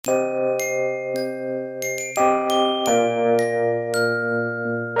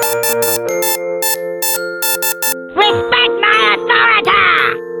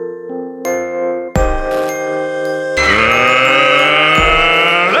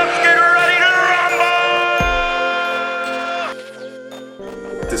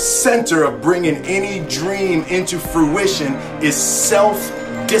center of bringing any dream into fruition is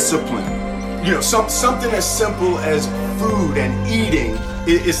self-discipline. You know, something as simple as food and eating.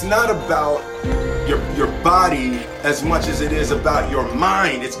 It's not about your body as much as it is about your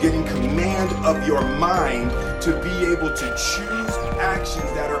mind. It's getting command of your mind to be able to choose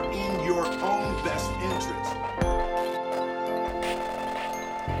actions that are in your own best interest.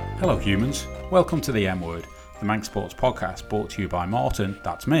 Hello humans, welcome to the M Word, the Manx Sports podcast brought to you by Martin,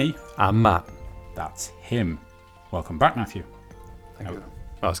 that's me. I'm Matt. That's him. Welcome back, Matthew. Thank you.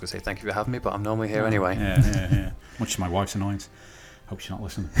 I was going to say thank you for having me, but I'm normally here anyway. Yeah. Much to my wife's annoyance. Hope she's not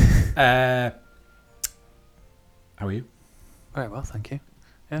listening. How are you? Very well, thank you.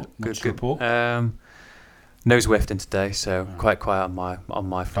 Yeah, What's good. your report? Nose whiffed in today, so quite quiet on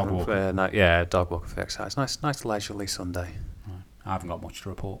my front. Dog walking. Dog walking for exercise. Nice leisurely Sunday. Right. I haven't got much to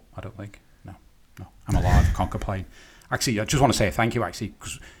report, I don't think. No. I'm alive, can't complain. Actually, I just want to say a thank you, actually,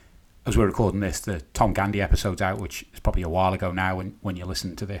 because as we're recording this, the Tom Gandy episode's out, which is probably a while ago now when you're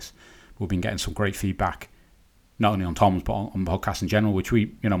listening to this. We've been getting some great feedback, not only on Tom's, but on podcasts in general, which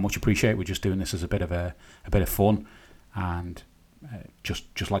we much appreciate. We're just doing this as a bit of fun, and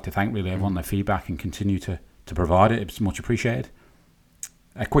just like to thank really everyone their feedback and continue to provide it. It's much appreciated.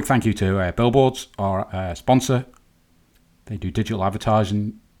 A quick thank you to Billboards, our sponsor. They do digital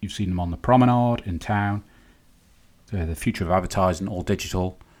advertising. You've seen them on the promenade in town. They're the future of advertising, all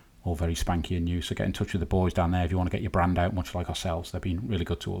digital, all very spanky and new. So get in touch with the boys down there if you want to get your brand out, much like ourselves. They've been really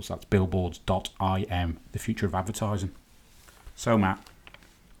good to us. That's billboards.im, the future of advertising. So, Matt,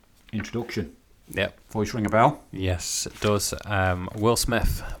 introduction. Yep. Voice ring a bell? Yes, it does. Will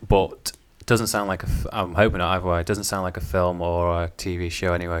Smith, but it doesn't sound like I'm hoping not either way. It doesn't sound like a film or a TV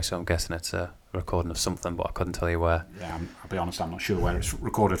show anyway, so I'm guessing it's a recording of something, but I couldn't tell you where. Yeah, I'll be honest, I'm not sure where it's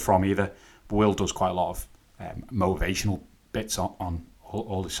recorded from either. But Will does quite a lot of motivational bits on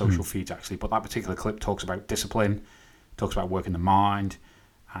all the social feeds, actually. But that particular clip talks about discipline, talks about working the mind,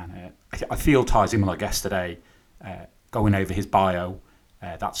 and I feel ties in with our guest today, going over his bio.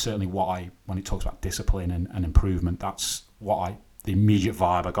 That's certainly when he talks about discipline and improvement, that's the immediate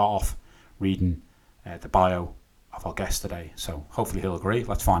vibe I got off reading the bio of our guest today. So hopefully he'll agree.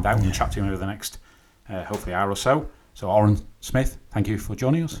 Let's find out and chat to him over the next hopefully hour or so. So Orran Smith, thank you for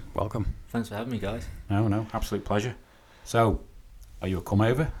joining us. Welcome. Thanks for having me, guys. No, absolute pleasure. So, are you a come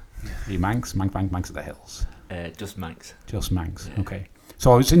over? Are you Manx of the Hills? Just Manx. Just Manx, Yeah. Okay.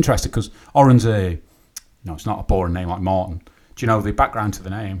 So I was interested because Orran's it's not a boring name like Martin. Do you know the background to the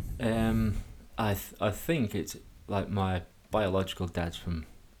name? I think it's like my biological dad's from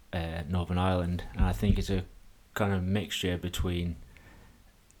Northern Ireland, and I think it's a kind of mixture between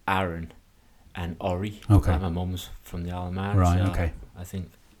Aaron and Ori. Okay. Like my mum's from the Isle of Man. Right. So Okay.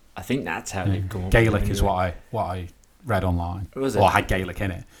 I think that's how they come up. Gaelic with it is anyway. what I read online. Was it? Well, I had Gaelic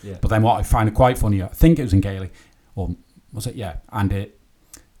in it. Yeah. But then what I find quite funny, I think it was in Gaelic, or was it? Yeah. And it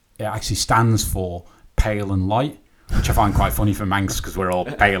actually stands for pale and light, which I find quite funny for Manx because we're all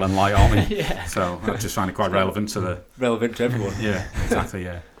pale and light, aren't we? Yeah. So I just find it quite relevant to the... Relevant to everyone. Yeah, exactly,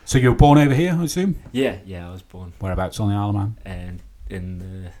 yeah. So you were born over here, I assume? Yeah, I was born Whereabouts on the Isle of Man? and in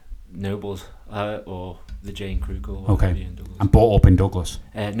the Nobles or the Jane Krugel. Okay. In Douglas. And brought up in Douglas?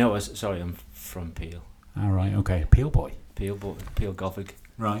 No, I'm from Peel. All right, okay. Peel boy? Peel Gothic.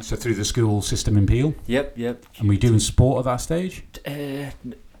 Right, so through the school system in Peel? Yep. And were you doing sport at that stage? I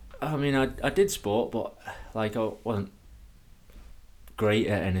mean, I did sport, but like I wasn't great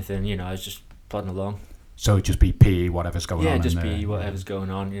at anything. I was just plodding along. So it'd just be PE, whatever's going on. Yeah, just be whatever's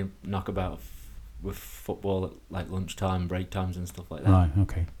going on. Knock about with football at like lunchtime, break times, and stuff like that. Right,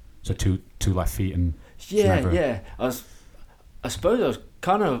 okay. So two left feet and... Yeah. I suppose I was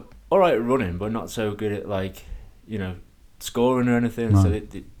kind of all right at running, but not so good at scoring or anything. Right. So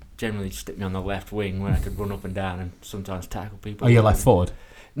they generally stick me on the left wing where I could run up and down and sometimes tackle people. Are you left footed?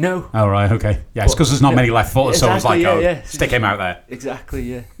 No. Oh, right, okay. Yeah, it's because there's not many left footers, so it's like, yeah. stick him out there. Exactly,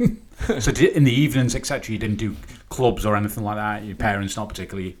 yeah. So in the evenings, etc., you didn't do clubs or anything like that? Your parents not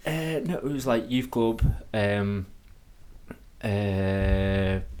particularly... No, it was like youth club, army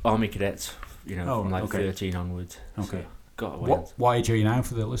cadets, from like 13 onwards. Okay. So got away. What age are you now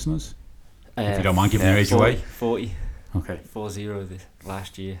for the listeners? If you don't mind giving your age 40, away. 40. Okay. 40 this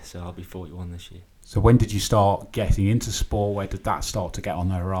last year, so I'll be 41 this year. So when did you start getting into sport? Where did that start to get on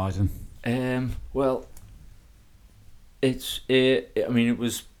the horizon? Well, it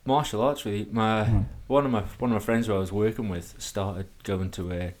was martial arts really. One of my friends who I was working with started going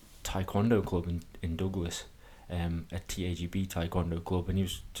to a taekwondo club in Douglas, a TAGB taekwondo club, and he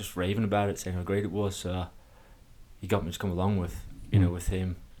was just raving about it, saying how great it was. So he got me to come along with with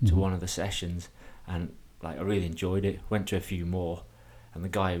him to one of the sessions, and like I really enjoyed it. Went to a few more, and the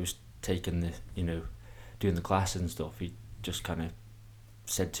guy who was taking the, doing the classes and stuff, he just kind of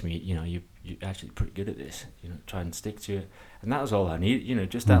said to me, you're actually pretty good at this, try and stick to it. And that was all I needed,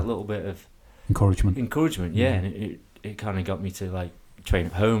 just that little bit of encouragement, yeah. And it kind of got me to like train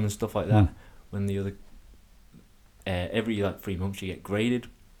at home and stuff like that. When the other every like 3 months you get graded,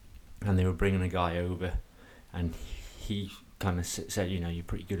 and they were bringing a guy over, and he kind of said, you're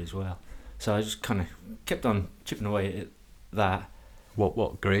pretty good as well. So I just kind of kept on chipping away at that.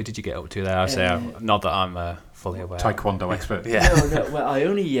 What grade did you get up to there? I say, not that I'm fully aware. Taekwondo expert. Yeah. No. Well,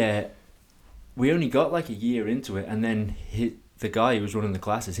 we only got like a year into it, and then the guy who was running the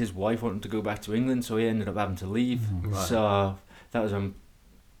classes, his wife wanted to go back to England, so he ended up having to leave. Right. So that was when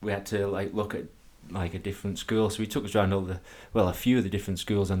we had to like look at like a different school. So he took us around a few of the different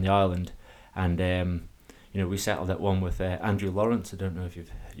schools on the island, and we settled at one with Andrew Lawrence. I don't know if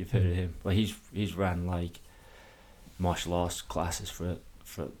you've heard of him. Well, he's ran like martial arts classes for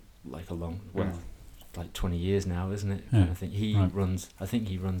like a long, like 20 years now, isn't it? Yeah. I think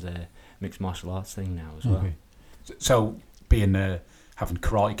he runs a mixed martial arts thing now as well. Okay. So being having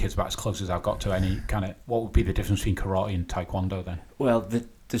karate kids about as close as I've got to any kind of, what would be the difference between karate and taekwondo then? Well,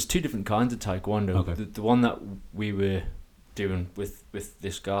 there's two different kinds of taekwondo. Okay. The one that we were doing with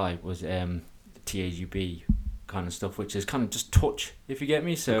this guy was TAGB kind of stuff, which is kind of just touch, if you get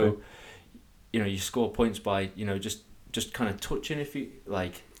me. So you score points by just kind of touching. If you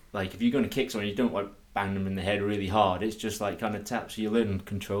like if you're going to kick someone, you don't like bang them in the head really hard. It's just like kind of taps. So you learn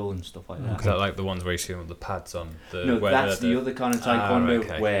control and stuff like that. Is that like the ones where you see with the pads on? No, that's the other kind of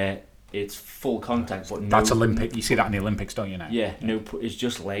taekwondo where it's full contact, but no. That's Olympic. You see that in the Olympics, don't you now? Yeah, it's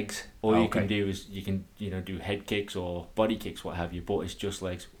just legs. All you can do is you can do head kicks or body kicks, what have you. But it's just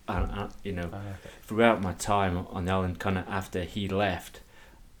legs. And throughout my time on the island, kind of after he left,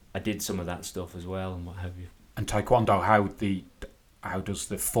 I did some of that stuff as well and what have you. And taekwondo, how does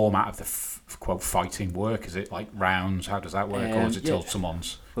the format of the quote fighting work? Is it like rounds? How does that work, or is it till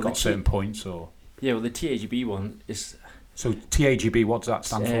someone's got certain points? Or the TAGB one is. So TAGB, what does that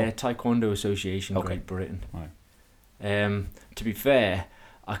stand for? Taekwondo Association, Great Britain. Right. To be fair,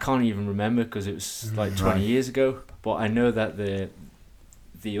 I can't even remember because it was like 20 years ago. But I know that the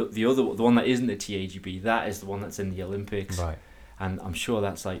one that isn't the TAGB, that is the one that's in the Olympics. Right. And I'm sure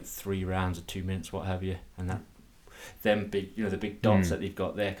that's like 3 rounds of 2 minutes, what have you. And that them big, the big dots that they've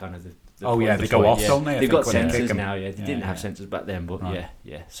got there, kind of the they go off, don't they? They've got sensors now. Yeah, they didn't have sensors back then, but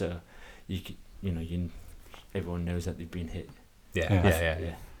yeah. So you could, everyone knows that they've been hit.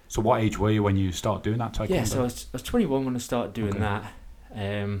 Yeah. So what age were you when you started doing that taekwondo? Yeah, so I was 21 when I started doing that,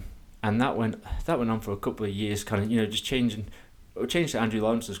 and that went on for a couple of years, kind of just changing. I changed to Andrew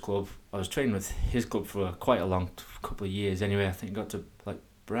Lawrence's club. I was training with his club for quite a long couple of years. Anyway, I think I got to like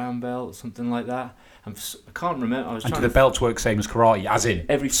brown belt or something like that. I can't remember. I was and trying do the belts work same as karate, as in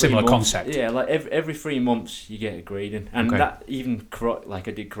every similar months, concept? Yeah, like every 3 months you get a grading, and that even karate, like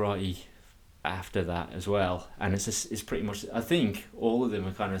I did karate after that as well, and it's pretty much, I think all of them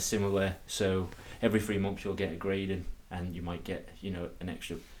are kind of similar. So every 3 months you'll get a grading, and you might get an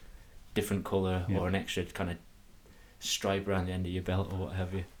extra different colour or an extra kind of stripe around the end of your belt or what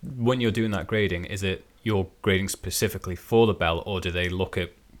have you. When you're doing that grading, is it you're grading specifically for the belt, or do they look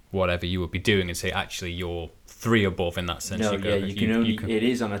at whatever you would be doing and say actually you're 3 above in that sense? No, you can only it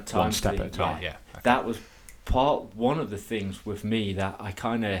is on a time one step at a time. Yeah. Okay. That was one of the things with me that I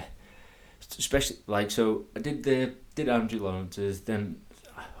kind of, especially like, so I did Andrew Lawrence's, then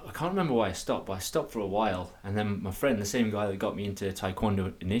I can't remember why I stopped, but I stopped for a while, and then my friend, the same guy that got me into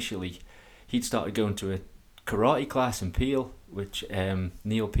taekwondo initially, he'd started going to a karate class in Peel, which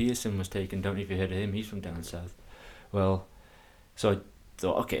Neil Pearson was taking. Don't know if you heard of him. He's from down south. Well, so I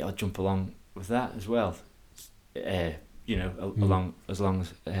thought, okay, I'll jump along with that as well. Along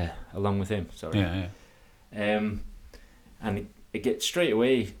with him. Sorry. Yeah. And it get straight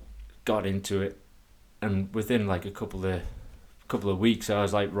away got into it, and within like a couple of weeks, I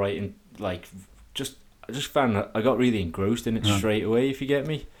was like writing I just found that I got really engrossed in it straight away, if you get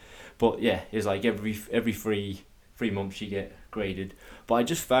me. But yeah, it's like every 3 months you get graded. But I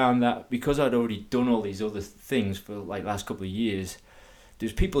just found that because I'd already done all these other things for like last couple of years,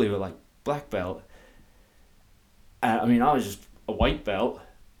 there's people who were like black belt. I mean, I was just a white belt,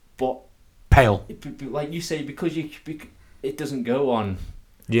 but pale. Like you say, because it doesn't go on.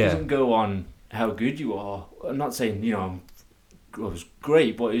 Yeah. It doesn't go on how good you are. I'm not saying I was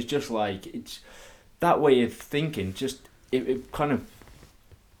great, but it's just like it's that way of thinking. Just it kind of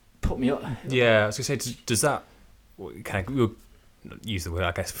put me up. Yeah, I was gonna say, does that kind of, we'll use the word,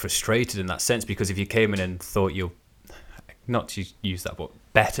 I guess, frustrated in that sense? Because if you came in and thought you're, not to use that, but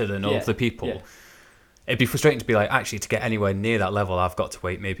better than other people, it'd be frustrating to be like, actually, to get anywhere near that level, I've got to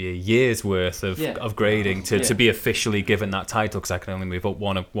wait maybe a year's worth of grading to be officially given that title, because I can only move up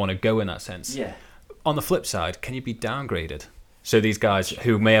want to go in that sense. Yeah. On the flip side, can you be downgraded? So these guys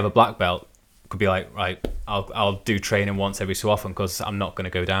who may have a black belt could be like, right, I'll do training once every so often because I'm not going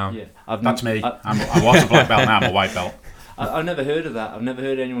to go down. Yeah, that's me. I was a black belt, now I'm a white belt. I've never heard of that. I've never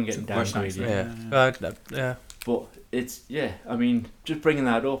heard anyone getting downgraded. Yeah. But it's I mean, just bringing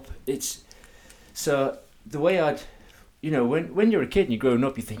that up. It's so the way when you're a kid and you're growing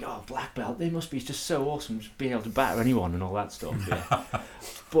up, you think, oh, black belt, they must be just so awesome, just being able to batter anyone and all that stuff. Yeah.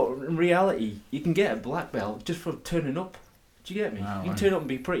 But in reality, you can get a black belt just from turning up. Do you get me? You can turn up and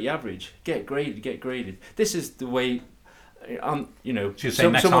be pretty average. Get graded. This is the way. So you're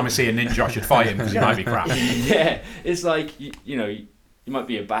saying next time I see a ninja, I should fight him because he might be crap. Yeah, it's like you might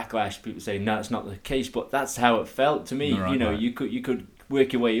be a backlash. People say no, it's not the case, but that's how it felt to me. Right. You could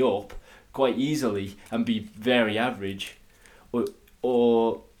work your way up quite easily and be very average,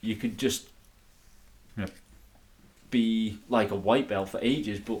 or you could just be like a white belt for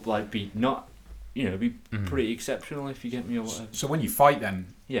ages, but like be not. Be pretty exceptional, if you get me, or whatever. So when you fight, then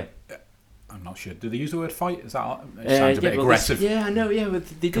I'm not sure. Do they use the word fight? Is that it sounds a bit aggressive? I know. Yeah, but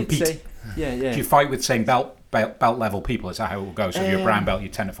they did compete. Say. Yeah. Do you fight with same belt level people? Is that how it will go? So if you're a brown belt, you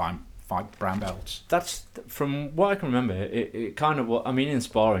tend to fight brown belts. That's from what I can remember. It kind of in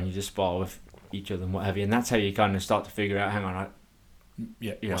sparring, you just spar with each other and what have you, and that's how you kind of start to figure out. Hang on,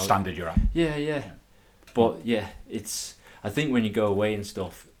 what standard you're at. Yeah. But it's. I think when you go away and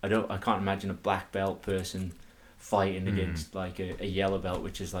stuff, I can't imagine a black belt person fighting against like a yellow belt,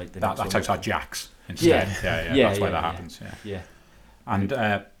 which is like that takes our jacks instead. Yeah. That's where that happens. Yeah. And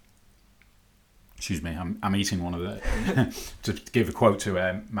excuse me, I'm eating one of the. To give a quote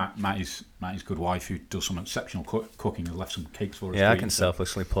to Matty's good wife, who does some exceptional cooking, has left some cakes for us. Yeah, I can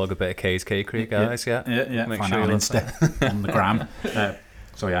selfishly plug a bit of K's Cakery, guys. Yeah. Find out on Insta on the gram.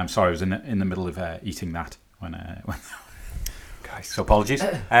 So I'm sorry, I was in the middle of eating that when. So apologies.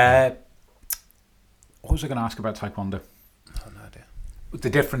 What was I going to ask about Taekwondo? Oh, no idea. The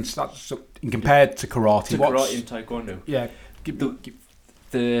difference compared to karate. Karate and Taekwondo. Yeah.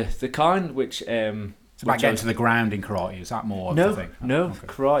 The kind which it's about getting to the ground in karate. Is that more? No, of the thing? No. Okay.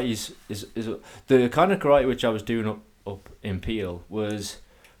 Karate is the kind of karate which I was doing up in Peel was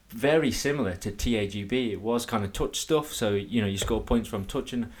very similar to TAGB. It was kind of touch stuff. So you score points from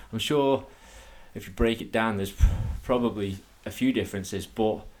touching. I'm sure if you break it down, there's probably a few differences,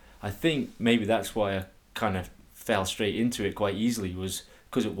 but I think maybe that's why I kind of fell straight into it quite easily, was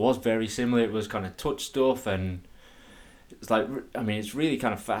because it was very similar. It was kind of touch stuff, and it's like, it's really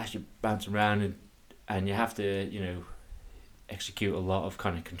kind of fast. You bounce around and you have to execute a lot of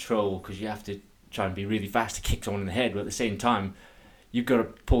kind of control, because you have to try and be really fast to kick someone in the head, but at the same time you've got to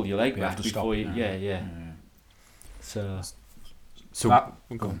pull your leg back before you So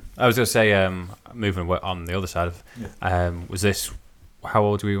I was going to say, moving on the other side of, was this? How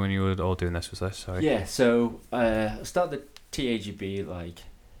old were you when you were all doing this? Was this? Sorry. Yeah. So I started TAGB like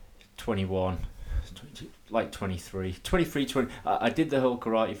 21, like 23, 20. I did the whole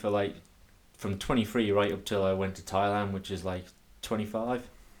karate for like from 23 right up till I went to Thailand, which is like 25.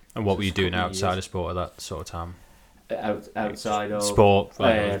 And what were you doing outside of sport at that sort of time? Outside of sport,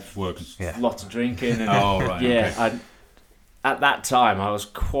 working, lots of drinking, and okay. At that time,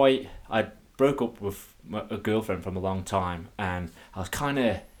 I broke up with a girlfriend from a long time, and I was kind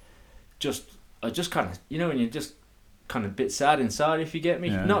of when you're just kind of a bit sad inside, if you get me.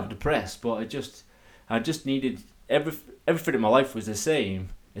 Not depressed, but I just needed everything in my life was the same,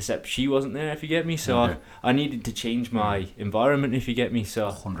 except she wasn't there, if you get me. So I needed to change my environment, if you get me.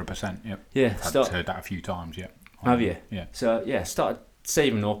 So 100%. Yep. Yeah. I've heard that a few times. Yeah. Have you? Yeah. So started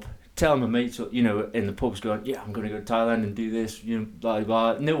saving up. Telling my mates, in the pubs, going, I'm going to go to Thailand and do this, blah,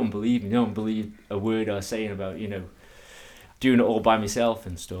 blah. No one believed me. No one believed a word I was saying about, doing it all by myself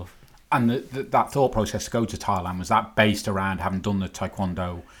and stuff. And that thought process to go to Thailand, was that based around having done the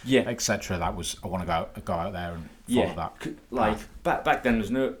Taekwondo, etc.? That was, I want to go out there and follow that. Like back then, there's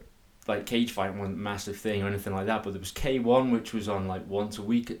no like cage fighting wasn't a massive thing or anything like that. But there was K1, which was on like once a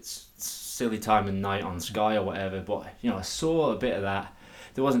week. It's silly time of night on Sky or whatever. But I saw a bit of that.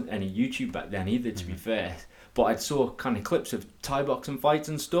 There wasn't any YouTube back then either, to be fair. But I saw kind of clips of Thai boxing fights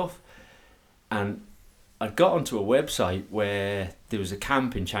and stuff. And I got onto a website where there was a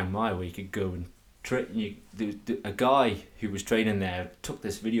camp in Chiang Mai where you could go and train. A guy who was training there took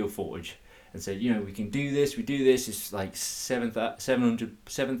this video footage and said, we can do this, it's like 7,000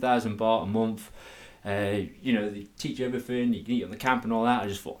 baht a month. They teach you everything, you can eat on the camp and all that. I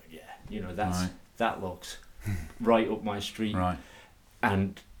just thought, that looks right up my street. Right.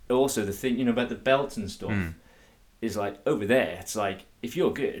 And also the thing, about the belts and stuff is like over there. It's like if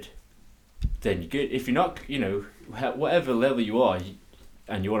you're good, then you're good. If you're not, whatever level you are,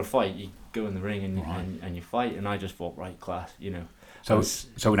 and you want to fight, you go in the ring and you fight. And I just thought, right, class,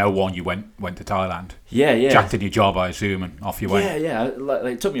 So in 01 you went to Thailand. Yeah. Jacked in your job, I assume, and off you went. Yeah. Like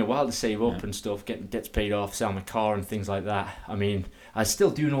it took me a while to save up and stuff, get debts paid off, sell my car and things like that. I mean, I was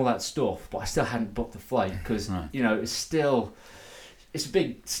still doing all that stuff, but I still hadn't booked the flight because it's a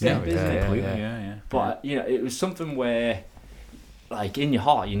big step, isn't it? Yeah. But it was something where, like in your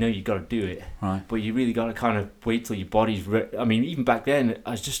heart, you got to do it, right? But you really got to kind of wait till your body's. I mean, even back then,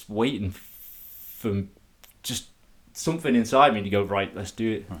 I was just waiting for just something inside me to go, right, let's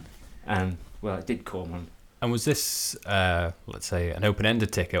do it. Right. And well, it did come. And was this, let's say, an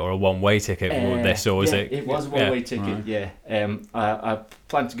open-ended ticket or a one-way ticket? Or was it? It was a one-way ticket. Right. Yeah. I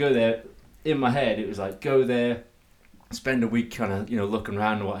planned to go there. In my head, it was like go there, spend a week, kind of looking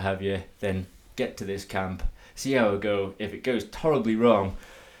around and what have you. Then get to this camp, see how it go. If it goes horribly wrong,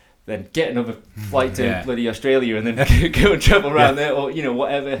 then get another flight to bloody Australia and then go and travel around there or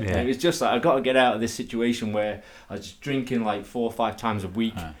whatever. Yeah. It was just like I got to get out of this situation where I was just drinking like 4 or 5 times a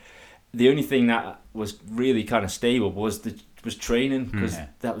week. The only thing that was really kind of stable was training, because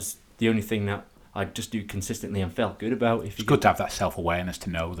that was the only thing that I'd just do consistently and felt good about. It's good to have that self-awareness to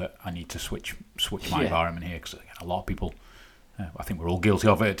know that I need to switch my environment here, because a lot of people, I think we're all guilty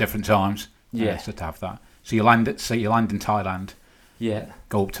of it at different times. Yeah. So to have that. So you land in Thailand. Yeah.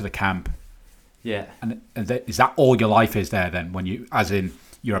 Go up to the camp. Yeah. And is that all your life is there then? When you, as in,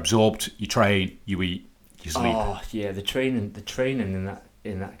 you're absorbed, you train, you eat, you sleep. Oh yeah, the training in that.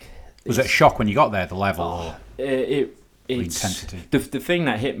 Was it a shock when you got there? The level, or the intensity. The thing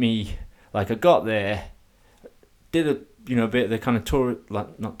that hit me, like I got there, did a bit of the kind of tour,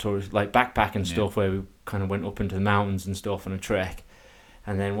 like not tourist, like backpacking stuff where we kind of went up into the mountains and stuff on a trek,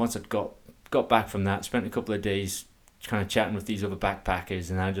 and then once I'd got back from that, spent a couple of days kind of chatting with these other backpackers,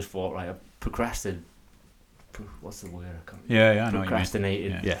 and I just thought, right, I procrastinated. What's the word? I know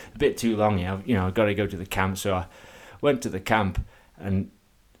procrastinated. Yeah. A bit too long. I've got to go to the camp, so I went to the camp, and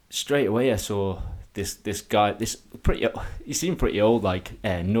straight away I saw this guy. He seemed pretty old, like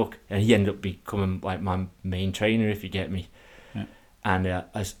Nook, and he ended up becoming like my main trainer, if you get me. Yeah. And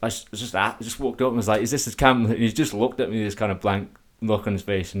I just walked up and was like, "Is this his camp?" And he just looked at me, this kind of blank look on his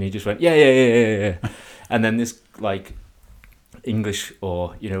face, and he just went, yeah. And then this like English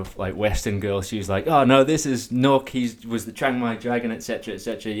or like Western girl, she was like, "Oh no, this is Nook. He was the Chiang Mai Dragon, etc.,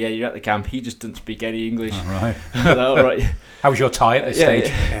 etc. Yeah, you're at the camp. He just doesn't speak any English." All right. All right. How was your Thai at this stage?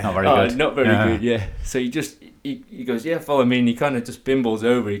 Yeah. Not very good. Not very good. Yeah. So he goes, "Yeah, follow me," and he kind of just bimbles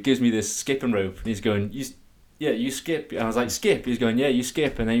over. He gives me this skipping rope, and he's going, you skip." And I was like, "Skip?" He's going, "Yeah, you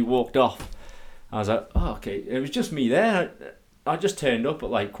skip," and then he walked off. I was like, "Oh, okay." It was just me there. I just turned up at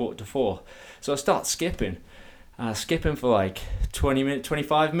like 3:45, so I start skipping. Skipping for like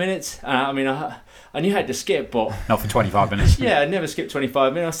 25 minutes. I mean, I knew how to skip, but not for 25 minutes. Yeah, I never skipped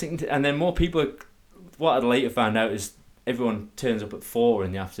 25 minutes. I was thinking, and then more people. What I later found out is everyone turns up at 4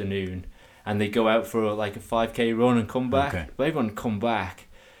 in the afternoon, and they go out for like a 5k run and come back. Okay. But everyone come back,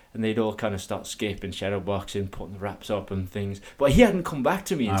 and they'd all kind of start skipping, shadow boxing, putting the wraps up and things. But he hadn't come back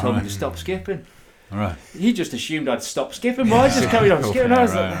to me and told me to stop skipping. Right. He just assumed I'd stop skipping, but I just carried on skipping. I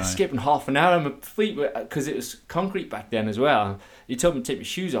was skipping half an hour, and my feet were, because it was concrete back then as well. He told me to take my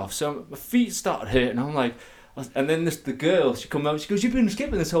shoes off, so my feet started hurting. I'm like, and then the girl, she come out, she goes, "You've been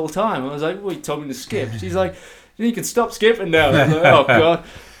skipping this whole time." I was like, "Well, you told me to skip." She's like, "You can stop skipping now." I was like, "Oh God."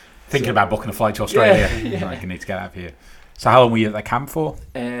 Thinking about booking a flight to Australia. Yeah. Like, you need to get out of here. So how long were you at the camp for?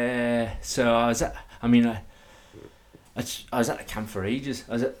 So I was at, I was at the camp for ages.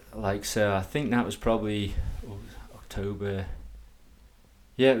 I think that was probably October.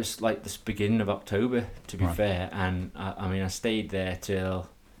 Yeah, it was like this beginning of October, to be fair. And I stayed there till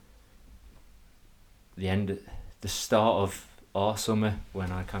the start of our summer,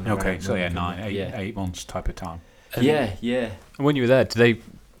 when I kind of so 8 months type of time. Yeah. And when you were there, did they,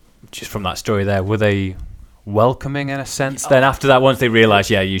 just from that story there, were they welcoming in a sense? Then after that, once they realised,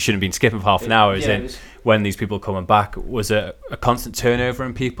 you shouldn't have been skipping for half an hour, when these people coming back, was it a constant turnover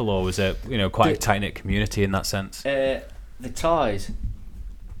in people, or was it quite a tight knit community in that sense? The Thais,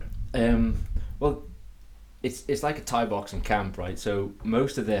 well, it's like a Thai boxing camp, right? So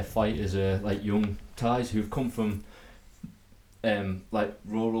most of their fighters are like young Thais who've come from like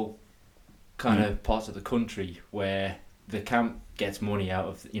rural kind of parts of the country where the camp gets money out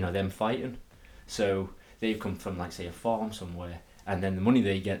of them fighting. So they've come from, like, say, a farm somewhere, and then the money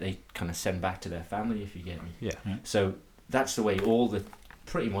they get, they kind of send back to their family, if you get me. Yeah. So that's the way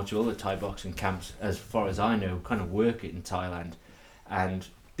pretty much all the Thai boxing camps, as far as I know, kind of work it in Thailand. And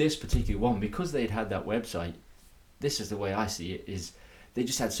this particular one, because they'd had that website, this is the way I see it, is they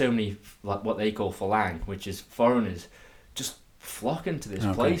just had so many, like what they call falang, which is foreigners, just flocking to this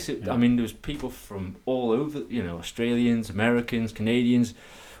place. I mean, there was people from all over, Australians, Americans, Canadians,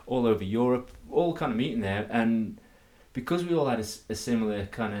 all over Europe, all kind of meeting there. And because we all had a similar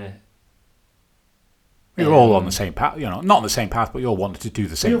kind of... We were all on the same path, not on the same path, but you all wanted to do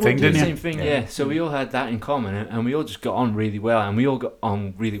the same thing, didn't you? Same thing, yeah. So we all had that in common, and we all just got on really well, and we all got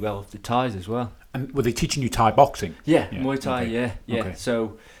on really well with the Thais as well. And were they teaching you Thai boxing? Yeah. Muay Thai, okay. yeah. Okay.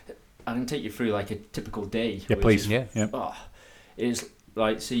 So I can take you through like a typical day. Yeah, please. Yeah. It's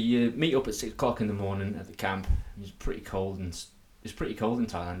like, so you meet up at 6 o'clock in the morning at the camp. It's pretty cold, and it's pretty cold in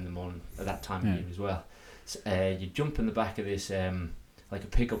Thailand in the morning at that time of year as well. So, you jump in the back of this like a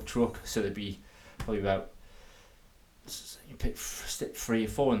pickup truck, so there'd be probably about, you pick 3 or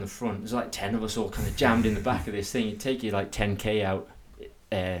 4 in the front. There's like 10 of us all kind of jammed in the back of this thing. It'd take you like 10k out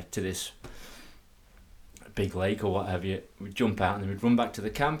to this big lake or whatever. We'd jump out and then we'd run back to the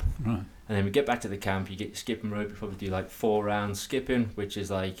camp. Right. And then we get back to the camp, you get your skipping rope, you probably do like 4 rounds skipping, which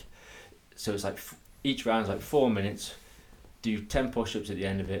is like, so it's like each round's like 4 minutes, do 10 push-ups at the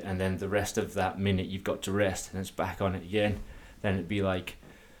end of it, and then the rest of that minute you've got to rest, and it's back on it again. Then it'd be like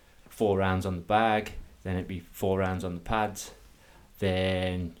 4 rounds on the bag, then it'd be 4 rounds on the pads.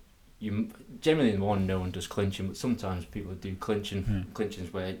 Then you generally in the morning no one does clinching, but sometimes people do clinching.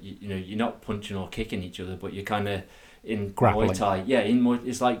 Clinching's where you're not punching or kicking each other, but you're kind of in grappling. Muay Thai. Yeah, in Muay,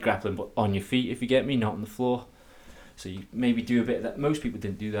 it's like grappling, but on your feet, if you get me, not on the floor. So you maybe do a bit of that. Most people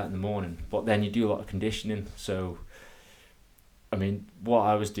didn't do that in the morning, but then you do a lot of conditioning. So, I mean, what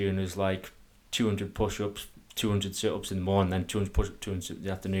I was doing was like 200 push-ups, 200 sit-ups in the morning, then 200 push-ups, 200 sit-ups in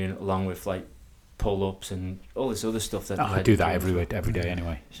the afternoon, along with like pull-ups and all this other stuff that I do that every day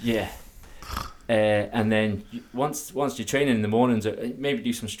anyway. Yeah. And then once you're training in the mornings, maybe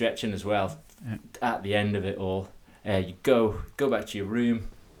do some stretching as well. At the end of it all, you go back to your room,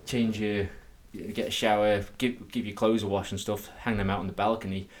 get a shower, give your clothes a wash and stuff, hang them out on the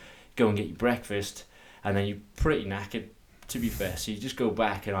balcony, go and get your breakfast, and then you're pretty knackered, to be fair. So you just go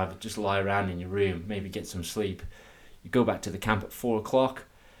back and either just lie around in your room, maybe get some sleep. You go back to the camp at 4 o'clock,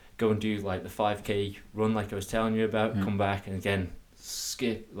 go and do like the 5k run like I was telling you about, come back and again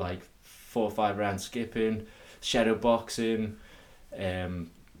skip like 4 or 5 rounds skipping, shadow boxing,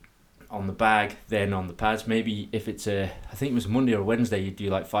 on the bag, then on the pads. Maybe if it's I think it was Monday or Wednesday, you do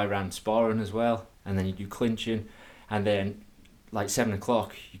like 5 round sparring as well, and then you do clinching, and then like 7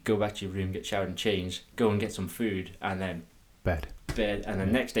 o'clock you go back to your room, get showered and changed, go and get some food, and then bed, and the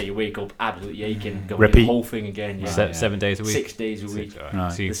next day you wake up absolutely aching, go repeat and do the whole thing again. Yeah. 7 days a week, 6 days a week.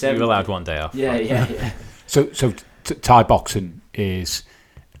 Right. So you're allowed 1 day off. Yeah. So Thai boxing is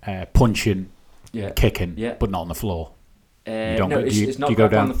punching, kicking, but not on the floor. It's not go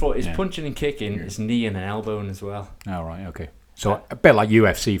down on the floor. It's punching and kicking. It's knee and an elbowing as well. Oh, right, okay. So a bit like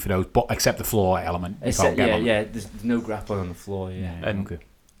UFC for those, but except the floor element. There's no grappling on the floor. Yeah. And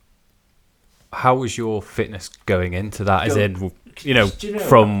how was your fitness going into that? As in,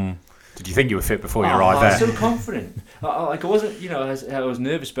 from... Did you think you were fit before you arrived there? I was so confident. I wasn't, I was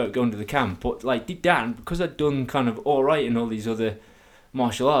nervous about going to the camp, but like deep down, because I'd done kind of all right in all these other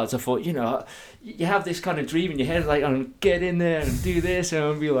martial arts, I thought, you have this kind of dream in your head, like, I'm get in there and do this, and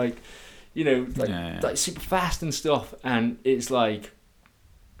I'll be like, like super fast and stuff. And it's like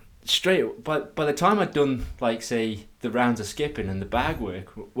straight. But by the time I'd done, like, say, the rounds of skipping and the bag work,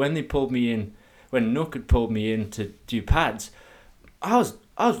 when they pulled me in, when Nook had pulled me in to do pads, I was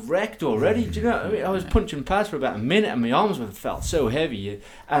wrecked already. Do you know what I mean? I was punching pads for about a minute, and my arms felt so heavy.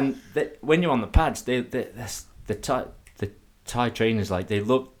 And when you're on the pads, the Thai trainers, like,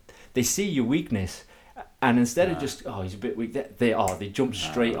 they see your weakness, and instead of just he's a bit weak, they jump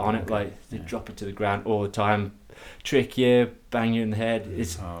straight on it, like they drop it to the ground all the time, trick you, bang you in the head.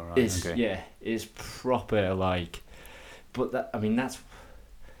 It's proper, like. But that's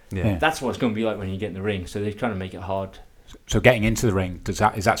what it's going to be like when you get in the ring. So they're trying to make it hard. So getting into the ring, is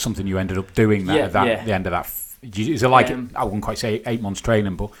that something you ended up doing at the end of that? Is it like, I wouldn't quite say 8 months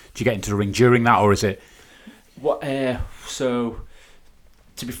training, but do you get into the ring during that, or is it? So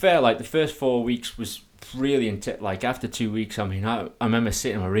to be fair, like the first 4 weeks was really intense. Like after 2 weeks, I mean, I remember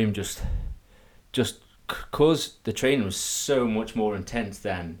sitting in my room just because the training was so much more intense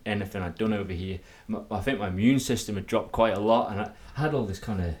than anything I'd done over here. I think my immune system had dropped quite a lot, and I had all this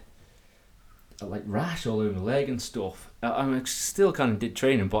kind of like rash all over my leg and stuff. I still kind of did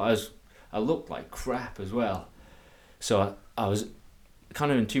training, but I looked like crap as well. So I was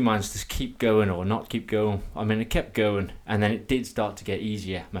kind of in two minds to keep going or not keep going. I mean, I kept going, and then it did start to get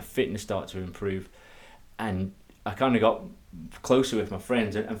easier. My fitness started to improve, and I kind of got closer with my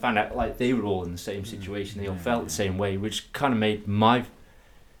friends and found out like they were all in the same situation. They all felt the same way, which kind of made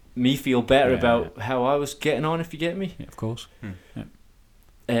me feel better about how I was getting on, if you get me. Yeah, of course.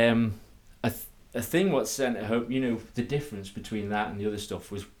 A thing what sent it home, the difference between that and the other stuff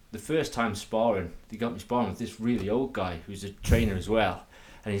was the first time sparring. They got me sparring with this really old guy who's a trainer as well,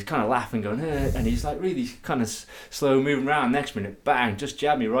 and he's kind of laughing, going, and he's like really kind of slow moving around. Next minute, bang, just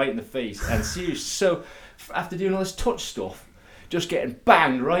jabbed me right in the face, and seriously, so after doing all this touch stuff, just getting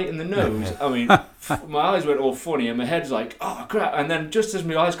banged right in the nose. I mean, my eyes went all funny, and my head's like, oh crap! And then just as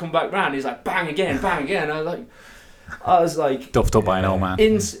my eyes come back round, he's like, bang again. I was like duffed up by an old man.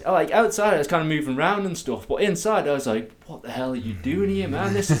 Like outside, I was kind of moving around and stuff, but inside, I was like, "What the hell are you doing here,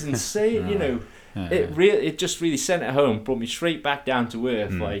 man? This is insane!" It just really sent it home, brought me straight back down to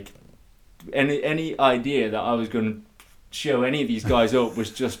earth. Like any idea that I was going to show any of these guys up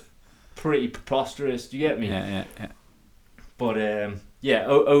was just pretty preposterous. Do you get me? Yeah. But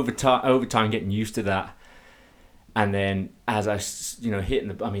over time, getting used to that, and then as I hitting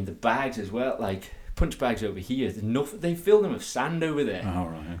the bags as well, like. Punch bags over here, they fill them with sand over there. Oh,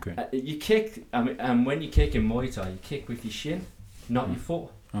 right, okay. You kick, and when you kick in Muay Thai, you kick with your shin, not your foot.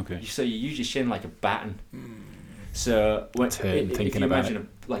 Okay. So you use your shin like a baton. So if you imagine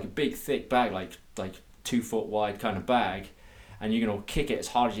a big thick bag, like 2 foot wide kind of bag, and you're gonna kick it as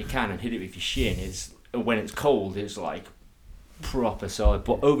hard as you can and hit it with your shin, when it's cold, it's like proper solid.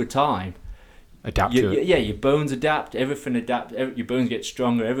 But over time, adapt to it. Yeah, your bones adapt, everything adapts, your bones get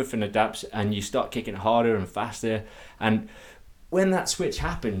stronger, everything adapts, and you start kicking harder and faster. And when that switch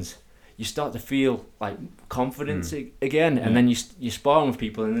happens, you start to feel like confidence again, and then you're sparring with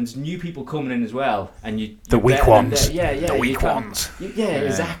people, and there's new people coming in as well, and the weak ones. The weak ones.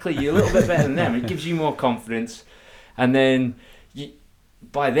 Exactly. You're a little bit better than them. It gives you more confidence, and then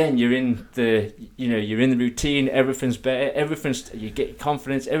by then you're in the routine. Everything's better. You get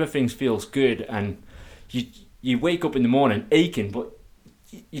confidence. Everything feels good, and you wake up in the morning aching, but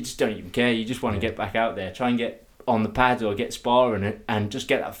you just don't even care. You just want to get back out there, try and get on the pads or get sparring, and just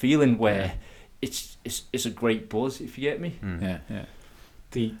get that feeling where it's a great buzz, if you get me.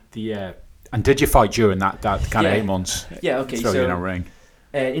 And did you fight during that kind of 8 months? Yeah. Okay. So in a ring.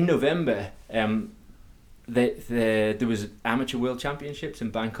 In November, there was amateur world championships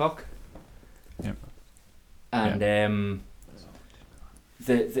in Bangkok. Yep. And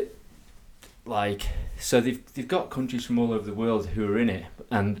so they've got countries from all over the world who are in it,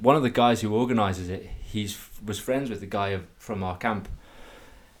 and one of the guys who organises it, was friends with the guy from our camp,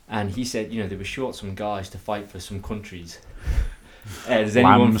 and he said, they were short some guys to fight for some countries. Does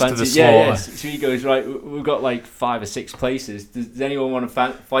anyone fancy? Yeah. So he goes, right, we've got like 5 or 6 places. Does anyone want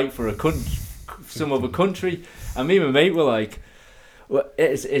to fight for some other country? And me and my mate were like, well,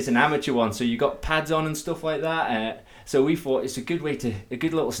 it's an amateur one, so you got pads on and stuff like that. So we thought it's a good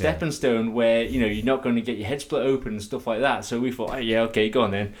little stepping stone where you're not going to get your head split open and stuff like that. So we thought, okay, go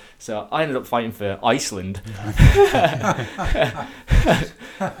on then. So I ended up fighting for Iceland,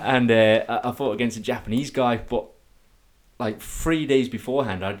 and I fought against a Japanese guy. But like 3 days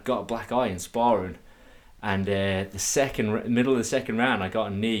beforehand, I'd got a black eye in sparring. And the middle of the second round, I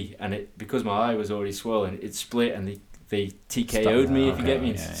got a knee, and because my eye was already swollen, it split, and they TKO'd me, if you get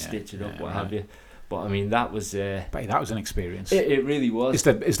me, and stitched it up, what have you. But I mean, that was that was an experience. It really was.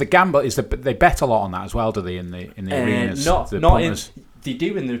 Is the gamble? They bet a lot on that as well, do they? In the arenas, they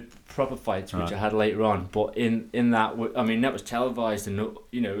do in the proper fights, which I had later on. But in that, I mean, that was televised, and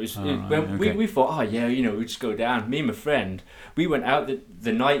we thought, we'd just go down. Me and my friend, we went out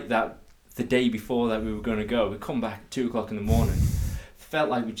the night that. The day before that we were going to go, we come back at 2:00 in the morning. Felt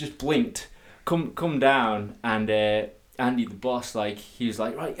like we just blinked. Come down, and Andy, the boss, he was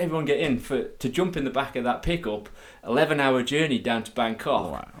like, right, everyone get in to jump in the back of that pickup. 11-hour journey down to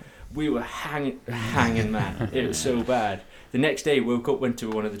Bangkok. Wow. We were hanging, man. It was so bad. The next day, woke up, went to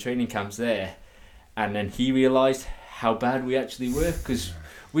one of the training camps there, and then he realised how bad we actually were, because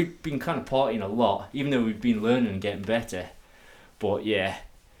we'd been kind of partying a lot, even though we'd been learning and getting better. But yeah.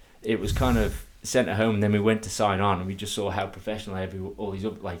 It was kind of sent at home, and then we went to sign on, and we just saw how professional all these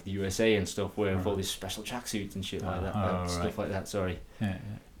like the USA and stuff were, with all these special tracksuits and shit like that, stuff like that. Sorry,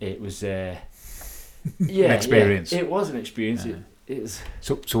 it was an experience. It was an experience. Yeah. It was.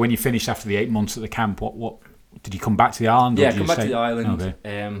 So when you finished after the 8 months at the camp, what did you come back to the island? Yeah, come back to the island.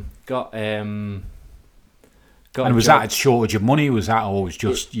 Okay. Got and was that a shortage of money? Was that always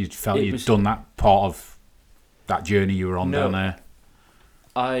just you felt you'd done that part of that journey you were on down there?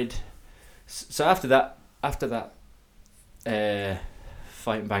 So after that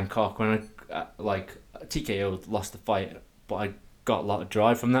fight in Bangkok, when I TKO lost the fight, but I got a lot of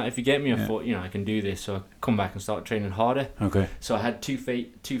drive from that, if you get me. I thought, I can do this, so I come back and start training harder. Okay. So I had two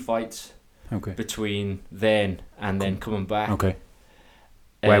fights Okay. between then and then coming back. Okay.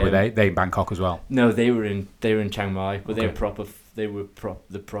 Where were they? They in Bangkok as well? No, they were in Chiang Mai, but Okay. they were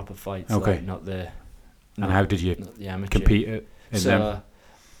the proper fights, Okay. like, not the. And how did you not the amateur. compete in them?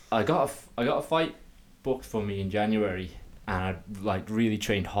 I got a fight booked for me in January, and I like really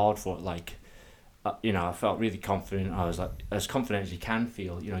trained hard for it. Like, I felt really confident. I was like as confident as you can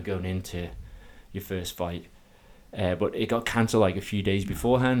feel, going into your first fight. But it got cancelled like a few days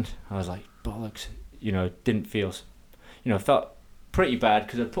beforehand. I was like, bollocks. Didn't feel. Felt pretty bad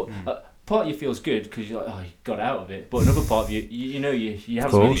because I put. Part of you feels good because you're like, oh, you got out of it. But another part of you, you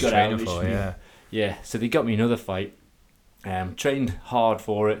haven't really got out of it. Yeah. So they got me another fight. Trained hard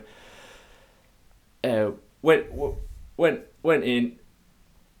for it. Went in,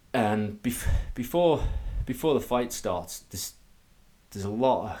 and before the fight starts, there's a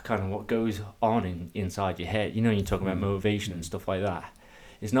lot of kind of what goes on inside your head. You're talking about motivation and stuff like that.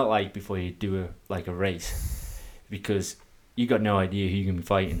 It's not like before you do a race, because you got no idea who you're gonna be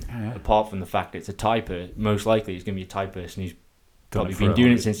fighting. Yeah. Apart from the fact it's a Thai person, most likely it's gonna be a Thai person who's probably been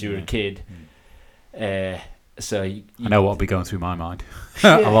doing it since you were a kid. So I know what'll be going through my mind.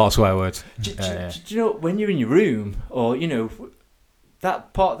 A lot of swear words. Do you know when you're in your room, or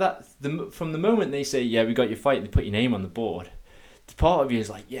that part from the moment they say, yeah, we got your fight, they put your name on the board, the part of you is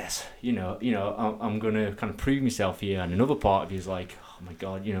like, yes, I'm gonna kind of prove myself here, and another part of you is like, oh my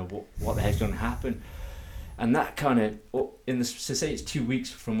god, what the heck's gonna happen? And that kind of say it's 2 weeks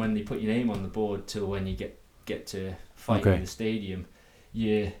from when they put your name on the board till when you get to fight in the stadium,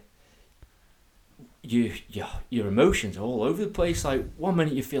 your emotions are all over the place. Like, one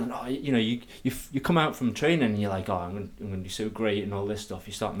minute you're feeling, you come out from training and you're like, oh, I'm going to do so great and all this stuff.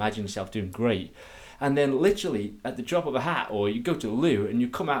 You start imagining yourself doing great, and then literally at the drop of a hat, or you go to the loo and you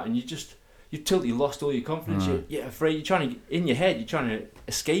come out and you totally lost all your confidence. You're afraid. You're trying to, in your head, you're trying to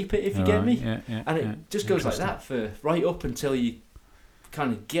escape it, if you get me. And it just goes like that for right up until you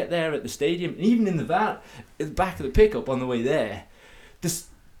kind of get there at the stadium. And even in the van, at the back of the pickup on the way there,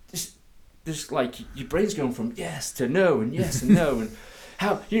 there's like your brain's going from yes to no and yes and no, and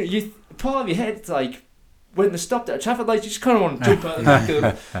how you part of your head's like, when they stopped at a traffic light, you just kind of want to jump out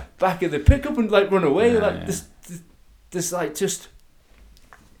the back of the pickup and like run away. This like just,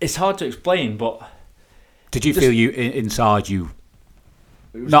 it's hard to explain. But did you feel inside you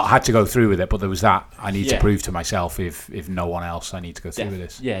not had to go through with it, but there was that I need to prove to myself, if no one else, I need to go through with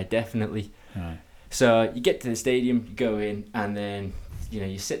this. Yeah, definitely. Right. So you get to the stadium, you go in, and then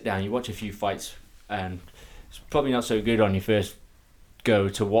you sit down, you watch a few fights, and it's probably not so good on your first go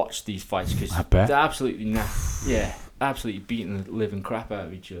to watch these fights because they're absolutely absolutely beating the living crap out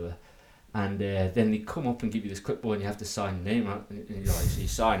of each other. And then they come up and give you this clipboard and you have to sign the name out, and you're like, so you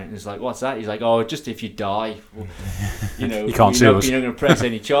sign it and it's like, what's that? He's like, oh, just if you die, you can't sue us. You're not going to press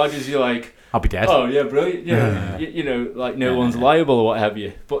any charges. You're like, I'll be dead. Oh yeah, brilliant. Like no one's liable or what have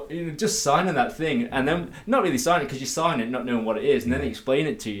you. But just signing that thing, and then not really signing it because you sign it not knowing what it is, and then they explain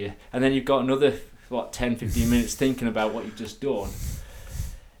it to you, and then you've got another 10-15 minutes thinking about what you've just done,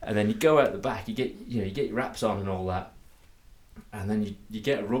 and then you go out the back, you get your wraps on and all that, and then you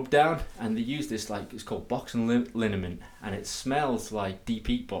get a rub down, and they use this, like, it's called boxing liniment, and it smells like deep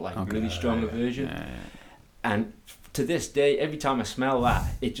heat, but like really stronger version. And to this day, every time I smell that,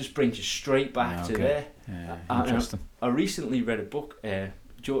 it just brings you straight back to there. Interesting. I recently read a book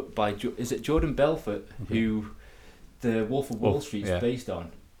by is it Jordan Belfort, who the Wolf of Wall Street is based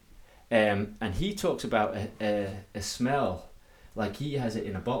on, and he talks about a smell, like he has it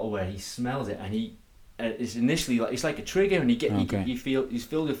in a bottle where he smells it, and he it's initially like it's like a trigger, and you feel he's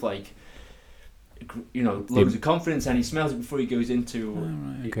filled with like loads of confidence, and he smells it before he goes into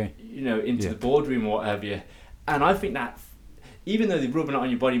into the boardroom or what have you. And I think that even though they're rubbing it on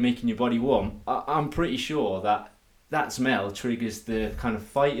your body, making your body warm, I'm pretty sure that smell triggers the kind of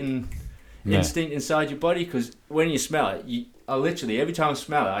fighting instinct inside your body, because when you smell it, I literally, every time I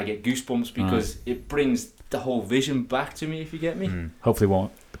smell it, I get goosebumps because it brings the whole vision back to me, if you get me. Hopefully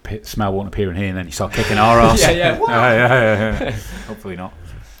the smell won't appear in here and then you start kicking our ass. Yeah. Hopefully not.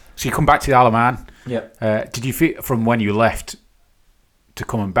 So you come back to the Isle of Man. Yeah. Did you feel, from when you left to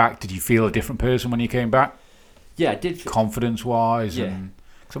coming back, did you feel a different person when you came back? Yeah, I did. Confidence-wise, and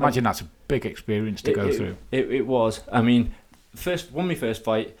because I imagine that's a big experience to go through. It was. I mean, won my first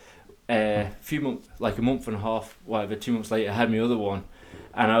fight. A few months, like a month and a half, whatever. 2 months later, I had my other one,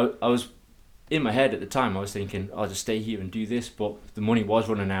 and I was in my head at the time. I was thinking, I'll just stay here and do this, but the money was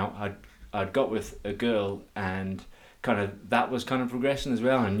running out. I'd got with a girl, and that was kind of progressing as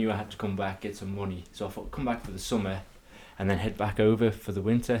well. And I knew I had to come back, get some money, so I thought, come back for the summer. and then head back over for the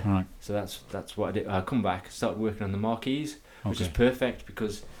winter. Right. So that's what I did. I come back, started working on the marquees, which is Okay. perfect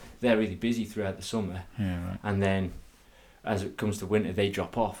because they're really busy throughout the summer, Yeah, right. and then as it comes to winter, they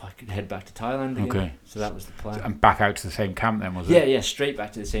drop off. I could head back to Thailand again. Okay. So that was the plan. And back out to the same camp then, was Yeah, it? yeah, straight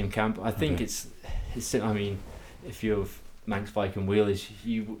back to the same camp. I think Okay. it's. I mean, if you're Manx Bike and Wheelers,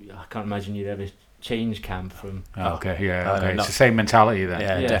 I can't imagine you'd ever change camp from. Oh, okay, yeah, No, okay. no, it's not- the same mentality then.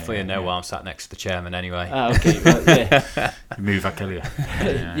 Yeah, Yeah. definitely know why I'm sat next to the chairman anyway. Okay, well, yeah, Move, I kill you.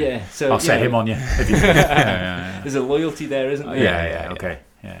 yeah. So I'll you set know, him on you. If you yeah. There's a loyalty there, isn't there? Yeah, okay.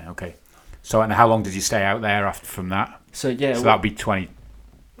 Yeah, okay. So, and how long did you stay out there after from that? So yeah, So that would be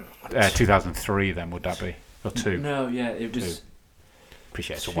 2003 then, would that be? Or 2? No, yeah, it was. 2.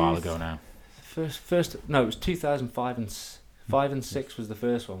 Appreciate it's a while ago now. First, no, it was 2005 and 5 and 6 was the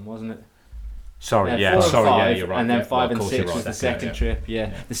first one, wasn't it? Sorry, yeah, 4 and sorry, 5, yeah, you're right. and then yeah. 5 Well, of and course 6 you're was right. the Yeah, second yeah. trip.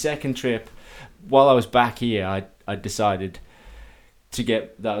 Yeah, the second trip. While I was back here, I decided that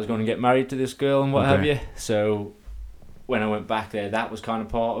I was going to get married to this girl and what have Okay. you. So when I went back there, that was kind of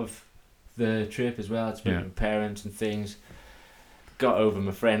part of the trip as well. I'd spent Yeah. with my parents and things. Got over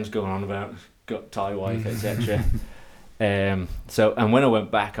my friends going on about got Thai wife, etc. So and when I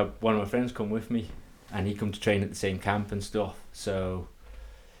went back, one of my friends come with me, and he come to train at the same camp and stuff. So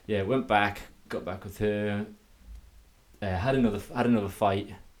yeah, went back, got back with her. Had another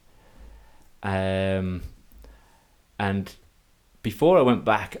fight. And before I went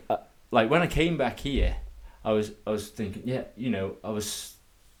back, like when I came back here, I was thinking, yeah, you know, I was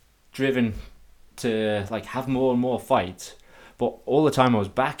driven to like have more and more fights, but all the time I was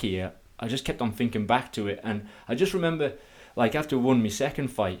back here, I just kept on thinking back to it, and I just remember, like after I won my second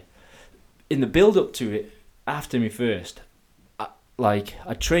fight, in the build up to it, after me first, I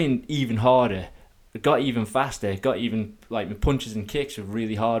trained even harder, got even faster, got even like my punches and kicks were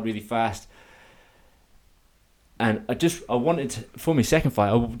really hard, really fast. And I wanted to, for my second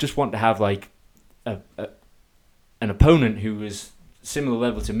fight, I just wanted to have like an opponent who was similar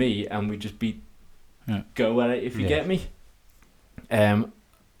level to me, and we just go at it, if you get me.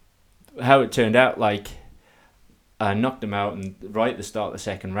 How it turned out, like I knocked him out and right at the start of the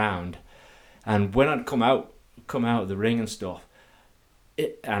second round, and when I'd come out of the ring and stuff,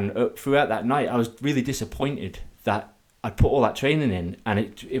 throughout that night I was really disappointed that I'd put all that training in and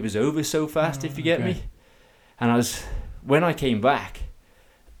it was over so fast, if you get me. And when I came back,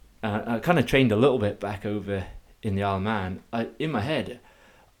 I kind of trained a little bit back over in the Isle of Man. In my head,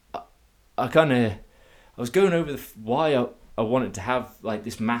 I was going over why I wanted to have like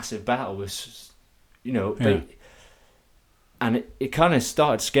this massive battle with, you know, and it kind of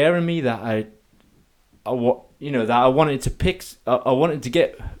started scaring me that I wanted to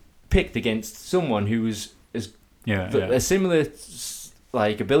get picked against someone who was a similar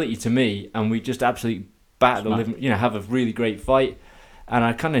like ability to me, and we just absolutely batter the living, have a really great fight. And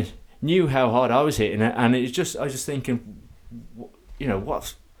I kind of knew how hard I was hitting it, and I was just thinking,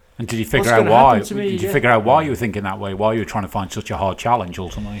 what's. And did you figure out why? Did you Yeah. figure out why you were thinking that way? Why you were trying to find such a hard challenge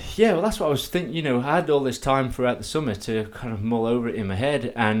ultimately? Yeah, well, that's what I was thinking. I had all this time throughout the summer to kind of mull over it in my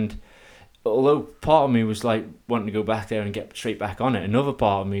head, and although part of me was like wanting to go back there and get straight back on it, another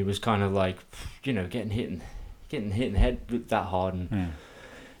part of me was kind of like, getting hit in the head that hard, and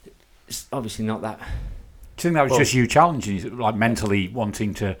it's obviously not that. Do you think that was just you challenging, like mentally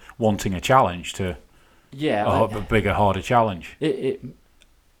wanting a challenge to a bigger, harder challenge?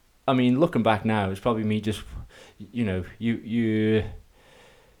 I mean, looking back now, it's probably me just, you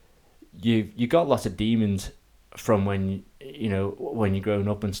got lots of demons from when you're growing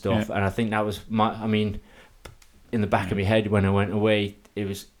up and stuff, and I think that was in the back of my head when I went away,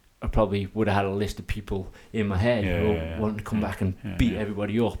 I probably would have had a list of people in my head who wanted to come back and beat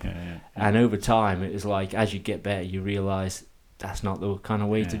everybody up. And over time, it was like, as you get better, you realise that's not the kind of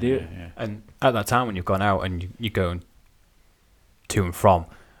way to do it. And at that time when you've gone out and you're going to and from,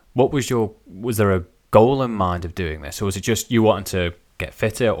 was there a goal in mind of doing this? Or was it just you wanting to get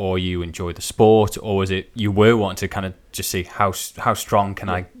fitter, or you enjoy the sport, or was it you were wanting to kind of just see how strong can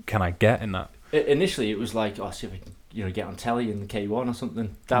I get in that? Initially, it was like, see if I can get on telly in the K1 or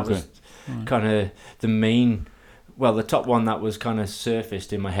something. That was kind of the main, the top one that was kind of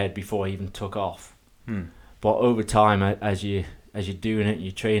surfaced in my head before I even took off. But over time, as you're doing it,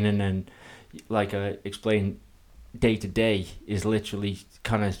 you're training, and like I explained, day to day is literally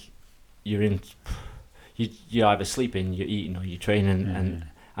kind of you're either sleeping, you're eating, or you're training, and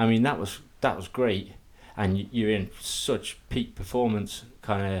I mean that was great, and you're in such peak performance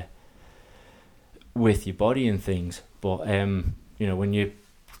kind of with your body and things. But when you're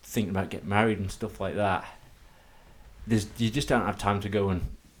thinking about getting married and stuff like that, you just don't have time to go and,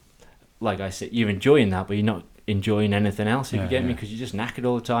 like I said, you're enjoying that, but you're not enjoying anything else, if Yeah, you get me, yeah. because you're just knackered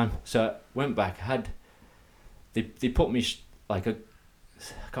all the time. So I went back. They put me I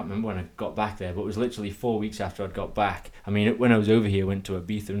can't remember when I got back there, but it was literally 4 weeks after I'd got back. I mean, when I was over here, I went to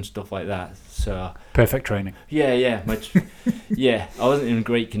Ibiza and stuff like that. So Perfect training. yeah, yeah. I wasn't in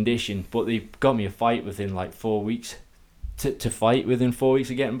great condition, but they got me a fight within like 4 weeks. To fight within 4 weeks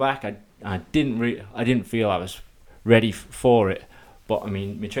of getting back, I didn't feel I was ready for it. But I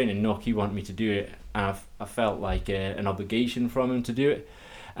mean, my trainer Nook, he wanted me to do it, and I felt like an obligation from him to do it.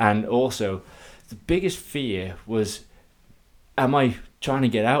 And also, the biggest fear was, am I trying to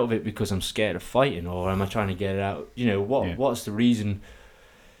get out of it because I'm scared of fighting, or am I trying to get it out? You know, what's the reason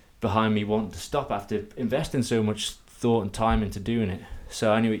behind me wanting to stop after investing so much thought and time into doing it?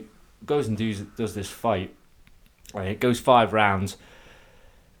 So anyway, goes and does this fight. Right, it goes 5 rounds.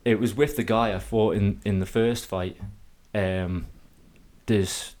 It was with the guy I fought in the first fight.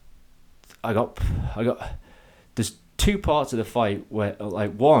 There's 2 parts of the fight where,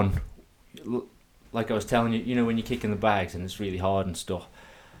 like, one, like I was telling you, you know, when you're kicking the bags and it's really hard and stuff.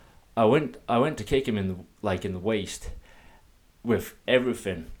 I went to kick him in the waist with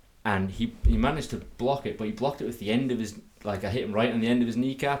everything, and he managed to block it, but he blocked it with the end of his, like, I hit him right on the end of his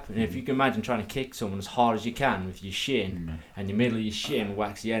kneecap. And if you can imagine trying to kick someone as hard as you can with your shin, and your middle of your shin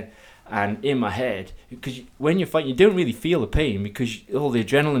whacks the end. And in my head, because when you're fighting, you don't really feel the pain because all the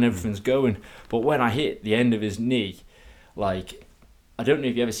adrenaline and everything's going. But when I hit the end of his knee, like, I don't know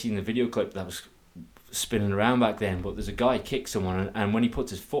if you've ever seen the video clip that was spinning around back then, but there's a guy kicks someone, and when he puts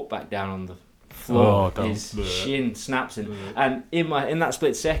his foot back down on the floor, his shin snaps in. And in that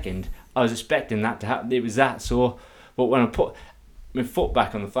split second, I was expecting that to happen. It was that sore. But when I put my foot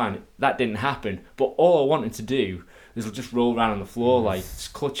back on the fan, that didn't happen. But all I wanted to do was just roll around on the floor, like,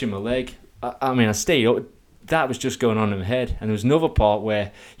 just clutching my leg. I mean, I stayed up. That was just going on in my head. And there was another part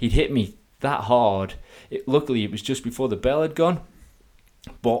where he'd hit me that hard. Luckily, it was just before the bell had gone.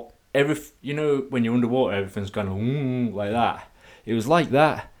 But you know, when you're underwater, everything's kind of like that. It was like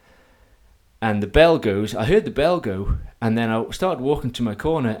that. And the bell goes. I heard the bell go, and then I started walking to my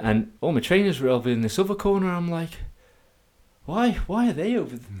corner, and all my trainers were over in this other corner. I'm like, why are they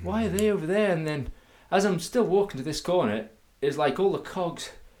over there? And then, as I'm still walking to this corner, it's like all the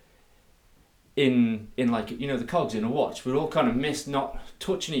cogs in like, you know, the cogs in a watch, we're all kind of missed, not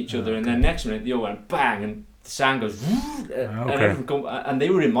touching each other. And then next minute they all went bang, and the sound goes and they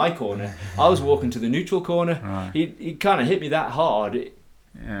were in my corner. I was walking to the neutral corner. Right. He kind of hit me that hard.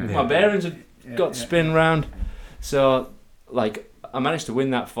 My bearings had got spin round. So, like, I managed to win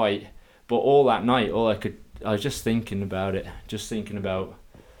that fight, but all that night, I was just thinking about it,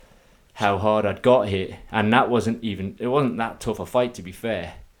 how hard I'd got hit, and it wasn't that tough a fight, to be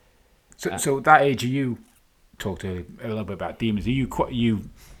fair. So that age, you talked a little bit about demons.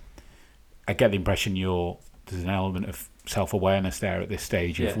 I get the impression there's an element of self-awareness there at this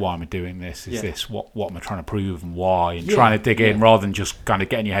stage of why am I doing this? Is this what am I trying to prove and why? And trying to dig in rather than just kind of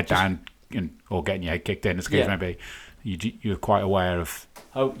getting your head down or getting your head kicked in, as case maybe. You're quite aware of.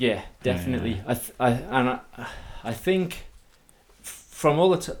 Oh yeah, definitely. I think from all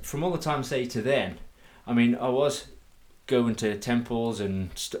the time, say, to then, I mean, I was going to temples and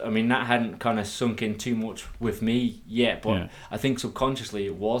I mean, that hadn't kind of sunk in too much with me yet, but I think subconsciously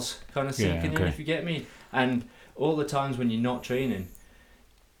it was kind of sinking in, if you get me. And all the times when you're not training,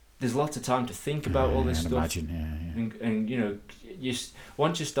 there's lots of time to think about all this stuff. Imagine, and you know,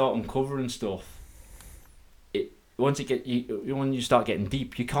 once you start uncovering stuff, when you start getting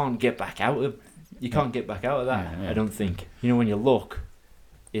deep, you can't get back out of that. I don't think. You know, when you look,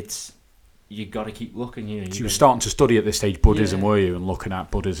 you got to keep looking. You know, so you were starting to study at this stage Buddhism, were you, and looking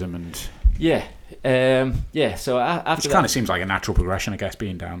at Buddhism and. So after it kind of seems like a natural progression, I guess,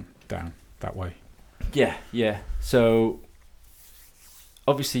 being down that way. Yeah. So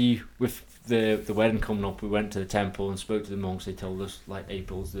obviously, with the wedding coming up, we went to the temple and spoke to the monks. They told us, like,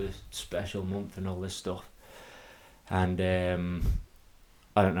 April's the special month and all this stuff. And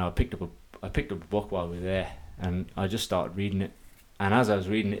I don't know. I picked up a book while we were there, and I just started reading it. And as I was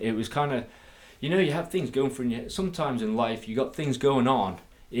reading it, it was kind of, you know, you have things going for you. Sometimes in life, you got things going on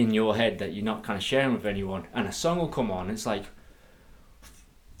in your head that you're not kind of sharing with anyone, and a song will come on. And it's like,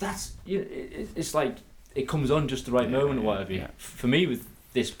 it's like it comes on just the right moment or whatever. Yeah. For me, with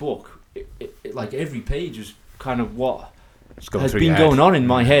this book, it like every page was kind of what has been going on in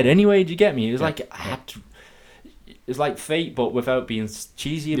my head. Anyway, do you get me? It was like I had to. It's like fate, but without being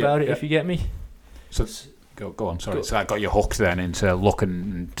cheesy about it. If you get me. So go on. Sorry. So that got you hooked then into looking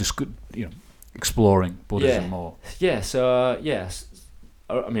and just, you know, exploring Buddhism more. Yeah. So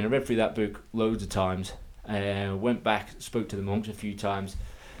I mean, I read through that book loads of times. Went back, spoke to the monks a few times.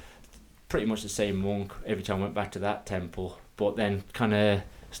 pretty much the same monk every time I went back to that temple. But then kind of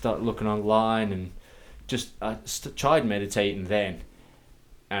started looking online and just I tried meditating then,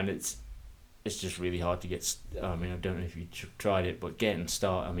 and it's just really hard to get. I mean, I don't know if you tried it, but getting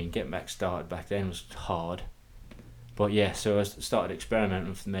back started back then was hard. But yeah, so I started experimenting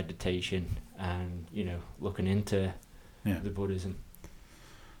with meditation and looking into the Buddhism.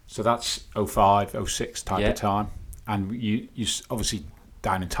 So that's 05, 06 type of time, and you obviously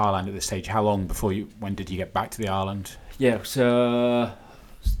down in Thailand at this stage. How long when did you get back to the island? Yeah, so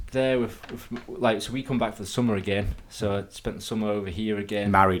there so we come back for the summer again. So I spent the summer over here again.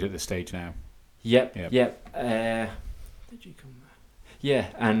 Married at this stage now. Yep. Did you come back? Yeah,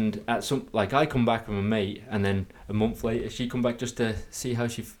 and at I come back with my mate, and then a month later she come back just to see how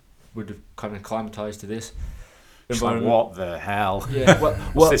she would have kind of acclimatized to this. It's like, what the hell? Yeah,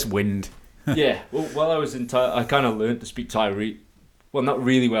 what's this wind? Yeah, well, while I was in Thai, I kind of learned to speak Thai. Well, not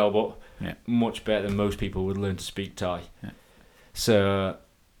really well, but much better than most people would learn to speak Thai. Yeah. So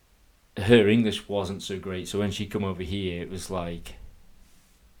her English wasn't so great. So when she come over here, it was like,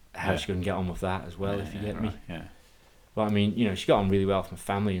 how's she going to get on with that as well, if you get me? Yeah. But I mean, she got on really well with my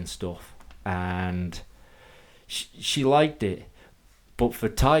family and stuff. And she liked it. But for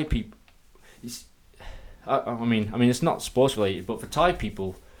Thai people, I mean, it's not sports related, but for Thai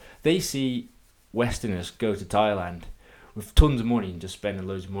people, they see Westerners go to Thailand with tons of money and just spending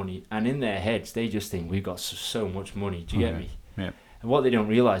loads of money, and in their heads they just think we've got so much money. Do you get me? Yeah. And what they don't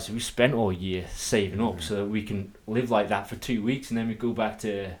realise is we spent all year saving up so that we can live like that for 2 weeks, and then we go back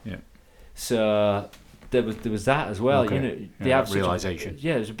to. Yeah. So there was that as well. Okay. They have realisation.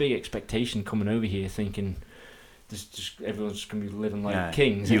 There's a big expectation coming over here, thinking. Everyone's just gonna be living like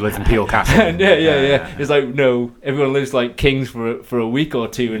kings. You live in Peel Castle. Yeah. It's like, no, everyone lives like kings for a week or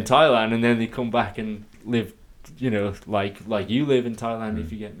two in Thailand, and then they come back and live, like you live in Thailand,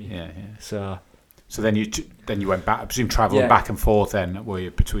 if you get me. Yeah. So then you went back. I presume travelling back and forth. Then were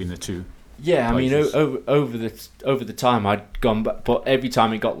you between the two? Yeah, places? I mean, over the time I'd gone back, but every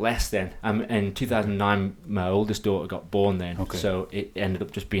time it got less. Then, in 2009, my oldest daughter got born. Then, so it ended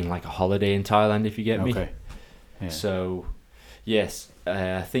up just being like a holiday in Thailand, if you get me. Okay. Yeah. So, yes,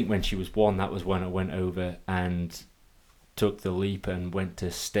 I think when she was born, that was when I went over and took the leap and went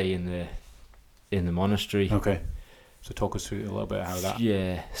to stay in the monastery. Okay. So talk us through a little bit how that.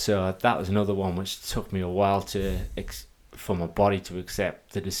 Yeah. So that was another one which took me a while for my body to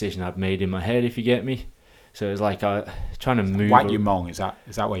accept the decision I'd made in my head. If you get me. So it was like trying to move. Wat Umong, is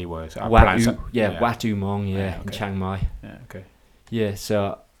that where you were? Wat Umong, in Chiang Mai. Yeah. Okay. Yeah.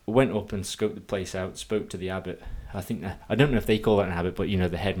 So. Went up and scoped the place out, spoke to the abbot. I don't know if they call that an abbot, but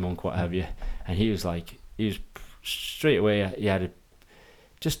the head monk, what have you. And he was straight away, he had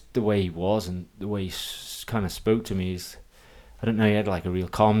just the way he was and the way he kind of spoke to me. I don't know, he had like a real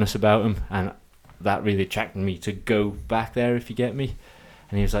calmness about him, and that really attracted me to go back there, if you get me.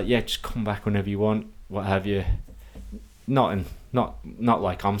 And he was like, yeah, just come back whenever you want, what have you. Not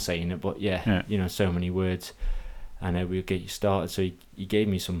like I'm saying it, but so many words. And we'll get you started. So he gave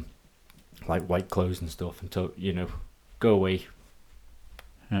me some like white clothes and stuff, and told go away,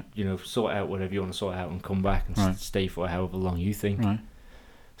 sort out whatever you want to sort out and come back and stay for however long you think. Right.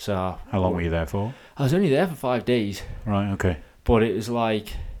 So how long were you there for? I was only there for 5 days. Right. Okay. But it was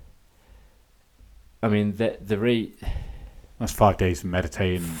like, I mean, the rate. That's 5 days of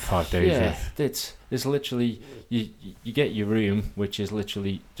meditating, 5 days. Yeah, it's literally you get your room, which is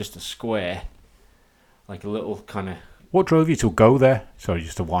literally just a square. Like a little kind of. What drove you to go there? Sorry,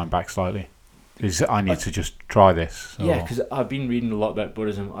 just to wind back slightly. I need to just try this. Or... Yeah, because I've been reading a lot about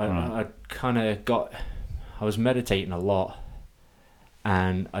Buddhism. I kind of I was meditating a lot,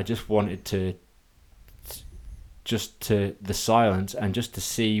 and I just wanted to the silence and just to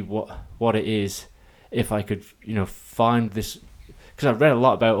see what it is, if I could find this, because I've read a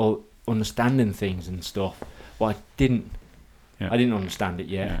lot about understanding things and stuff, but I didn't understand it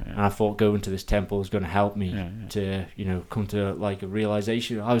yet, and I thought going to this temple was going to help me to come to like a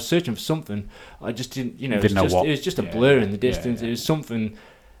realization. I was searching for something, I just didn't know what. It was just a blur in the distance. It was something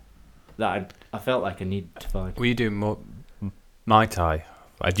that I felt like I needed to find. Were you doing more Muay Thai?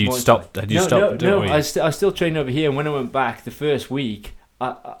 Had you stopped? No. I still trained over here, and when I went back the first week,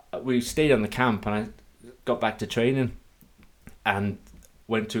 we stayed on the camp, and I got back to training, and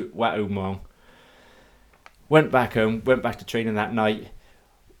went to Wat Umong. Went back home, went back to training that night.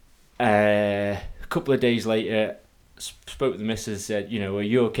 A couple of days later, spoke to the missus, said, are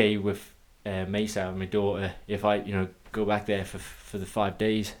you okay with Mesa and my daughter if I, go back there for the 5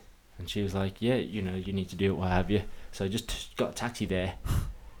 days? And she was like, yeah, you need to do it, what have you. So I just got a taxi there,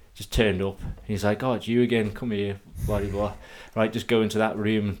 just turned up. He's like, "Oh, it's you again. Come here, blah blah blah." Right, just go into that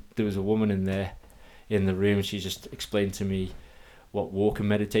room. There was a woman in there, in the room. She just explained to me what walking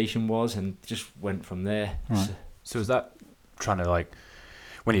meditation was, and just went from there. Right. So is that trying to, like,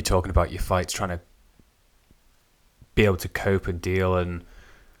 when you're talking about your fights, trying to be able to cope and deal, and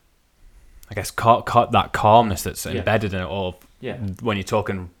I guess that calmness that's embedded in it all. Yeah. When you're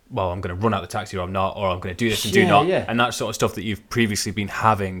talking, well, I'm going to run out the taxi, or I'm not, or I'm going to do this and do not, and that sort of stuff that you've previously been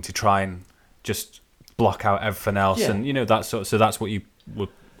having to try and just block out everything else, and that sort. So that's what you were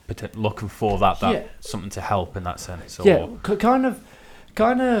looking for. That something to help in that sense. Or, yeah, kind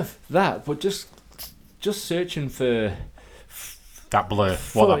of that, but just searching for that blur.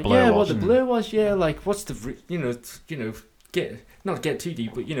 What that blur was. What the blur was. Yeah, like what's the not get too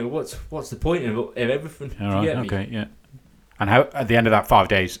deep, but what's the point of everything? All right, okay, yeah. And how at the end of that 5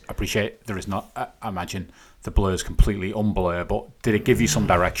 days, I appreciate there is not. I imagine the blur's completely unblur, but did it give you some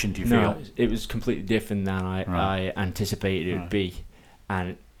direction? Do you feel? No, it was completely different than I anticipated it would be,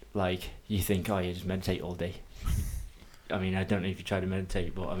 and like you think, oh, you just meditate all day. I mean, I don't know if you try to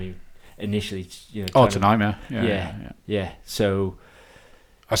meditate, but I mean, initially, it's a nightmare. Yeah. So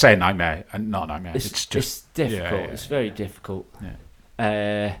I say nightmare, and not nightmare. It's just it's difficult. Yeah. It's very difficult.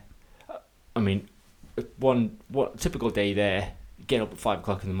 Yeah. I mean, what typical day there? Get up at 5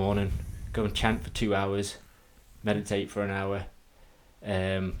 o'clock in the morning, go and chant for 2 hours, meditate for an hour,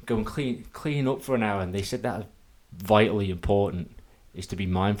 go and clean up for an hour. And they said that vitally important is to be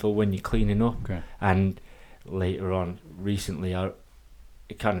mindful when you're cleaning up. Okay. And later on, recently,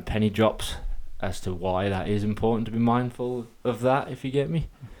 it kind of penny drops as to why that is important to be mindful of that, if you get me.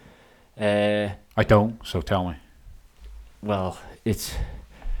 I don't, so tell me. Well, it's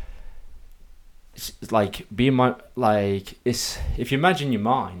like being if you imagine your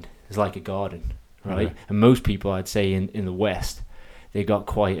mind is like a garden, right? Okay. And most people, I'd say in the West, they got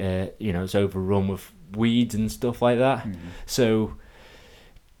quite it's overrun with weeds and stuff like that. Mm-hmm.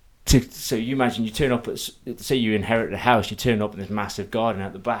 So you imagine you turn up at, say you inherit a house, you turn up in this massive garden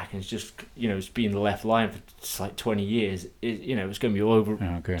at the back, and it's just it's been left lying for just like 20 years. It's going to be all over.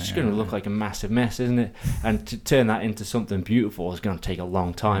 It's going to look like a massive mess, isn't it? And to turn that into something beautiful is going to take a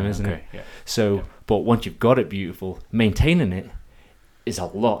long time, isn't it? Yeah. So, but once you've got it beautiful, maintaining it is a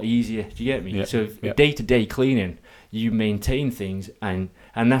lot easier. Do you get me? Yeah. So day-to-day cleaning, you maintain things, and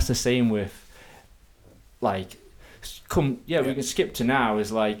that's the same with like we can skip to now.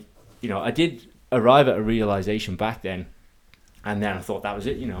 Is like. I did arrive at a realization back then, and then I thought that was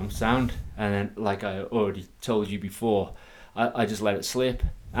it. I'm sound, and then like I already told you before, I just let it slip,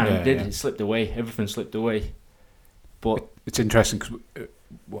 and it slipped away. Everything slipped away. But it's interesting because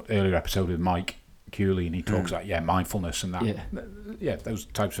what earlier episode with Mike Cooley, and he talks about mindfulness and that those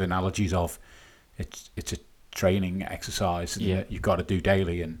types of analogies of it's a training exercise that you've got to do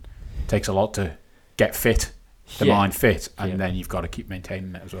daily, and it takes a lot to get fit, the mind fit, and then you've got to keep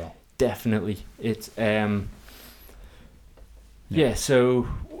maintaining it as well. Definitely, it's So,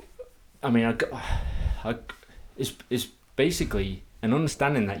 I mean, it's basically an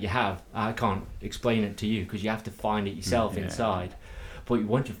understanding that you have. I can't explain it to you because you have to find it yourself inside. But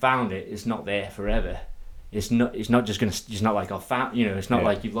once you found it, it's not there forever. It's not just gonna. It's not like I found. It's not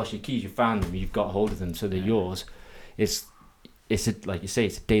like you've lost your keys. You found them. You've got hold of them, so they're yours. It's like you say.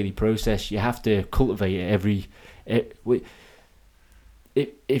 It's a daily process. You have to cultivate it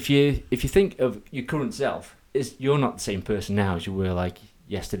If you think of your current self, you're not the same person now as you were like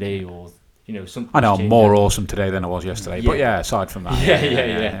yesterday, or something. I know I'm more awesome today than I was yesterday, but aside from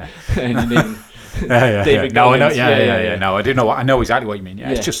that, And then David no, I know, no, I do know. I know exactly what you mean.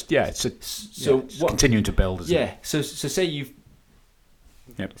 It's just it's continuing to build. Isn't it? So say you've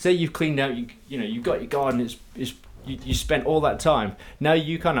cleaned out. You've got your garden. You spent all that time. Now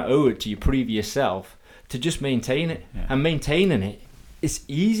you kind of owe it to your previous self to just maintain it, and maintaining it. It's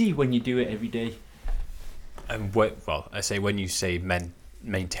easy when you do it every day. And I say when you say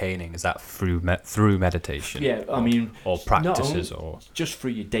maintaining, is that through meditation? Yeah, I mean, or practices, or just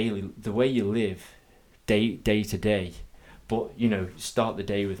through your the way you live, day to day. But start the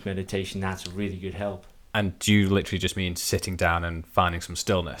day with meditation. That's a really good help. And do you literally just mean sitting down and finding some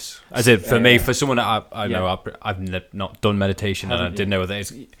stillness? As in, for me, for someone that I know, I've not done meditation, and I didn't know what that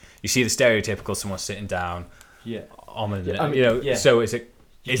is. You see the stereotypical someone sitting down. Yeah. So is it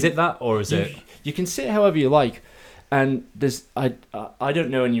that, or is it? You can sit however you like, and there's I don't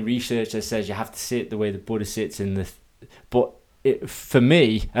know any research that says you have to sit the way the Buddha sits but for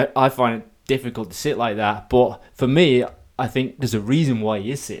me, I find it difficult to sit like that. But for me, I think there's a reason why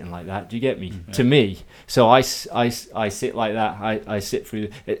he is sitting like that. Do you get me? Mm-hmm. To me, so I sit like that. I sit through.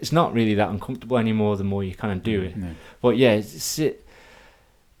 It's not really that uncomfortable anymore. The more you kind of do it, but sit.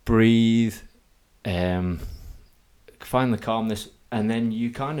 breathe, find the calmness, and then you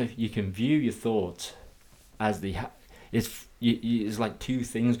can view your thoughts as it's like two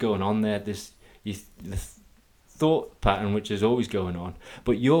things going on there. The thought pattern, which is always going on,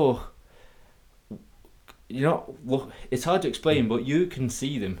 but it's hard to explain, but you can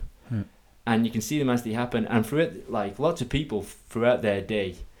see them, and you can see them as they happen. And throughout, like lots of people throughout their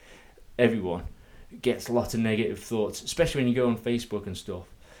day, everyone gets lots of negative thoughts, especially when you go on Facebook and stuff,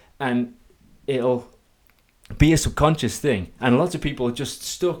 and it'll be a subconscious thing, and lots of people are just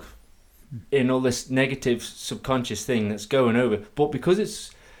stuck in all this negative subconscious thing that's going over. But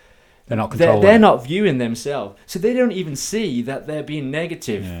because they're not controlling, they're not viewing themselves, so they don't even see that they're being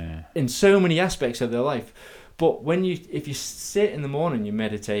negative in so many aspects of their life. But if you sit in the morning, you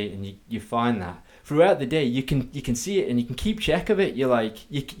meditate, and you find that throughout the day, you can see it, and you can keep check of it. You're like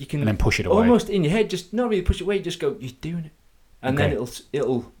you can and then push it away, almost in your head, just not really push it away, just go, you're doing it, and then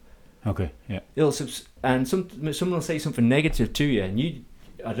it'll okay, yeah, and someone will say something negative to you, and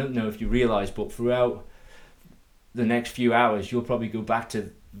I don't know if you realise, but throughout the next few hours, you'll probably go back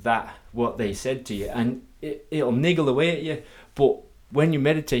to what they said to you, and it'll niggle away at you. But when you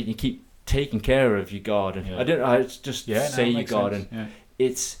meditate, you keep taking care of your garden. Yeah. It's just say your garden. Yeah.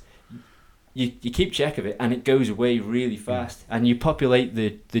 It's you keep check of it, and it goes away really fast, and you populate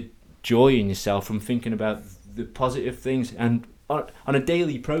the joy in yourself from thinking about the positive things, and on a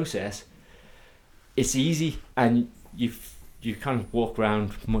daily process, it's easy, and you kind of walk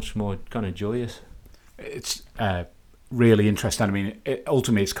around much more kind of joyous. It's really interesting. I mean,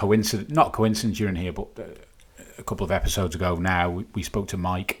 ultimately, it's not coincidence you're in here, but a couple of episodes ago now, we spoke to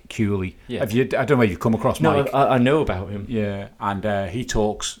Mike Cooley. Yeah. I don't know if you've come across Mike. No, I know about him. Yeah, and he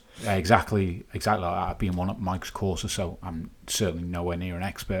talks exactly like that. I've been on Mike's courses, so I'm certainly nowhere near an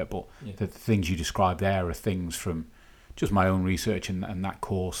expert, but the things you describe there are things from just my own research and that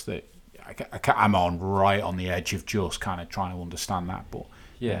course that I'm right on the edge of just kind of trying to understand that, but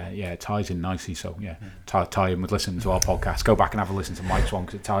it ties in nicely. So tie in with listening to our podcast. Go back and have a listen to Mike's one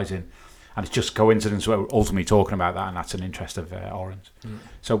because it ties in, and it's just coincidence we're ultimately talking about that, and that's an interest of Orran's.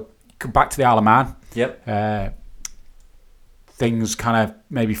 So back to the Isle of Man. Yep. Things kind of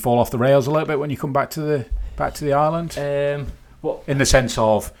maybe fall off the rails a little bit when you come back to the island. In the sense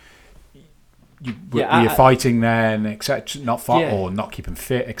of were you fighting then, etc., or not keeping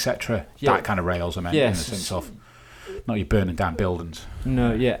fit, etc. That kind of rails, I meant, in the sense of not you burning down buildings.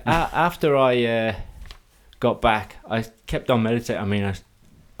 No, after I got back, I kept on meditating. I mean,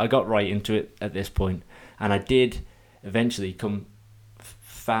 I got right into it at this point, and I did eventually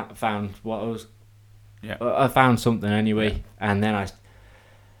found what I was. Yeah. I found something anyway, and then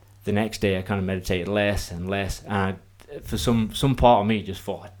the next day I kind of meditated less and less, and for some part of me just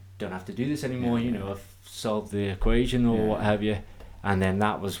thought, I don't have to do this anymore. I've solved the equation or what have you, and then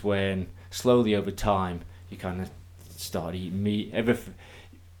that was when slowly over time you kind of start eating meat,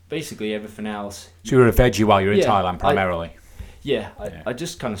 basically everything else. So you were a veggie while you were in Thailand primarily. I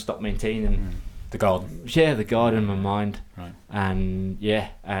just kind of stopped maintaining the garden. Yeah, the garden in my mind, right? And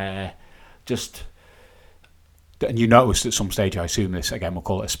just. And you noticed at some stage, I assume this again, we'll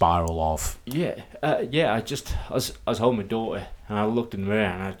call it a spiral of. I was holding my daughter, and I looked in the mirror,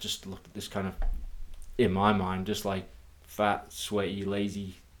 and I just looked at this kind of, in my mind, just like fat, sweaty,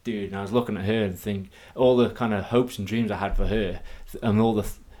 lazy dude, and I was looking at her and think all the kind of hopes and dreams I had for her, and all the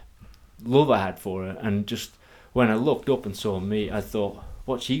love I had for her, and just when I looked up and saw me, I thought,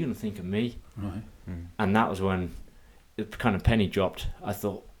 what's she going to think of me? Right. And that was when the kind of penny dropped. I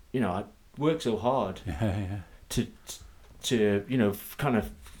thought, I worked so hard. To kind of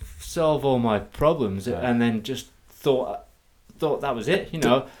solve all my problems, and then just thought that was it.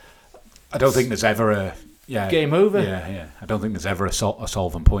 I don't think there's ever a game over. I don't think there's ever a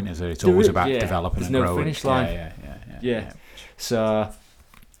solving point, is there? It's always about developing and growing. There's no finish line. Yeah. So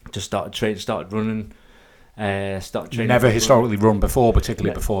just started training, started running. Started training. Never historically run before,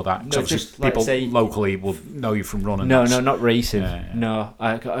 particularly before that. No, just people locally will know you from running. No, not racing. No,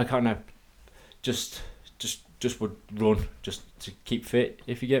 I kind of just would run just to keep fit,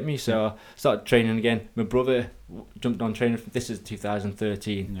 if you get me. So I started training again. My brother jumped on training. This is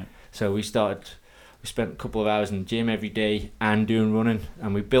 2013. So we spent a couple of hours in the gym every day and doing running,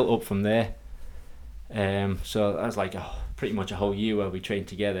 and we built up from there. So that was like pretty much a whole year where we trained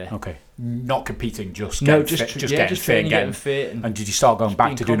together. Okay, not competing, just getting getting fit. And did you start going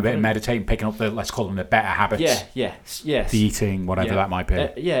back to doing a bit of meditating, picking up the, let's call them, the better habits? Yes. The eating, whatever that might be.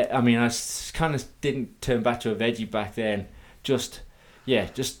 I mean, I kind of didn't turn back to a veggie back then. Just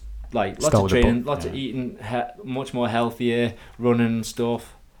like lots of training, lots of eating, much more healthier, running and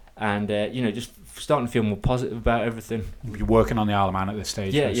stuff, and just starting to feel more positive about everything. You're working on the Isle of Man at this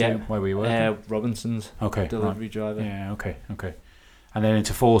stage. Yeah. Where were you working? Robinson's. Okay. Delivery driver. Yeah. Okay. And then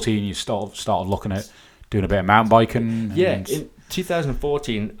into 14, you started looking at doing a bit of mountain biking. Yeah. In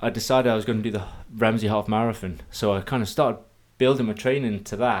 2014, I decided I was going to do the Ramsey Half Marathon, so I kind of started building my training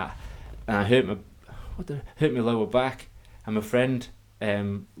to that, and I hurt my lower back, and my friend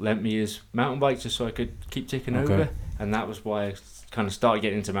lent me his mountain bike just so I could keep ticking over, and that was why I kind of started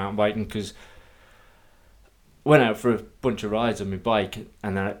getting into mountain biking, because went out for a bunch of rides on my bike,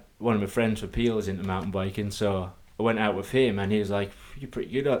 and then one of my friends for Peel is into mountain biking, so I went out with him, and he was like, "You're pretty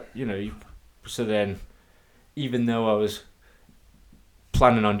good at, So then, even though I was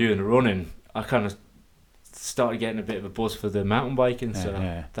planning on doing the running, I kind of started getting a bit of a buzz for the mountain biking,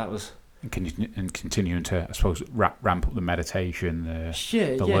 that was... And continuing to, I suppose, ramp up the meditation,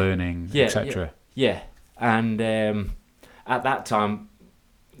 the learning, etc. Yeah, and at that time,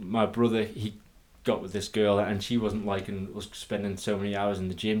 my brother, he got with this girl, and she wasn't liking us spending so many hours in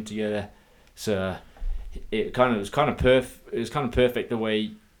the gym together. So it was kind of perfect the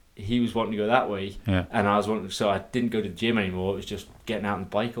way he was wanting to go that way, and I was wanting. So I didn't go to the gym anymore. It was just getting out on the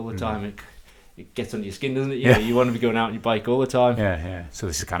bike all the time. It gets under your skin, doesn't it? You want to be going out on your bike all the time. Yeah. So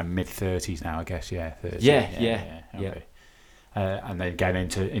this is kind of mid-30s now, I guess. 30. Yeah. Okay. And then getting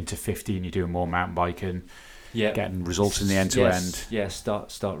into 15, you're doing more mountain biking. Yeah. Getting results in the end-to-end. Yeah.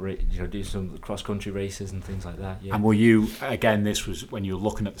 Start. Do some cross-country races and things like that. Yeah. And were you, again, this was when you were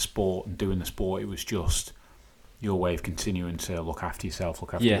looking at the sport and doing the sport, it was just your way of continuing to look after yourself,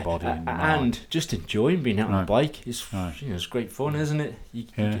 look after your body and just enjoying being out on a bike. It's it's great fun, isn't it? You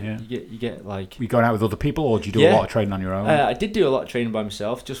get like... Were you going out with other people, or did you do a lot of training on your own? I did do a lot of training by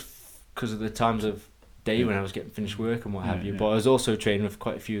myself, just because of the times of day when I was getting finished work and what have you. But I was also training with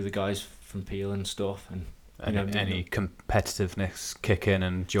quite a few of the guys from Peel and stuff. And any competitiveness kick in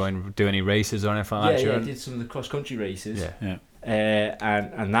and do any races or anything like that? Yeah, I did some of the cross country races. Yeah.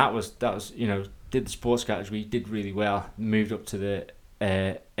 And that was did the sports category, did really well, moved up to the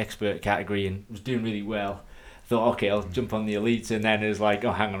expert category and was doing really well. Thought, okay, I'll jump on the elites, and then it was like,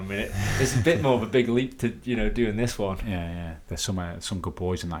 oh, hang on a minute, it's a bit more of a big leap to doing this one. Yeah. There's some good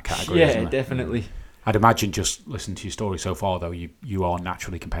boys in that category. Yeah, isn't there? Definitely. I'd imagine, just listening to your story so far, though, you are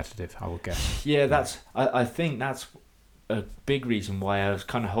naturally competitive, I would guess. Yeah, I think that's a big reason why I was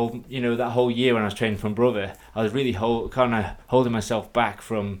kind of holding, that whole year when I was training from brother, I was really kind of holding myself back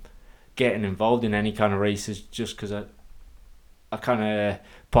from getting involved in any kind of races, just because I kind of,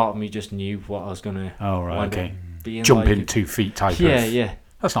 part of me just knew what I was going to be in. Jump in 2 feet type of... Yeah.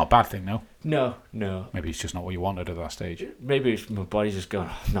 That's not a bad thing, no? No. Maybe it's just not what you wanted at that stage. Maybe it's my body's just going,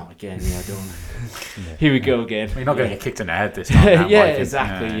 oh, not again, I don't. Here we go again. Well, you're not going to get kicked in the head this time.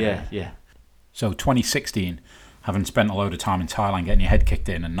 Exactly, yeah. So 2016, having spent a load of time in Thailand getting your head kicked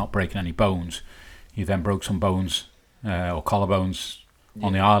in and not breaking any bones, you then broke some bones or collarbones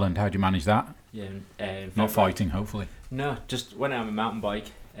on the island. How'd you manage that? Yeah. Not fighting, hopefully. No, just went out on a mountain bike.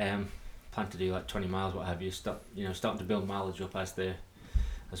 Planned to do like 20 miles, what have you. Starting to build mileage up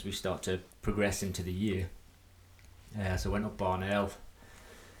as we start to progress into the year. So I went up Barnell,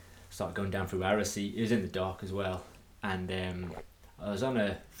 started going down through Aracy. It was in the dark as well, and I was on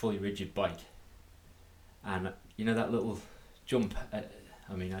a fully rigid bike, and that little jump.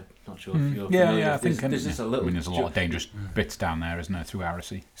 I'm not sure if you're familiar. I think there's just a little. There's a lot of dangerous bits down there, isn't there, through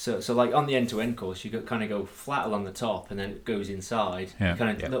Aracy? So like on the end-to-end course, you kind of go flat along the top, and then it goes inside. Yeah.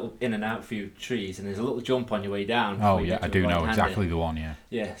 Kind of little in and out through trees, and there's a little jump on your way down. Oh yeah, I do know exactly the one. Yeah.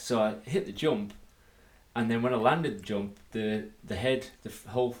 Yeah. So I hit the jump, and then when I landed the jump, the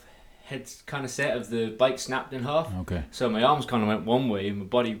whole head kind of set of the bike snapped in half. Okay. So my arms kind of went one way, and my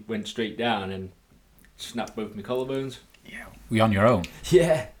body went straight down, and snapped both my collarbones. Yeah. Were you on your own?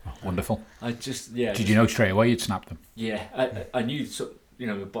 Yeah. Oh, wonderful. Did you know straight away you'd snapped them? Yeah, I knew. So,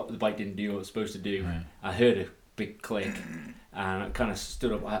 the bike didn't do what it was supposed to do. Right. I heard a big click, and I kind of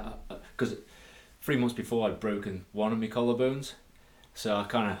stood up because 3 months before I'd broken one of my collarbones, so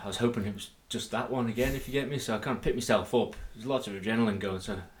I was hoping it was just that one again, if you get me. So I kind of picked myself up. There's lots of adrenaline going,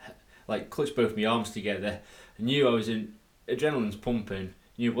 so like clutched both my arms together. I knew I was in adrenaline's pumping.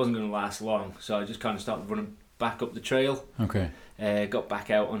 Knew it wasn't going to last long, so I just kind of started running back up the trail. Okay. Got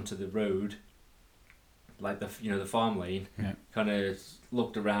back out onto the road, like the farm lane. Yeah. Kind of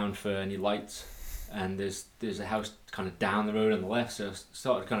looked around for any lights, and there's a house kind of down the road on the left. So I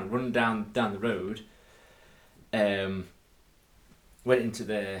started kind of running down the road. Went into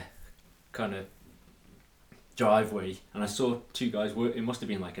the kind of driveway, and I saw two guys work. It must have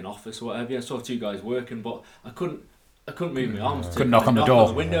been like an office or whatever. I saw two guys working, but I couldn't move my arms. Couldn't knock on the door. On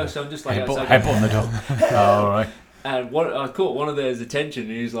the window, so I'm just like headbutt on the door. Oh, all right. And I caught one of theirs attention,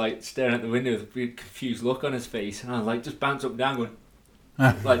 and he was like staring at the window with a confused look on his face, and I was like just bounced up and down going,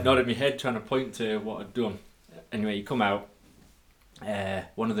 like nodding my head trying to point to what I'd done. Anyway, you come out,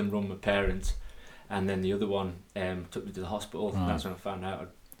 one of them run my parents, and then the other one took me to the hospital. Right. That's when I found out I'd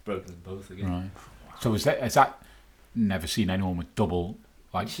broken them both again. Right. So is that never seen anyone with double,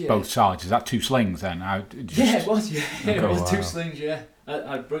 like both sides? Is that two slings then? It was. Yeah, it was two slings. Yeah,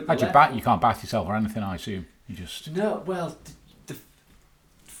 I broke. How'd you bat? You can't bat yourself or anything, I assume. You just no. Well, the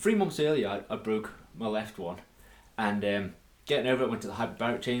 3 months earlier, I broke my left one, and getting over it, went to the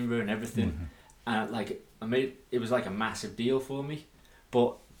hyperbaric chamber and everything, and it was like a massive deal for me.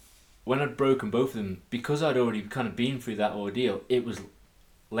 But when I'd broken both of them, because I'd already kind of been through that ordeal, it was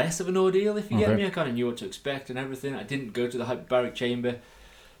less of an ordeal, if you get me. I kind of knew what to expect and everything. I didn't go to the hyperbaric chamber.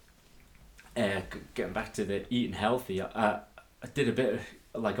 Getting back to the eating healthy, I did a bit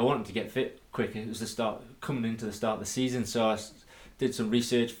of, I wanted to get fit quick. It was coming into the start of the season, so I did some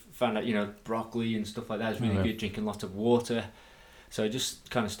research, found out, broccoli and stuff like that is really good, drinking lots of water. So I just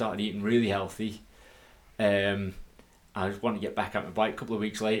kind of started eating really healthy. I just wanted to get back on my bike. A couple of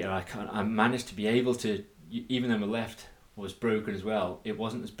weeks later, I managed to be able to, even though my left was broken as well, it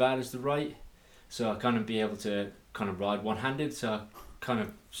wasn't as bad as the right. So I kind of be able to kind of ride one-handed. So I kind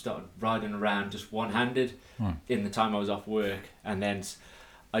of started riding around just one-handed in the time I was off work. And then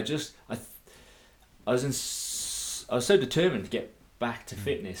I was so determined to get back to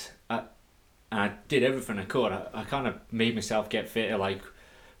fitness. And I did everything I could. I kind of made myself get fitter,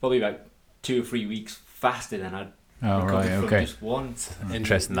 probably about 2 or 3 weeks faster than I'd recovered from just one.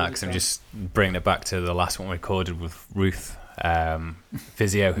 Interesting that, because I'm just bringing it back to the last one we recorded with Ruth,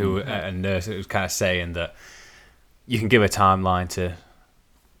 physio, who a nurse, who was kind of saying that you can give a timeline to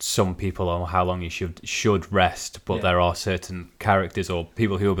some people on how long you should rest, but there are certain characters or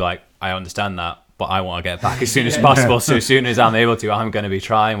people who will be like, I understand that, but I want to get back as soon as possible. So as soon as I'm able to, I'm going to be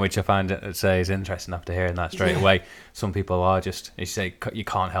trying, which I find is interesting after hearing that straight away. Some people are just, you say, you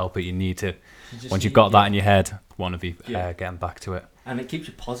can't help it. You need to, once you've got that in your head, want to be getting back to it. And it keeps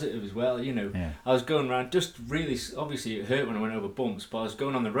you positive as well, I was going around, just really, obviously it hurt when I went over bumps, but I was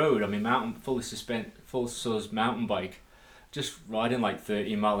going on the road, full sus mountain bike, just riding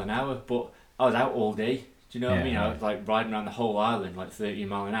 30 mile an hour, but I was out all day. Do you know what I mean? I was riding around the whole island 30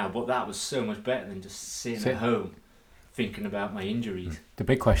 mile an hour, but that was so much better than just sitting at home thinking about my injuries. The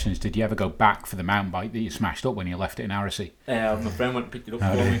big question is, did you ever go back for the mountain bike that you smashed up when you left it in Aracy? My friend went and picked it up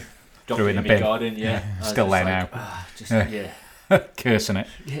for me, dropped Threw it in the my bin. garden. Still there now. Cursing it.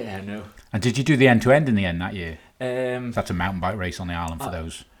 Yeah, I know. And did you do the end-to-end in the end that year? That's a mountain bike race on the island for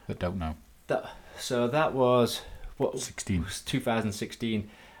those that don't know. That was 16. It was 2016.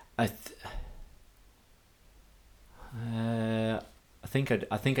 I think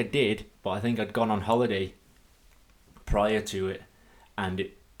I did, but I think I'd gone on holiday prior to it, and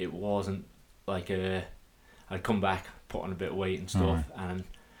it wasn't I'd come back, put on a bit of weight and stuff, and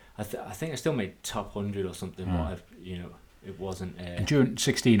I think I still made top 100 or something, but it wasn't. And during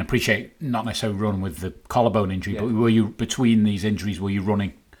 16, I appreciate not necessarily running with the collarbone injury, but were you between these injuries? Were you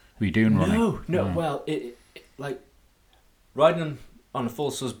running? Were you doing running? No. Well, it riding on a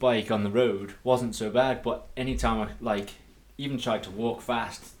full sus bike on the road wasn't so bad, but anytime I even tried to walk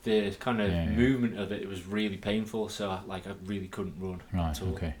fast, the kind of movement of it was really painful. So I really couldn't run. Right. At all.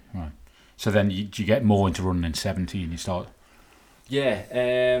 Okay. Right. So then you get more into running in 17. You start. Yeah.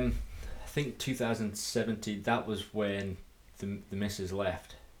 I think 2017. That was when the missus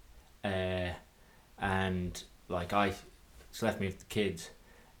left, and she left me with the kids,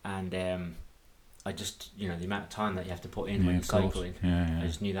 and I just, the amount of time that you have to put in when you're cycling, I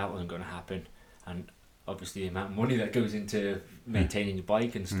just knew that wasn't going to happen. And obviously the amount of money that goes into maintaining your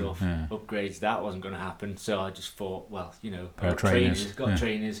bike and stuff, upgrades, that wasn't going to happen. So I just thought, well, I've got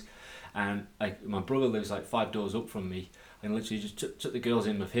trainers, and my brother lives 5 doors up from me, and literally just took the girls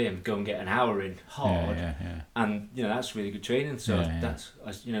in with him, go and get an hour in hard, and that's really good training. So and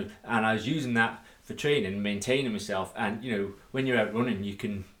I was using that for training, maintaining myself, and when you're out running, you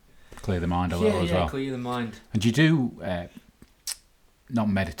can clear the mind a little as well. Clear the mind. And you do not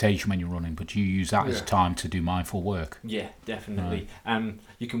meditation when you're running, but you use that as time to do mindful work. Yeah, definitely.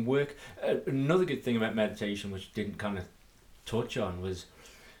 You can work. Another good thing about meditation, which didn't kind of touch on, was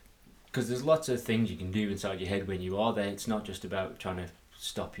because there's lots of things you can do inside your head when you are there. It's not just about trying to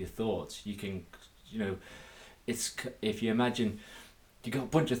stop your thoughts. You can, it's, if you imagine you got a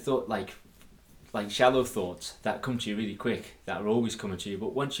bunch of thought like shallow thoughts that come to you really quick, that are always coming to you,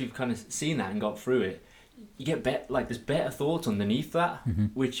 but once you've kind of seen that and got through it, you get there's better thoughts underneath that,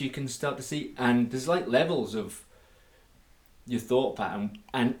 which you can start to see, and there's levels of your thought pattern,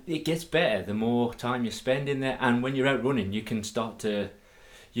 and it gets better the more time you spend in there. And when you're out running, you can start to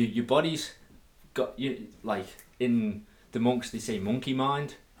your body's got you, like in the monks they say monkey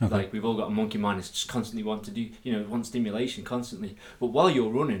mind. Okay. Like we've all got a monkey mind. It's just constantly want to do, want stimulation constantly. But while you're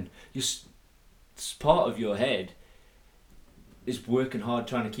running, part of your head is working hard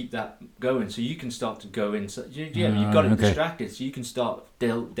trying to keep that going, so you can start to go in. So you've got it distracted, so you can start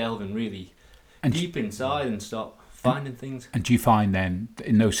delving really deep inside and start finding things. And do you find then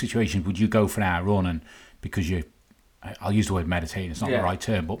in those situations, would you go for an hour running because I'll use the word meditating, it's not the right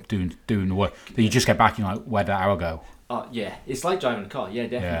term, but doing the work, that you just get back and you're like, where'd that hour go? Yeah, it's like driving a car. Yeah,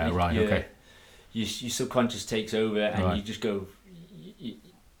 definitely. Yeah, right, okay. Your subconscious takes over, and you just go.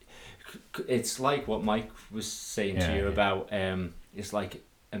 It's like what Mike was saying to you about. It's like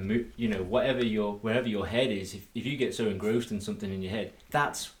wherever your head is. If you get so engrossed in something in your head,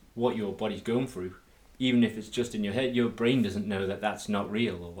 that's what your body's going through. Even if it's just in your head, your brain doesn't know that that's not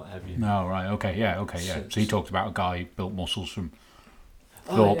real or what have you. No, right, okay, yeah. So he talked about a guy who built muscles from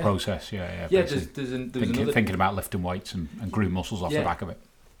thought process, yeah. There's another thinking about lifting weights and grew muscles off the back of it.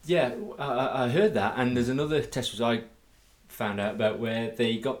 Yeah, I heard that, and there's another test which I found out about where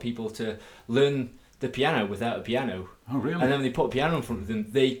they got people to learn the piano without a piano. Oh, really? And then when they put a piano in front of them,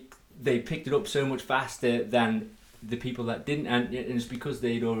 they picked it up so much faster than the people that didn't, and it's because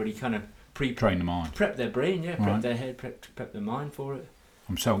they'd already kind of train the mind, prep their brain, prep their head, prep their mind for it.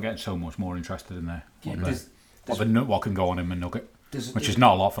 I'm getting so much more interested in there. Yeah, what can go on in my nugget, which is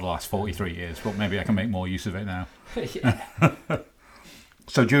not a lot for the last 43 years, but maybe I can make more use of it now.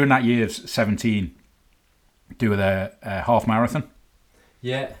 So during that year of 17, do a half marathon.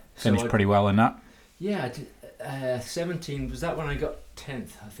 Yeah, finished pretty well in that. Yeah, I did, 17 was that when I got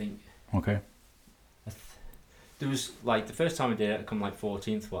 10th, I think. Okay. There was like the first time I did it, come like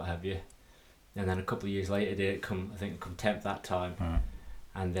 14th, what have you. And then a couple of years later, did it come 10th that time,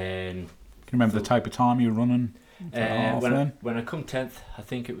 and then. Can you remember the type of time you were running? When I come 10th, I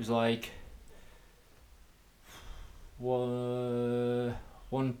think it was like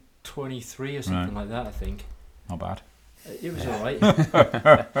 1:23 or something like that. I think. Not bad. It was alright.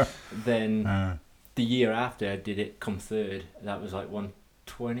 Then the year after, I did it come third. That was like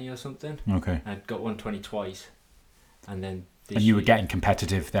 1:20 or something. Okay. I got 1:20 twice, and then. And you were getting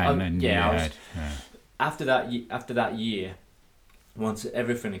competitive then, After that year, once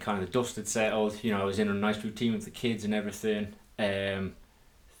everything had kind of the dust had settled, I was in a nice routine with the kids and everything.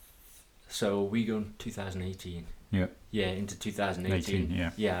 So we go in 2018. Yeah. Yeah, into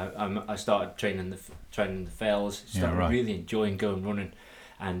 2018. I started training the fells. Started really enjoying going running,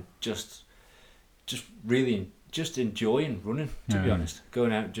 and just really enjoying running. To be honest,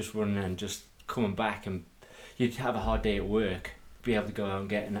 going out just running and just coming back, and you'd have a hard day at work, be able to go out and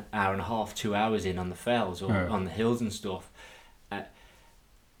get an hour and a half, 2 hours in on the fells or on the hills and stuff,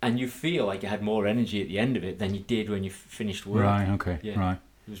 and you feel like you had more energy at the end of it than you did when you finished work. Right. Okay. Yeah, right.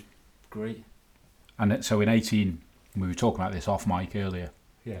 It was great. And so in 18, we were talking about this off mic earlier.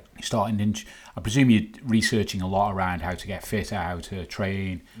 Yeah. You starting I presume you're researching a lot around how to get fitter, how to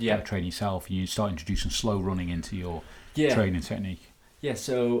train, how to train yourself. You start introducing slow running into your training technique. Yeah.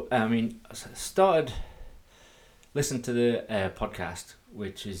 So I started listening to the podcast,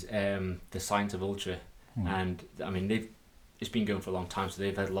 which is the Science of Ultra, and it's been going for a long time, so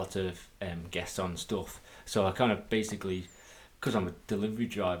they've had a lot of guests on stuff. So I kind of basically, because I'm a delivery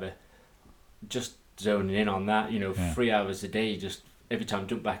driver, just zoning in on that, 3 hours a day, just every time I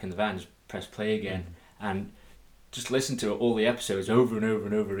jump back in the van, just press play again, and just listen to all the episodes over and over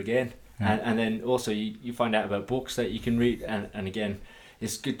and over again. And then also you find out about books that you can read, and again,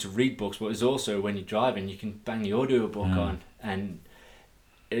 it's good to read books, but it's also when you're driving, you can bang the audio book on, and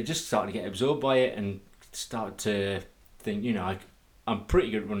it just started to get absorbed by it, and started to think, I'm pretty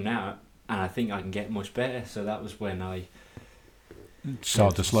good at running now, and I think I can get much better. So that was when I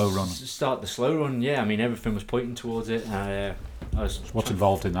started the slow run. Yeah. Everything was pointing towards it. What's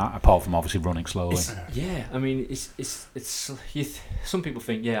involved in that, apart from obviously running slowly? Some people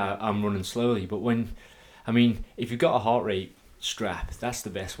think, I'm running slowly, but if you've got a heart rate strap, that's the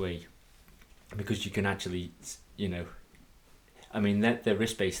best way, because you can actually, the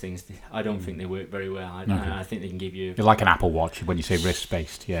wrist-based things, I don't think they work very well. I think they can give you. You're like an Apple Watch when you say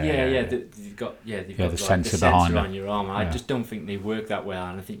wrist-based. They've got the sensor behind on your arm. I just don't think they work that well,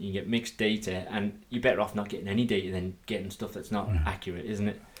 and I think you can get mixed data, and you're better off not getting any data than getting stuff that's not accurate, isn't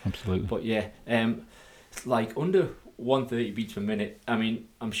it? Absolutely. But like under 130 beats per minute.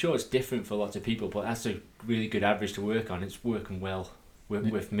 I'm sure it's different for lots of people, but that's a really good average to work on. It's working well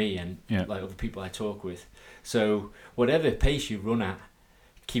with me and like other people I talk with. So whatever pace you run at,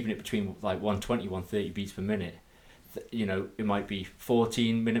 keeping it between like 120, 130 beats per minute, it might be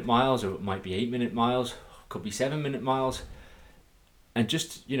 14-minute miles, or it might be 8-minute miles, could be 7-minute miles, and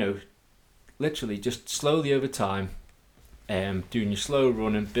just literally just slowly over time, doing your slow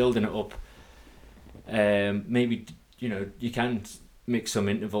run and building it up. Maybe you can mix some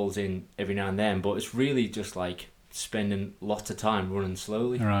intervals in every now and then, but it's really just like spending lots of time running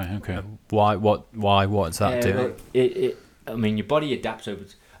slowly. Right. Okay. Why? What's that doing? I mean, your body adapts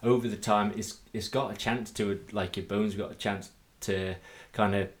over the time. It's got a chance to, like, your bones got a chance to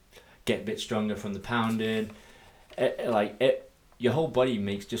kind of get a bit stronger from the pounding. Your whole body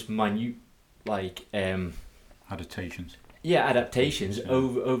makes just minute, like, adaptations. Yeah, adaptations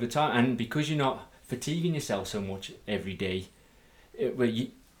over time, and because you're not fatiguing yourself so much every day,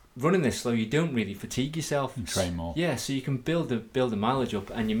 running this slow, you don't really fatigue yourself. And train more. Yeah, so you can build the mileage up,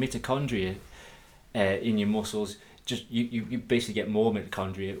 and your mitochondria in your muscles, just you basically get more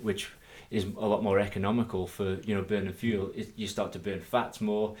mitochondria, which is a lot more economical for burning fuel. You start to burn fats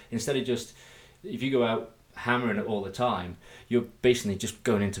more instead of just, if you go out hammering it all the time, you're basically just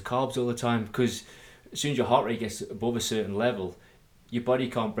going into carbs all the time, because as soon as your heart rate gets above a certain level, your body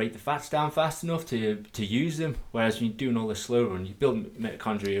can't break the fats down fast enough to use them. Whereas when you're doing all this slow run, you build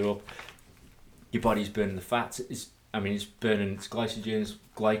mitochondria up, your body's burning the fats. It's burning its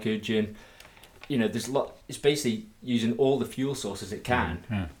glycogen. It's basically using all the fuel sources it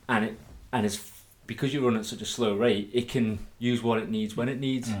can, and it's because you run at such a slow rate, it can use what it needs when it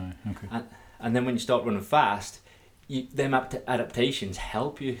needs. Okay. And then when you start running fast, them adaptations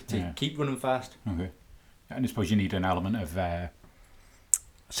help you to keep running fast. Okay. And I suppose you need an element of,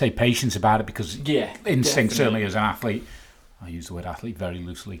 say, patience about it, because instinct, certainly as an athlete, I use the word athlete very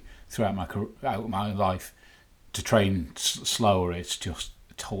loosely, throughout my life, to train slower, it's just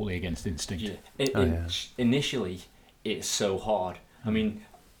totally against instinct. Yeah. Initially, it's so hard. I mean,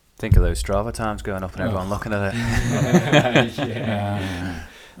 think of those Strava times going up and everyone looking at it.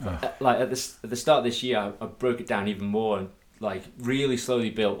 Like at the start of this year, I broke it down even more and like really slowly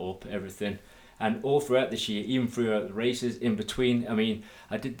built up everything. And all throughout this year, even throughout the races, in between, I mean,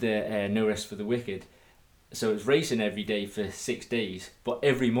 I did the No Rest for the Wicked. So I was racing every day for 6 days, but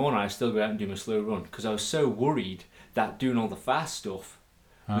every morning I still go out and do my slow run, because I was so worried that doing all the fast stuff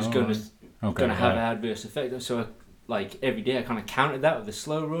was going to have an adverse effect. So like every day I kind of counted that with the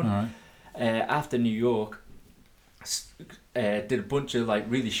slow run. After New York, did a bunch of like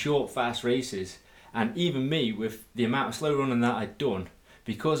really short, fast races, and even me, with the amount of slow running that I'd done,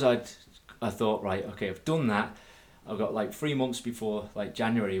 because I thought, right, okay, I've done that. I've got like 3 months before like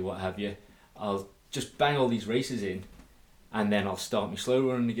January, what have you. I'll just bang all these races in, and then I'll start my slow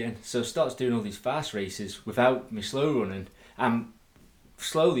running again. So I starts doing all these fast races without my slow running, and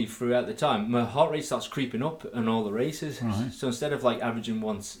slowly throughout the time, my heart rate starts creeping up in all the races. Right. So instead of like averaging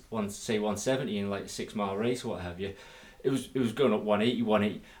say 170 in like a 6 mile race or what have you, it was going up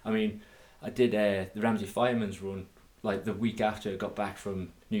 180. I mean, I did the Ramsey Fireman's run like the week after I got back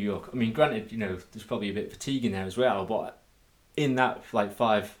from New York. I mean, granted, there's probably a bit of fatigue in there as well, but in that like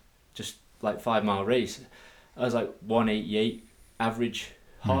 5 mile race, I was like 188 average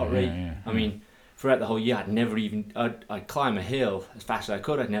heart rate. I mean, throughout the whole year, I'd climb a hill as fast as I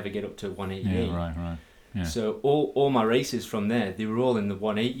could. I'd never get up to 188. Yeah, right. Yeah. So all my races from there, they were all in the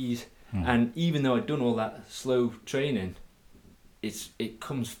 180s. And even though I'd done all that slow training, it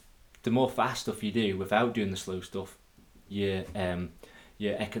comes, the more fast stuff you do without doing the slow stuff, your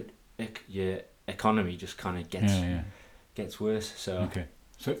economy just kind of gets worse. So okay.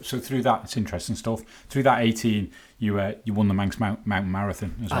 So through that, it's interesting stuff. Through that 18, you won the Manx Mountain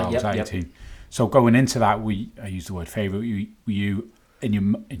Marathon as well as 18. Yep. So going into that, I use the word favourite. Were you in your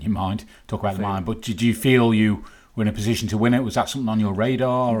mind, talk about the mind, but did you feel you were in a position to win it? Was that something on your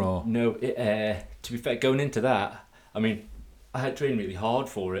radar, or no? To be fair, going into that, I mean, I had trained really hard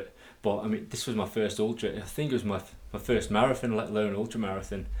for it, but I mean, this was my first ultra. I think it was my first marathon, let alone ultra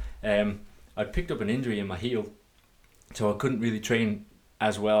marathon. I picked up an injury in my heel, so I couldn't really train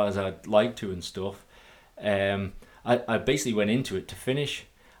as well as I'd like to and stuff. I basically went into it to finish.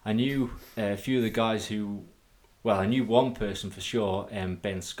 I knew a few of the guys I knew one person for sure,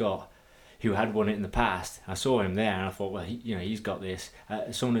 Ben Scott, who had won it in the past. I saw him there and I thought, well, he's got this.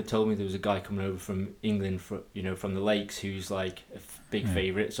 Someone had told me there was a guy coming over from England, from the Lakes, who's like a big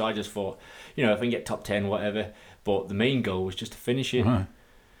favourite. So I just thought, if I can get top 10, whatever. But the main goal was just to finish it.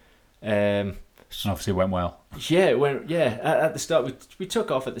 And obviously it went well. Yeah, it went. Yeah, at the start we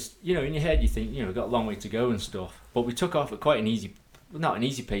took off at this. In your head you think we've got a long way to go and stuff. But we took off at quite not an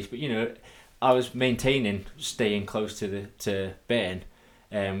easy pace, but I was maintaining, staying close to Ben.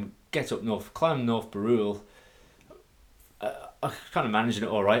 Get up north, climb North Barrule. I kind of managing it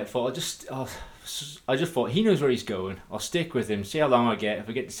all right. I just thought he knows where he's going. I'll stick with him, see how long I get. If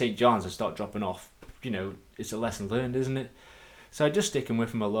I get to St. John's, I start dropping off. It's a lesson learned, isn't it? So I just sticking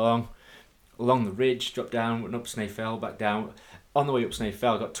with him along the ridge, dropped down, went up Snaith Fell, back down. On the way up Snaith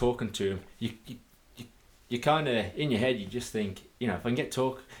Fell, I got talking to him. You kind of, in your head, you just think, if you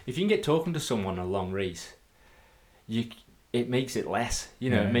can get talking to someone on a long race, it makes it less.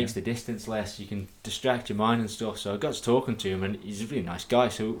 It makes the distance less. You can distract your mind and stuff. So I got to talking to him, and he's a really nice guy.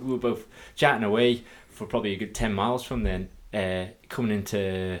 So we were both chatting away for probably a good 10 miles from then, coming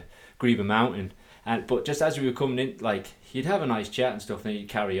into Greba Mountain. But just as we were coming in, like, he'd have a nice chat and stuff, and then he'd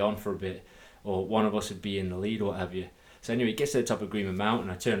carry on for a bit, or one of us would be in the lead or what have you. So anyway, he gets to the top of Greba Mountain.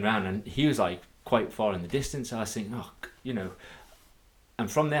 I turn around, and he was like quite far in the distance. I was thinking, and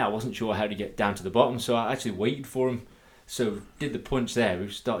from there I wasn't sure how to get down to the bottom, so I actually waited for him. So did the punch there. We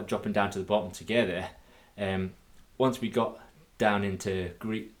started dropping down to the bottom together. Once we got down into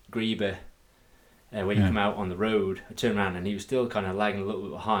Greba, where you come out on the road, I turned around and he was still kind of lagging a little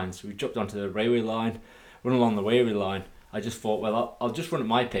bit behind. So we dropped onto the railway line, run along the railway line. I just thought, well, I'll just run at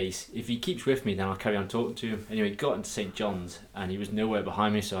my pace. If he keeps with me, then I'll carry on talking to him. Anyway, got into St. John's and he was nowhere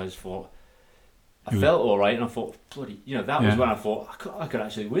behind me, so I just thought, I felt all right, and I thought, bloody, that was when I thought I could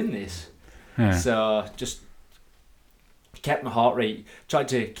actually win this. Yeah. So just kept my heart rate, tried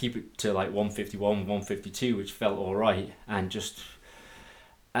to keep it to like 151, 152, which felt all right, and just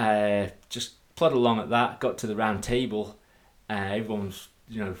plodded along at that. Got to the round table, everyone's,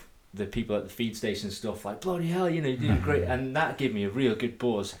 the people at the feed station and stuff, like, bloody hell, you're doing great, and that gave me a real good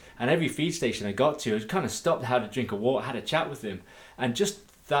buzz. And every feed station I got to, I kind of stopped, had a drink of water, had a chat with them, and just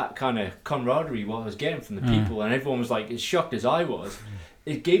that kind of camaraderie what I was getting from the people, and everyone was like as shocked as I was.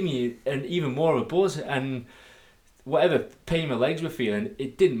 It gave me an even more of a buzz, and whatever pain my legs were feeling,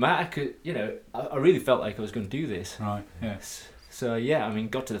 it didn't matter, because I really felt like I was going to do this. Right. Yes. So yeah,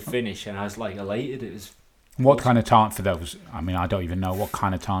 got to the finish and I was like elated. It was. What kind of time for those? I don't even know what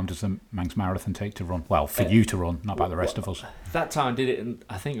kind of time does the Manx Marathon take to run. Well, for you to run, not about the rest of us. That time I did it, and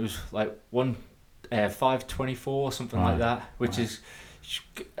I think it was like 5:24 something like that, which is,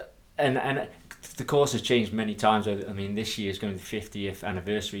 and the course has changed many times. This year is going to be the 50th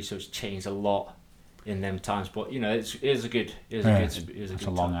anniversary, so it's changed a lot in them times. But it's a good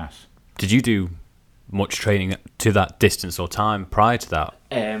long ass. Did you do much training to that distance or time prior to that?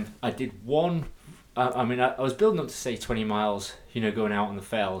 I did one. I was building up to say 20 miles, going out on the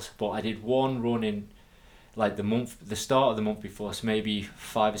fells, but I did one run in like the start of the month before, so maybe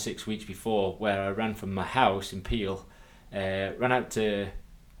 5 or 6 weeks before, where I ran from my house in Peel, ran out to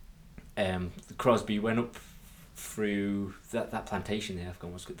the Crosby, went up through that plantation there, I've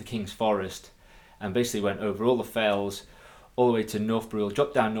gone, was the King's Forest, and basically went over all the fells, all the way to North Barrule,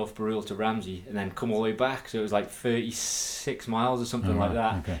 dropped down North Barrule to Ramsey, and then come all the way back. So it was like 36 miles or something like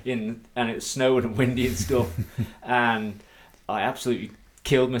that. Okay. And it was snowing and windy and stuff. And I absolutely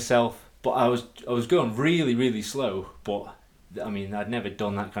killed myself. But I was going really, really slow. But I'd never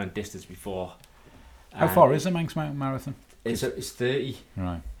done that kind of distance before. How far is the Manx Mountain Marathon? It's 30.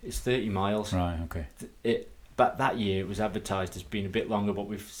 Right. It's 30 miles. Right. Okay. But that year it was advertised as being a bit longer, but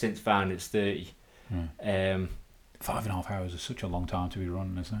we've since found it's 30. Right. 5.5 hours is such a long time to be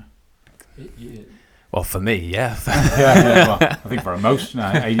running, isn't it? Well, for me, yeah. Well, I think for most,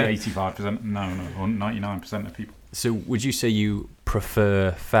 85%, no, 99% of people. So would you say you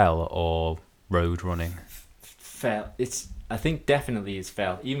prefer fell or road running? Fell. I think definitely it's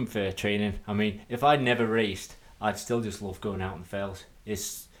fell, even for training. If I'd never raced, I'd still just love going out on the fells.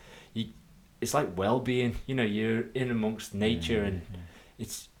 It's like well-being, you're in amongst nature, and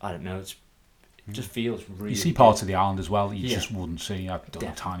it's, I don't know, it just feels really. You see parts of the island as well that you just wouldn't see. I've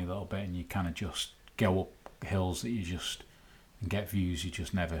done a tiny little bit, and you kind of just go up hills that you just and get views you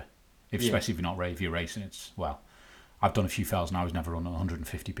just never. Especially if you're racing, it's I've done a few fells and I was never on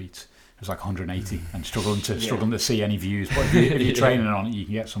 150 beats. It was like 180 and struggling to see any views. But if you're training on it, you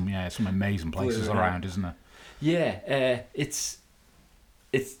can get some amazing places around, isn't there? Yeah, it's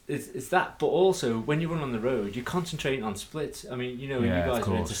that, but also when you run on the road, you're concentrating on splits. When you guys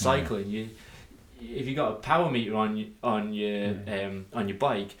are into cycling, if you got a power meter on your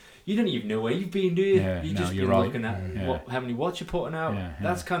bike, you don't even know where you've been, do you? You're just looking at how many watts you're putting out.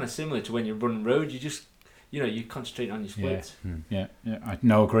 That's kind of similar to when you're running road. You just you concentrate on your splits. Yeah. I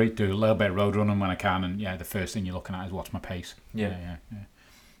know, great. Do a little bit of road running when I can, and the first thing you're looking at is what's my pace. Yeah.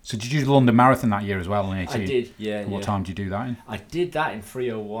 So did you do the London Marathon that year as well in 18? I did, yeah. What time did you do that in? I did that in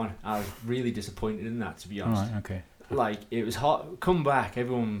 3:01. I was really disappointed in that, to be honest. Right, okay. Like, it was hot. Come back,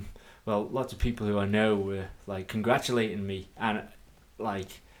 everyone, lots of people who I know were, like, congratulating me. And,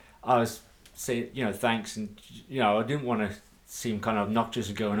 like, I was saying, thanks. And, I didn't want to seem kind of obnoxious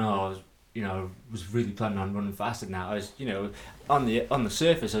and going, I was really planning on running faster than that. I was, on the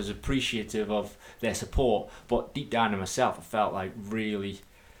surface, I was appreciative of their support, but deep down in myself, I felt like really.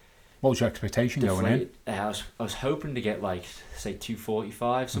 What was your expectation deflated. going in? I was hoping to get like, say,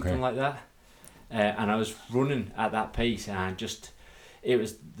 2:45, something like that, and I was running at that pace, and it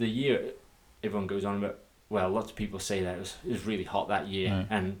was the year everyone goes on about. Well, lots of people say that it was really hot that year,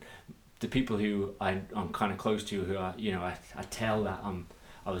 and the people who I'm kind of close to, who are, I tell that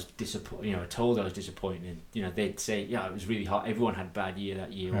I was disappointed. I told I was disappointed. They'd say, yeah, it was really hot. Everyone had a bad year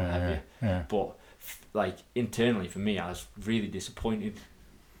that year, what have you. Yeah. But like internally for me, I was really disappointed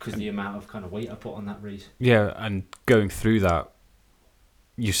because the amount of kind of weight I put on that race. Yeah, and going through that,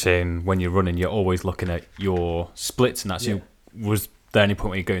 you're saying when you're running, you're always looking at your splits, and that's was there any point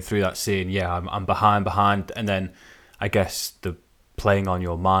where you're going through that, saying, I'm behind, and then I guess the playing on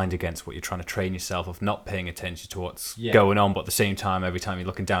your mind against what you're trying to train yourself of not paying attention to what's going on, but at the same time, every time you're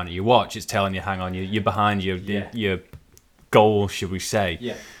looking down at your watch, it's telling you, hang on, you're behind your goal, should we say.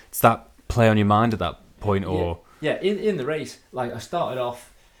 Yeah. It's that play on your mind at that point, or... Yeah, in the race, like I started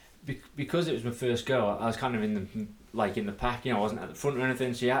off, because it was my first go, I was kind of in the pack, I wasn't at the front or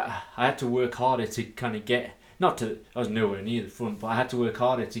anything, so I had to work harder to kind of get... I was nowhere near the front, but I had to work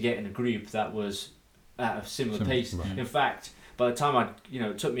harder to get in a group that was at a similar pace. Right. In fact, by the time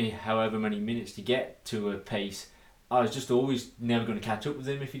it took me however many minutes to get to a pace, I was just always never going to catch up with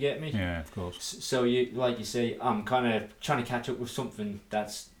him, if you get me. Yeah, of course. So like you say, I'm kind of trying to catch up with something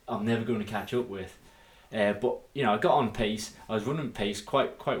that's I'm never going to catch up with. But I got on pace. I was running pace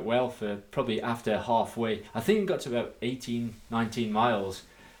quite well for probably after halfway. I think it got to about 18, 19 miles.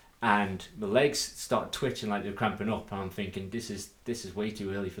 And my legs start twitching like they're cramping up, and I'm thinking this is way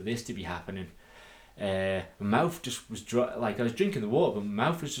too early for this to be happening. My mouth just was dry, like I was drinking the water, but my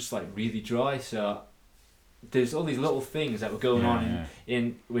mouth was just like really dry. So there's all these little things that were going on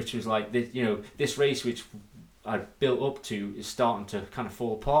in which was like this race which I built up to is starting to kind of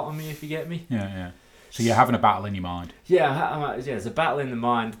fall apart on me, if you get me. Yeah. So you're having a battle in your mind. Yeah, there's a battle in the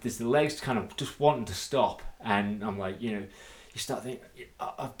mind. There's the legs kind of just wanting to stop, and I'm like, you start thinking,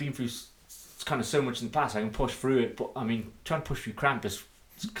 I've been through kind of so much in the past, I can push through it, but I mean, trying to push through cramp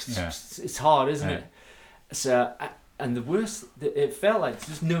it's hard, isn't it? So, and the worst, it felt like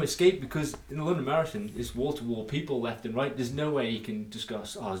there's no escape, because in the London Marathon, there's wall-to-wall people left and right. There's no way you can just go,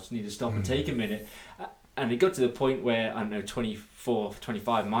 I just need to stop and take a minute. And it got to the point where, I don't know, 24,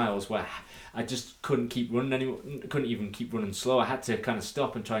 25 miles, where I just couldn't keep running anymore, couldn't even keep running slow. I had to kind of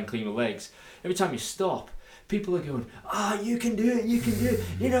stop and try and clean my legs. Every time you stop, people are going, you can do it,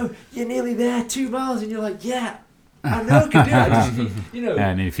 you're nearly there, 2 miles, and you're like, yeah, I know I can do it. I just need,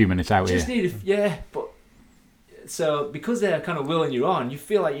 I need a few minutes out here. But so because they're kind of willing you on, you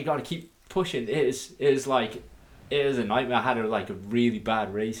feel like you got to keep pushing. It is a nightmare. I had a really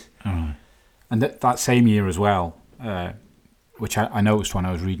bad race. Oh. And that same year as well, which I noticed when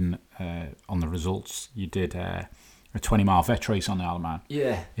I was reading on the results, you did a 20-mile vet race on the Isle of Man.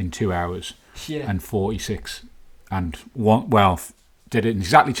 Yeah. In 2 hours. Yeah. And 46, and did it in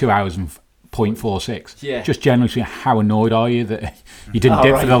exactly 2 hours and 0.46. Yeah. Just generally speaking, how annoyed are you that you didn't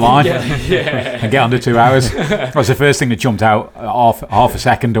dip for the line and get under 2 hours? That was the first thing that jumped out, half a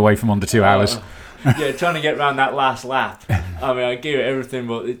second away from under 2 hours. Yeah, trying to get around that last lap. I mean, I gave it everything,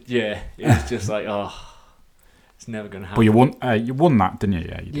 but it was just like, it's never going to happen. But you won that, didn't you?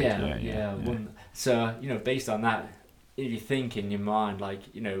 Yeah, you did. Yeah, I won. So, based on that, if you think in your mind, like,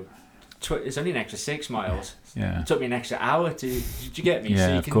 it's only an extra 6 miles. Yeah. It took me an extra hour to. Did you get me? Yeah,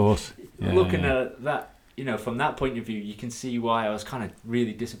 so you of course. Yeah, looking at that, from that point of view, you can see why I was kind of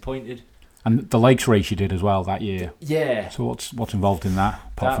really disappointed. And the Lakes race you did as well that year. Yeah. So what's involved in that?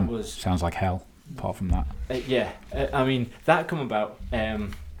 Sounds like hell. Apart from that. I mean, that come about.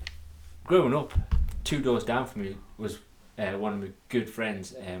 Growing up, 2 doors down from me was one of my good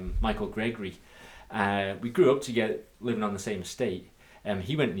friends, Michael Gregory. We grew up together, living on the same estate.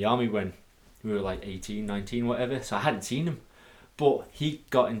 He went in the army when we were like 18, 19, whatever, so I hadn't seen him. But he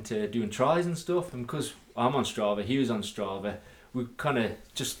got into doing tries and stuff, and because I'm on Strava, he was on Strava, we kind of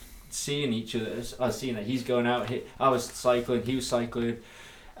just seeing each other. I was seeing that he's going out, I was cycling, he was cycling,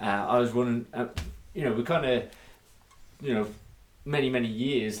 I was running, we kind of, many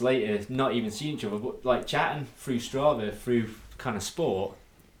years later, not even seeing each other, but like chatting through Strava, through kind of sport.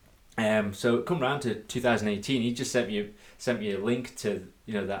 So it come round to 2018, he just sent me a link to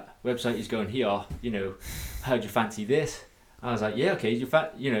that website. He's going, here, how'd you fancy this? I was like, yeah, okay,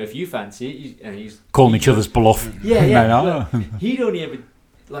 if you fancy it, and he's calling each other's bluff. Yeah. He'd only ever,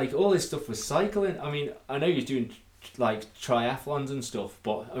 like, all his stuff was cycling. I mean, I know he's doing like triathlons and stuff,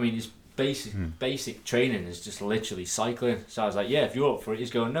 but I mean, his basic training is just literally cycling. So I was like, yeah, if you're up for it.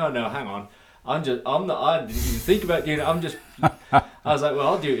 He's going, no, hang on. I didn't even think about doing it. I was like, well,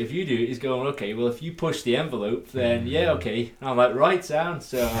 I'll do it if you do it. He's going, okay, well, if you push the envelope, then yeah, okay. And I'm like, right, sound.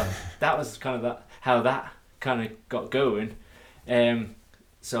 So that was kind of how that kind of got going.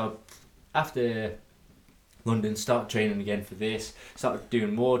 So after London, started training again for this, started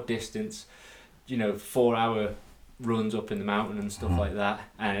doing more distance, 4-hour runs up in the mountain and stuff like that,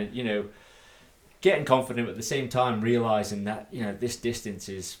 and getting confident, but at the same time realizing that this distance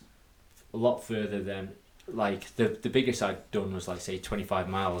is a lot further than like the biggest I'd done was like say 25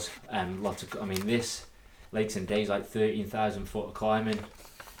 miles, and this Lakes and Days like 13,000 foot of climbing,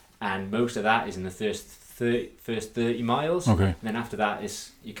 and most of that is in the first 30 miles. Okay. And then after that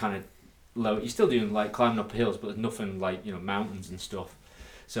is you kind of low. You're still doing like climbing up hills, but there's nothing like mountains and stuff.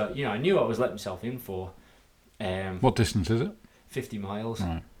 So I knew what I was letting myself in for. What distance is it? 50 miles.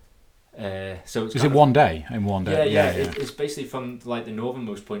 Right. So it's is it one day? In one day? Yeah. It's basically from like the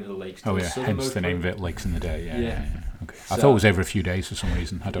northernmost point of the lakes to the southernmost. Hence the name of it, Lakes in the Day. Yeah. Okay. So, I thought it was over a few days for some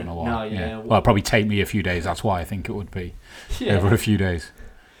reason. I don't know why. No, Well, it'll probably take me a few days. That's why I think it would be over a few days.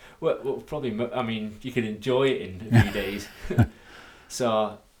 Well, probably. I mean, you could enjoy it in a few days.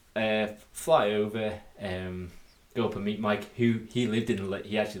 So, fly over, go up and meet Mike, who he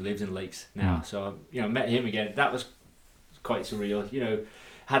actually lives in Lakes now. So, met him again. That was quite surreal.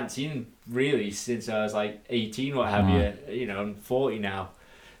 Hadn't seen him really since I was like 18, what have you. I'm 40 now.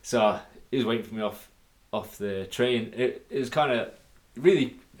 So he was waiting for me off the train. It was kind of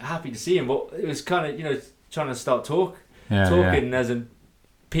really happy to see him, but it was kind of, trying to start talking as in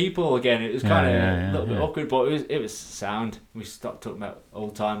people again. It was kind of a little bit awkward, but it was sound. We started talking about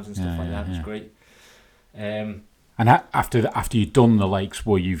old times and stuff like that. It was great. And after you'd done the lakes,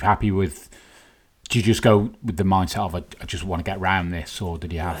 were you happy with? Did you just go with the mindset of I just want to get around this, or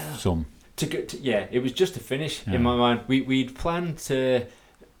did you have some? It was just to finish in my mind. We'd planned to.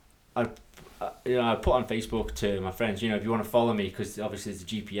 I put on Facebook to my friends, if you want to follow me, because obviously there's a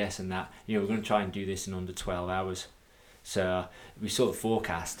GPS and that. We're going to try and do this in under 12 hours. So we saw the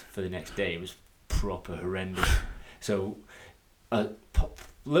forecast for the next day. It was proper horrendous. So a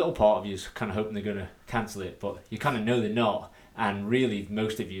little part of you is kind of hoping they're going to cancel it, but you kind of know they're not. And really,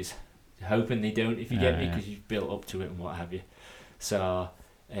 most of you's hoping they don't, if you get me, because you've built up to it and what have you. So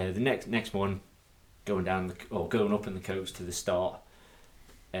the next one, going up in the coach to the start,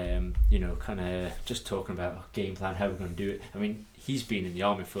 kind of just talking about game plan, how we're going to do it. I mean, he's been in the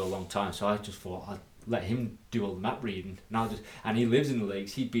army for a long time, so I just thought I'd let him do all the map reading, and he lives in the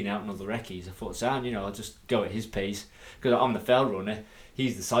lakes. He'd been out on other recce's. I thought, I'll just go at his pace, because I'm the fell runner,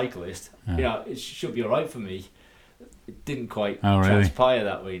 he's the cyclist. It should be all right for me. It didn't quite transpire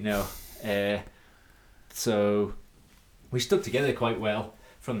that way, no. So we stuck together quite well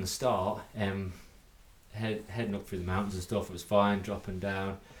from the start. Heading up through the mountains and stuff, it was fine. Dropping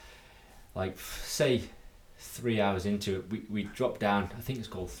down, like say 3 hours into it, we dropped down. I think it's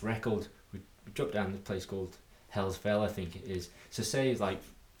called Threcold. We dropped down to a place called Hell's Fell, I think it is. So say it's like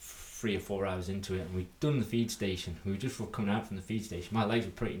 3 or 4 hours into it, and we'd done the feed station. We were just coming out from the feed station. My legs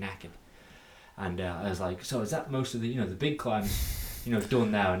were pretty knackered, and I was like, "So is that most of the the big climbs,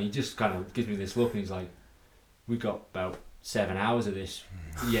 done now?" And he just kind of gives me this look, and he's like, "We've got about 7 hours of this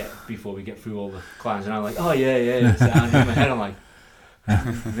yet before we get through all the climbs." And I'm like, "Oh yeah." So in my head, I'm like,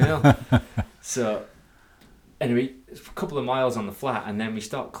 "No." So anyway, it's a couple of miles on the flat, and then we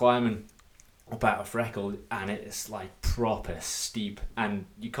start climbing up out of Freckle, and it's like proper steep, and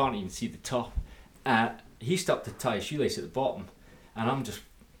you can't even see the top. He stopped to tie a shoelace at the bottom, and I'm just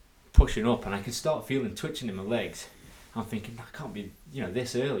pushing up, and I can start feeling twitching in my legs. I'm thinking, I can't be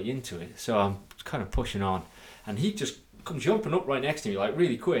this early into it, so I'm kind of pushing on, and he just comes jumping up right next to me like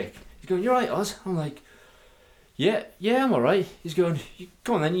really quick. He's going, "You alright, Oz?" I'm like, yeah, I'm alright. He's going,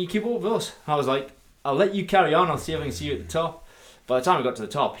 "Come on then, you keep up with us." I was like, "I'll let you carry on, I'll see if I can see you at the top." By the time I got to the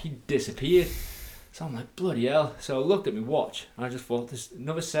top, he disappeared. So I'm like, bloody hell. So I looked at my watch, and I just thought, there's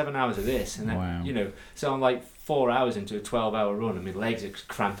another 7 hours of this, and then so I'm like 4 hours into a 12-hour run, and my legs are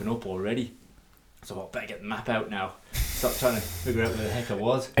cramping up already. So I better get the map out now. Start trying to figure out where the heck I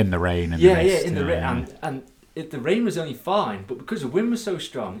was. In the rain. In the rain. And the rain was only fine, but because the wind was so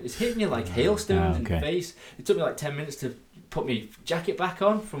strong, it's hitting me like hailstones in the face. It took me like 10 minutes to put my jacket back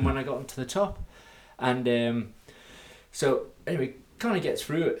on from when I got onto the top. And so anyway, kind of gets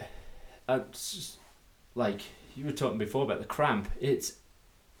through it. Just, like you were talking before about the cramp, it's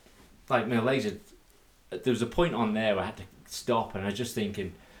like my legs there was a point on there where I had to stop, and I was just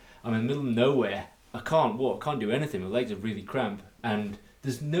thinking, I'm in the middle of nowhere, I can't walk, can't do anything, my legs are really cramped, and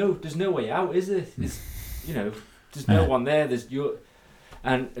there's no way out, is there? There's no one there,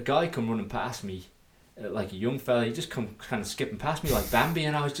 and a guy come running past me, like a young fella. He just come kind of skipping past me like Bambi,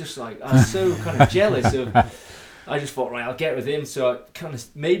 and I was just like, I was so kind of jealous of. I just thought, right, I'll get with him. So I kind of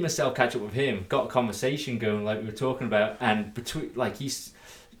made myself catch up with him, got a conversation going like we were talking about, and between like you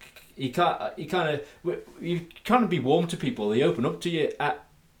kind of be warm to people. They open up to you,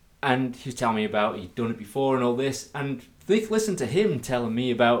 and he's telling me about he'd done it before and all this, and they listen to him telling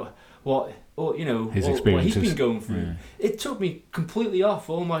me about what his what he's been going through. Yeah. It took me completely off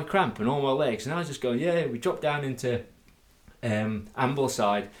all my cramp and all my legs, and I was just going, we dropped down into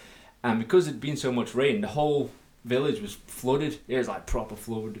Ambleside, and because it'd been so much rain, the whole village was flooded. It was like proper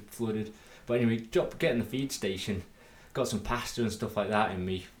flooded. But anyway, getting the feed station, got some pasta and stuff like that in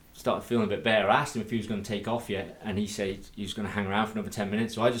me. Started feeling a bit better. I asked him if he was going to take off yet, and he said he was going to hang around for another 10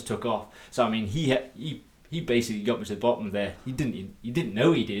 minutes. So I just took off. So I mean, he basically got me to the bottom there. He didn't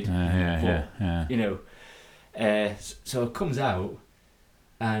know he did. You know, so it comes out,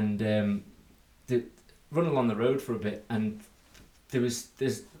 and run along the road for a bit, and there's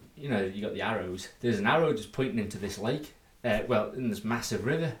you got the arrows. There's an arrow just pointing into this lake, in this massive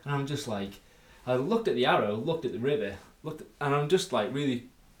river, and I'm just like, I looked at the arrow, looked at the river, and I'm just like really,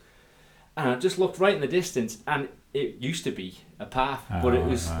 and I just looked right in the distance, and it used to be a path, but it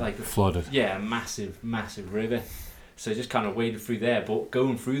was like flooded. Yeah, a massive river. So I just kind of waded through there, but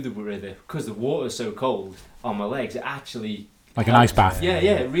going through the river, because the water's so cold on my legs, it actually like an ice bath. Yeah,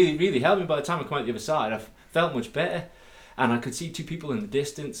 it really, really helped me. By the time I come out the other side, I felt much better. And I could see two people in the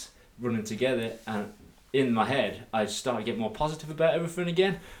distance running together, and in my head I started to get more positive about everything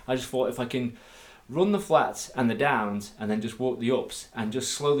again. I just thought, if I can run the flats and the downs and then just walk the ups and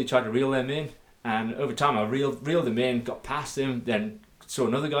just slowly try to reel them in, and over time I reeled them in, got past him, then saw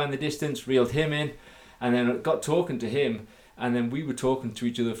another guy in the distance, reeled him in, and then I got talking to him, and then we were talking to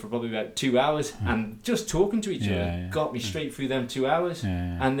each other for probably about 2 hours, and just talking to each other got me straight through them 2 hours.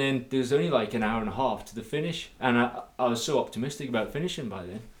 And then there was only like an hour and a half to the finish, and I was so optimistic about finishing by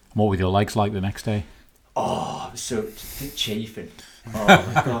then. What were your legs like the next day? Oh, I was so chafing. Oh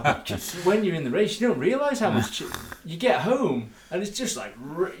my god! Just when you're in the race, you don't realise how much you get home, and it's just like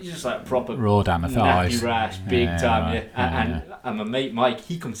proper raw down the thighs, nappy rash, big time. And my mate Mike,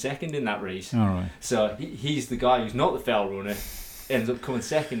 he comes second in that race. All right. So he's the guy who's not the fell runner, ends up coming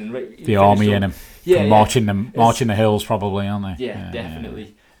second and the army in him. Marching the hills probably, aren't they? Yeah,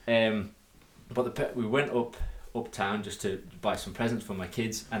 definitely. But we went uptown just to buy some presents for my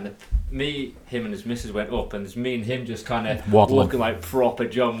kids, and him and his missus went up, and there's me and him just kind of walking like proper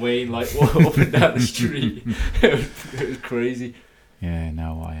John Wayne, like up and down the street. It was crazy. Yeah,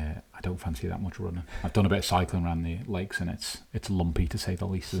 no, I don't fancy that much running. I've done a bit of cycling around the lakes, and it's lumpy to say the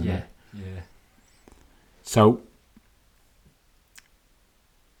least, isn't it? Yeah. So,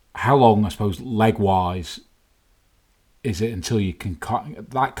 how long, I suppose, leg wise, is it until you can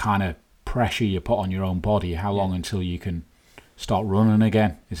that kind of pressure you put on your own body? How long until you can start running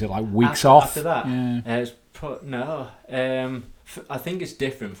again? Is it like weeks off after that? Yeah. I think it's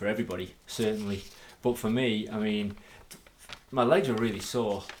different for everybody, certainly, but for me, I mean, my legs were really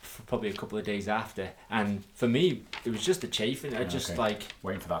sore for probably a couple of days after, and for me it was just the chafing. I just like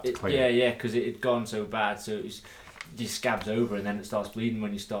waiting for that to clear. Because it had gone so bad, so it just scabs over, and then it starts bleeding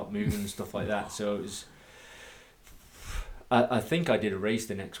when you start moving and stuff like that. So it was, I think I did a race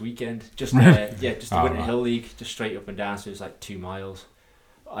the next weekend, just the Winter Hill League, just straight up and down. So it was like 2 miles.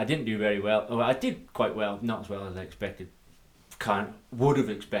 I didn't do very well. Well, I did quite well, not as well as I expected. Would have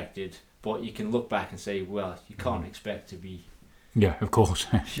expected, but you can look back and say, well, you can't expect to be. Yeah, of course.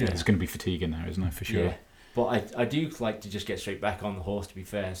 There's going to be fatigue in there, isn't there, for sure. Yeah, but I do like to just get straight back on the horse, to be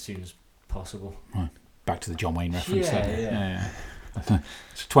fair, as soon as possible. Right. Back to the John Wayne reference. Yeah. So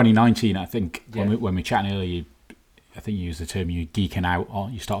 2019, I think, when we chatted earlier, I think you used the term you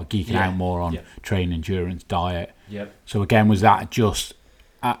started geeking out more on training, endurance, diet. Yep. So again, was that just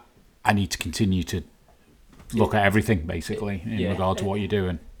I need to continue to look at everything basically in regard to what you're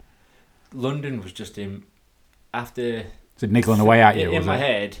doing? London was just after. Is it niggling away at you? In my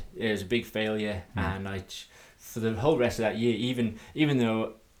head, it was a big failure, and for the whole rest of that year, even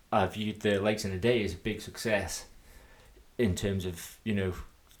though I viewed the legs in a day as a big success in terms of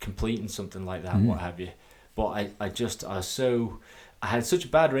completing something like that, what have you. But I had such a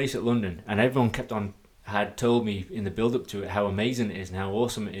bad race at London, and everyone had told me in the build up to it how amazing it is and how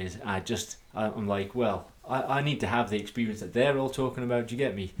awesome it is. I'm like, well, I need to have the experience that they're all talking about. Do you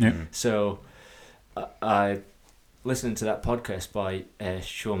get me? Yeah. So I listening to that podcast by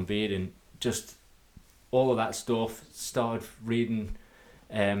Sean Beard, and just all of that stuff, started reading.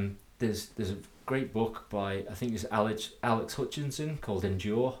 There's a great book by, I think it's Alex Hutchinson, called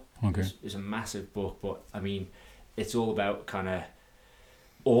Endure. Okay. It's a massive book, but I mean, it's all about kind of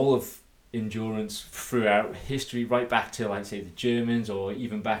all of endurance throughout history, right back to, like, say, the Germans, or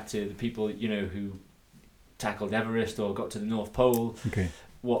even back to the people, you know, who tackled Everest or got to the North Pole. Okay.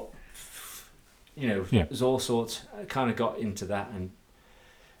 What, you know, there's all sorts. I kind of got into that,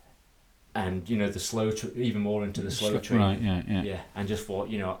 and you know, the slow, even more into the slow training. Right, yeah. And just thought,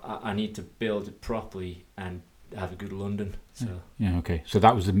 you know, I need to build it properly and have a good London. So yeah, okay. So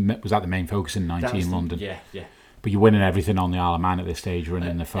that was that the main focus in 19 London? Yeah. But you're winning everything on the Isle of Man at this stage,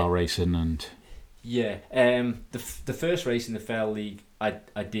 running the fell racing and. Yeah, the first race in the Fell League, I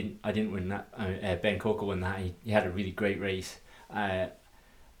didn't win that. Ben Coker won that. He had a really great race, and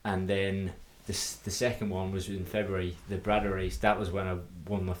then the second one was in February, the Bradder race. That was when I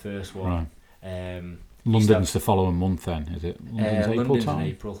won my first one. Right. London's the following month, then, is it? London's time? in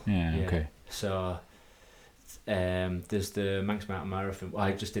April. Yeah. Okay. So. There's the Manx Mountain Marathon.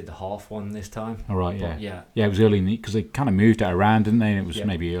 I just did the half one this time. All right, but yeah. It was early in the, because they kind of moved it around, didn't they? And it was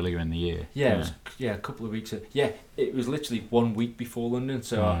maybe earlier in the year. Yeah, it was, a couple of weeks. It was literally 1 week before London.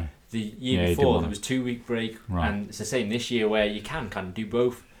 So the year before there was 2 week break, and it's the same this year where you can kind of do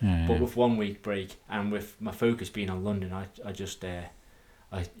both, but with 1 week break, and with my focus being on London, I just I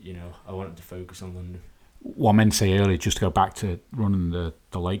wanted to focus on London. What I meant to say earlier, just to go back to running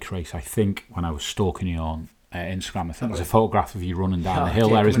the Lakes race, I think when I was stalking you on Instagram, I think there's a photograph of you running down the hill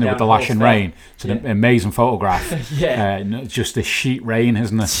there, isn't it, with the lashing rain? It's an amazing photograph. Just this sheet rain,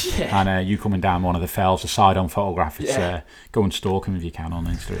 isn't it? And you coming down one of the fells, a side-on photograph. It's go and stalk him if you can on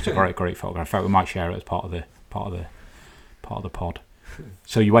Insta. It's a great photograph. In fact, we might share it as part of the pod.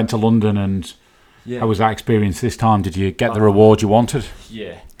 So you went to London, and how was that experience this time? Did you get the reward you wanted?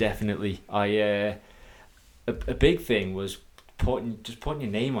 Yeah, definitely. A big thing was putting your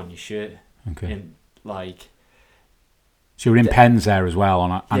name on your shirt. Okay. And like. So you're in pens there as well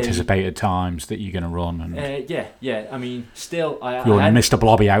on anticipated times that you're going to run. And yeah. I mean, still, you're in Mr.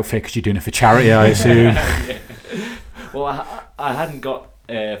 Blobby outfit because you're doing it for charity, I assume. Well, I hadn't got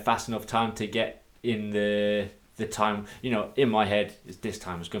fast enough time to get in the time. You know, in my head, this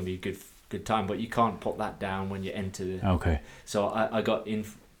time was going to be a good time, but you can't put that down when you enter the. Okay. So I got in.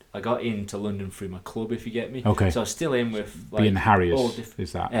 I got into London through my club, if you get me. Okay. So I was still in with like being Harriers.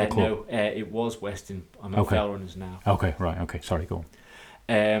 Is that the club? No, it was Weston. I'm at Fell Runners now. Okay, right. Okay, sorry. Go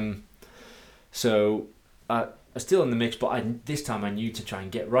on. So I was still in the mix, but this time I knew to try and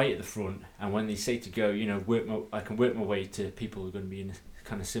get right at the front. And when they say to go, you know, I can work my way to people who are going to be in a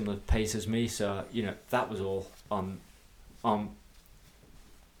kind of similar pace as me. So you know, that was all on.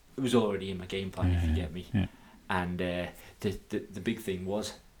 It was already in my game plan, if you get me. Yeah. And the big thing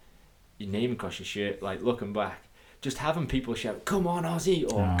was. Your name across your shirt, like looking back, just having people shout, "Come on,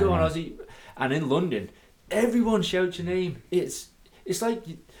 Aussie!" or "Go on, Aussie!" And in London, everyone shouts your name. It's like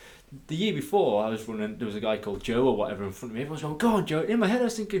the year before I was running. There was a guy called Joe or whatever in front of me. Everyone's going, "Go on, Joe!" In my head, I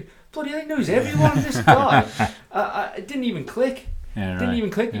was thinking, "Bloody, I knows everyone." This guy, it didn't even click. Didn't even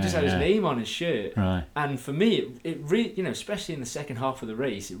click. He just had his name on his shirt. Right. And for me, it really, you know, especially in the second half of the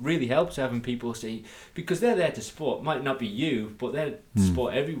race, it really helps having people say, because they're there to support. Might not be you, but they're to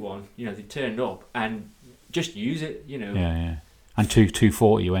support everyone. You know, they turned up and just use it. You know. Yeah. And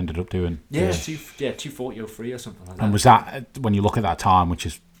 2:40 you ended up doing. 2:40:03 or something like that. And was that, when you look at that time, which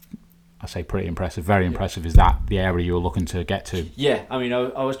is, I say, pretty impressive, very impressive, is that the area you were looking to get to? Yeah, I mean,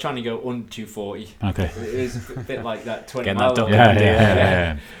 I was trying to go under 2:40. Okay. It was a bit like that 20 Getting mile. that done.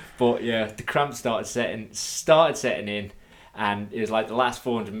 Yeah. But yeah, the cramps started setting in, and it was like the last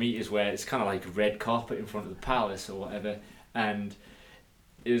 400 meters where it's kind of like a red carpet in front of the palace or whatever, and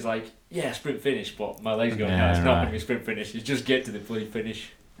it was like, sprint finish, but my legs going, no, it's not going to be sprint finish. You just get to the bloody finish.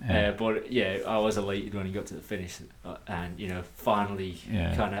 But I was elated when he got to the finish, and you know, finally,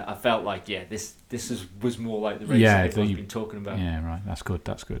 kind of, I felt like, this was more like the race that everyone's been talking about. Yeah, right. That's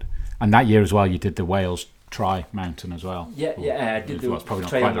good. And that year as well, you did the Wales Tri Mountain as well. I did the probably not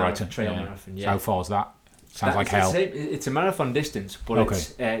trail quite the marathon. right Trail marathon. So how far was that? Sounds like hell. It's a marathon distance, but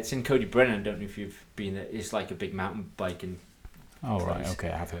it's in Cody Brennan. I don't know if you've been there. It's like a big mountain biking. Oh right,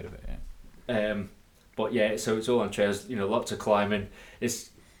 okay, I have heard of it. Yeah. But yeah, so it's all on trails. You know, lots of climbing. It's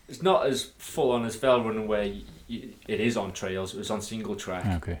not as full on as fell running where it is on trails. It was on single track.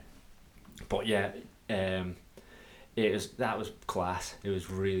 Okay. But yeah, that was class. It was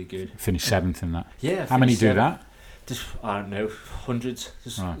really good. Finished 7th in that. Yeah. How many do that? Just, I don't know, hundreds.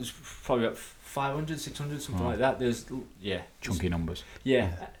 There's probably about 500, 600, something like that. There's chunky numbers. Yeah.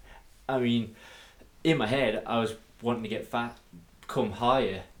 I mean, in my head, I was wanting to get fat, come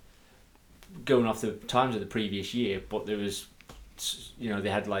higher, going off the times of the previous year, but there was, you know, they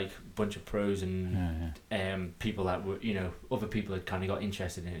had like a bunch of pros and people that were, you know, other people had kind of got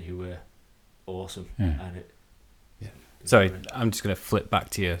interested in it who were awesome. Yeah. And Sorry, I'm just going to flip back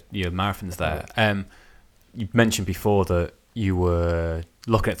to your marathons there. You mentioned before that you were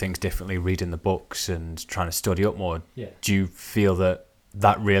looking at things differently, reading the books and trying to study up more. Yeah. Do you feel that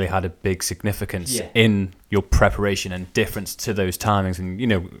really had a big significance in your preparation and difference to those timings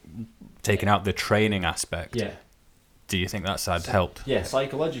and, taking out the training aspect? Yeah. Do you think that side helped? Yeah,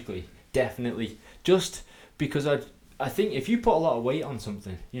 psychologically, definitely. Just because I think if you put a lot of weight on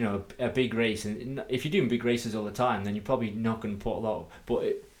something, a big race, and if you're doing big races all the time, then you're probably not going to put a lot.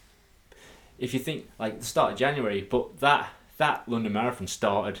 If you think like the start of January, but that London Marathon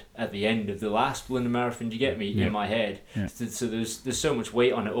started at the end of the last London Marathon. Do you get me? In my head. Yeah. So there's so much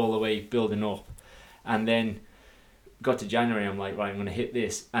weight on it all the way building up, and then got to January. I'm like, right, I'm going to hit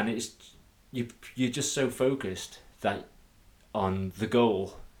this, and it's you're just so focused that on the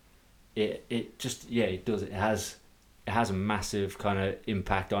goal. It just it does. It has a massive kind of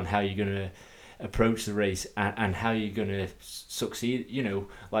impact on how you're going to approach the race and how you're going to succeed.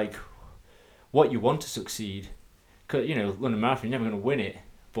 Like what you want to succeed. Because London Marathon, you're never going to win it,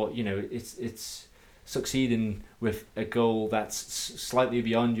 but it's succeeding with a goal that's slightly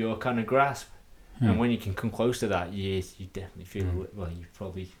beyond your kind of grasp. And when you can come close to that, you definitely feel you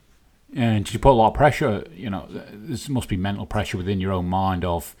probably. Yeah, and you put a lot of pressure. There must be mental pressure within your own mind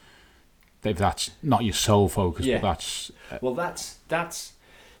of if that's not your sole focus, but that's. Well, that's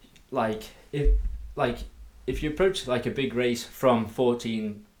like if you approach like a big race from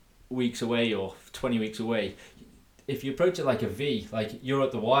 14 weeks away or 20 weeks away, if you approach it like a V, like you're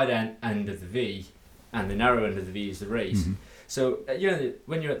at the wide end of the V, and the narrow end of the V is the race. Mm-hmm. So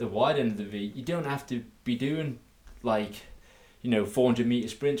when you're at the wide end of the V, you don't have to be doing like 400 meter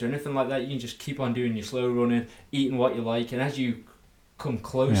sprints or anything like that. You can just keep on doing your slow running, eating what you like, and as you come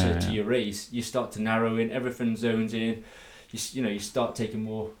closer to your race, you start to narrow in. Everything zones in. You start taking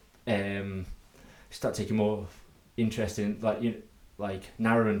more interest in like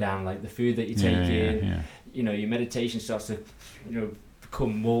narrowing down like the food that you take in. Yeah. Your meditation starts to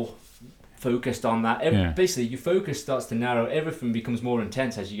become more focused on that. Basically, your focus starts to narrow. Everything becomes more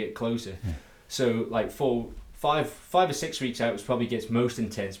intense as you get closer. Yeah. So like 5 or 6 weeks out, it probably gets most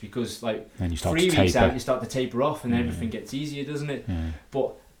intense because like 3 weeks out, you start to taper off and everything gets easier, doesn't it? Yeah.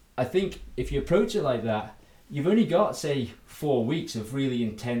 But I think if you approach it like that, you've only got say 4 weeks of really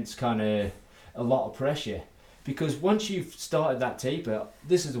intense kind of a lot of pressure. Because once you've started that taper,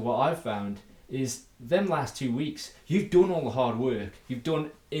 this is what I've found, is them last 2 weeks, you've done all the hard work. You've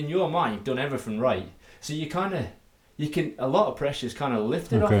done, in your mind, you've done everything right. So a lot of pressure's kind of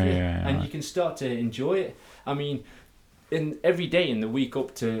lifted off you, and you can start to enjoy it. I mean, in every day in the week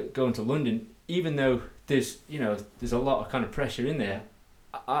up to going to London, even though there's a lot of kind of pressure in there,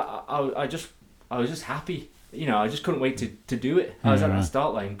 I was just happy. I just couldn't wait to do it. I was at that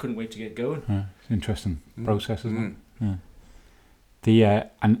start line, couldn't wait to get going. Yeah, it's an interesting process, isn't it? Yeah.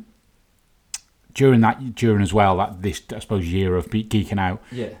 And during as well, that this I suppose year of geeking out,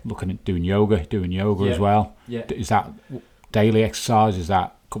 looking at doing yoga as well. Yeah. Is that daily exercise? Is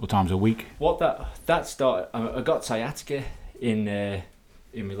that a couple of times a week? What that started, I got sciatica in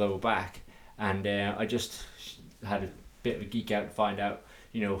my lower back, and I just had a bit of a geek out to find out,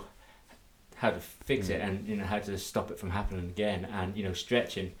 how to fix it and how to stop it from happening again. And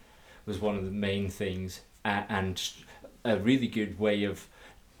stretching was one of the main things, and a really good way of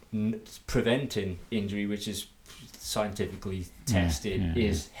preventing injury, which is scientifically tested,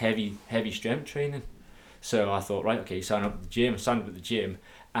 is heavy strength training. So I thought, right, okay, sign up at the gym. I signed up at the gym,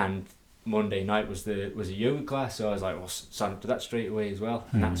 and Monday night was a yoga class. So I was like, well, sign up to that straight away as well.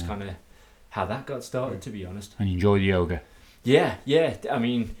 And that's kind of how that got started, to be honest. And you enjoy the yoga? Yeah. I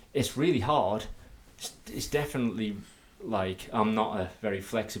mean, it's really hard. It's definitely like, I'm not a very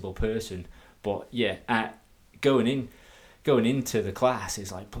flexible person, but going into the class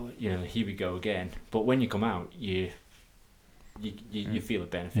is like, here we go again. But when you come out, you feel a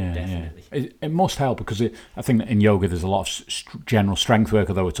benefit, definitely. Yeah. It must help because I think that in yoga there's a lot of general strength work,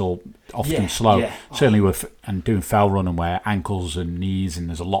 although it's all often slow. Yeah. Certainly and doing fell running where ankles and knees, and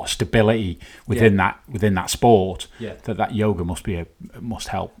there's a lot of stability within that sport. Yeah. That yoga must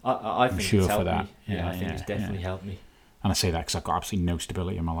help. I think it's helped me. Yeah, I think it's definitely helped me. And I say that because I've got absolutely no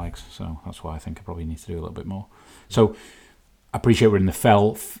stability in my legs, so that's why I think I probably need to do a little bit more. So I appreciate we're in the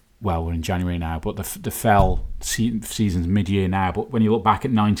fell. Well, we're in January now, but the fell season's mid-year now. But when you look back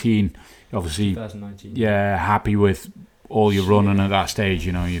at 19, obviously, 2019, happy with all your running at that stage.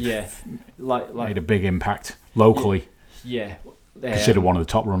 You've made a big impact locally. Yeah, considered one of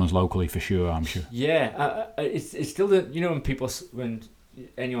the top runners locally for sure. I'm sure. Yeah, it's still when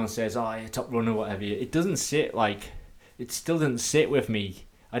anyone says, "Oh, you're a top runner," whatever, it still doesn't sit with me.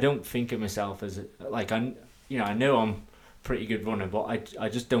 I don't think of myself as I know pretty good runner, but I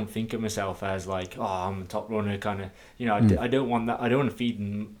just don't think of myself as like, oh, I'm a top runner kind of, I don't want that. I don't want to feed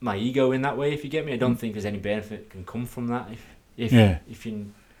my ego in that way, if you get me. I don't think there's any benefit can come from that. If you do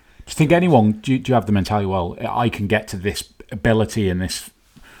you think anyone, do you have the mentality, well, I can get to this ability and this,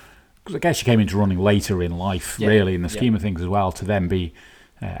 because I guess you came into running later in life, really, in the scheme of things as well, to then be,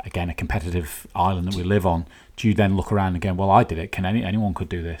 again, a competitive island that we live on. Do you then look around again, well, I did it, can anyone could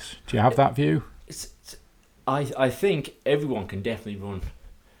do this? Do you have that view? I think everyone can definitely run.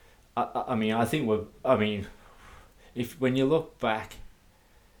 When you look back,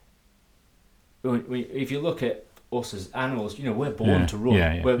 if you look at us as animals, we're born to run.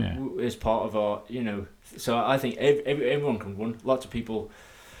 It's part of our, so I think everyone can run. Lots of people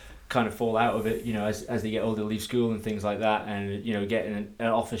kind of fall out of it, as they get older, leave school and things like that, and get an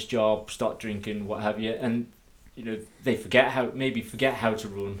office job, start drinking, what have you, and they forget how to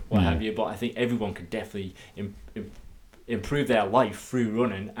run, what have you. But I think everyone can definitely improve their life through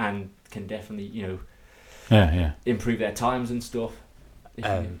running, and can definitely improve their times and stuff.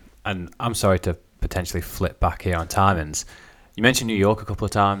 And I'm sorry to potentially flip back here on timings. You mentioned New York a couple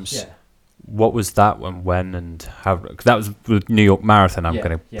of times. Yeah. What was that when and how? Cause that was the New York Marathon, I'm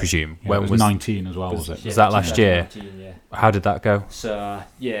going to presume. Yeah, when was 19 as well, was it? Was that last year? 19, yeah. How did that go? So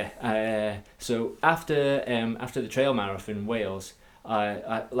so after the trail marathon in Wales,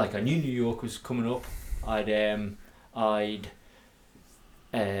 I knew New York was coming up. I'd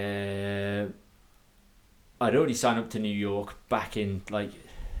already signed up to New York back in like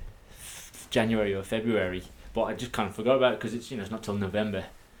January or February, but I just kind of forgot about it because it's not till November.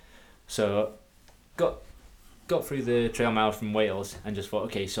 So got through the trail mile from Wales and just thought,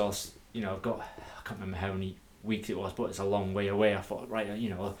 okay, so I've got, I can't remember how many weeks it was, but it's a long way away. I thought, right,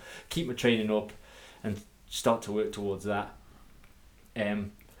 I'll keep my training up and start to work towards that.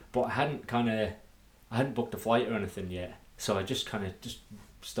 But I hadn't booked a flight or anything yet, so I just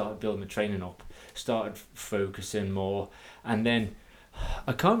started building my training up, started focusing more, and then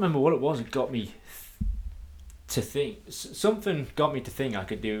I can't remember what it was. It got me to think. Something got me to think I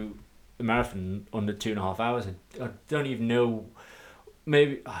could do a marathon under 2.5 hours. I don't even know.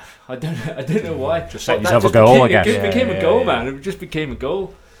 Maybe I don't know why. Just set yourself a goal, I guess. It became a goal, man. It just became a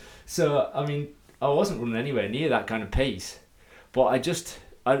goal. So I wasn't running anywhere near that kind of pace, but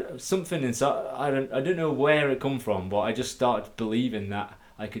something inside. I don't know where it come from, but I just started believing that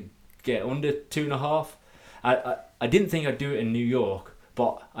I could get under 2.5. I didn't think I'd do it in New York,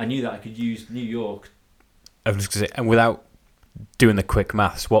 but I knew that I could use New York. I was just going to say, and without doing the quick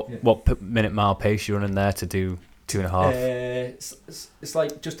maths, what minute mile pace you running there to do 2.5? It's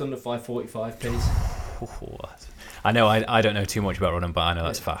like just under 5:45 pace. I know I don't know too much about running, but I know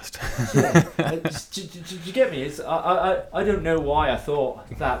that's fast. Did you get me? I don't know why I thought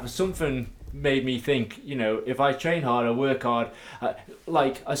that, but something made me think, if I train hard, I work hard.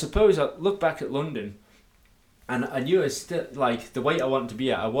 I suppose I look back at London, and I knew I still, like, the weight I wanted to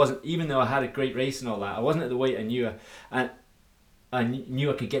be at, I wasn't, even though I had a great race and all that, I wasn't at the weight I knew, and I knew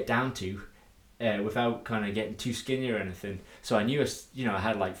I could get down to without kind of getting too skinny or anything. So I knew, I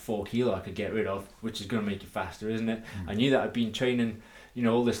had like 4 kilo I could get rid of, which is going to make you faster, isn't it? I knew that I'd been training,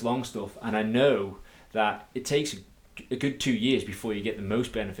 all this long stuff, and I know that it takes a good 2 years before you get the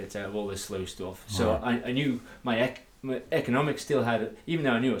most benefits out of all this slow stuff. So I knew my economics still had, even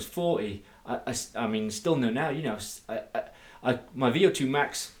though I knew I was 40, I still know now, my VO2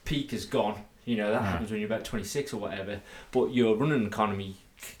 max peak is gone. That happens when you're about 26 or whatever. But your running economy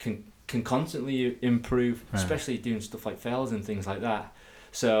can constantly improve, especially doing stuff like fells and things like that.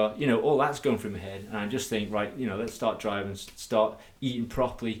 So, all that's going through my head. And I just think, right, let's start driving, start eating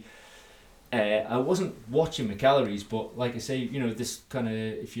properly. I wasn't watching my calories, but like I say, this kind of,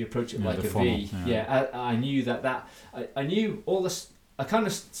 if you approach it like a funnel, V, I knew that I knew all this. I kind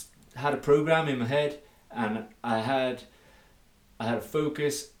of had a program in my head, and I had a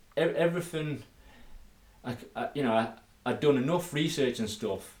focus. Everything, I'd done enough research and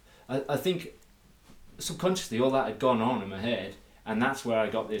stuff. I think subconsciously all that had gone on in my head, and that's where I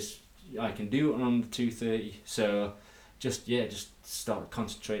got this. I can do it on the 2:30. So, just start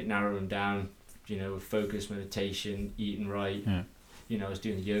concentrating, narrowing down. Focus, meditation, eating right. I was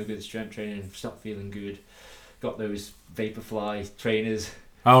doing the yoga, the strength training, stopped feeling good. Got those Vaporfly trainers.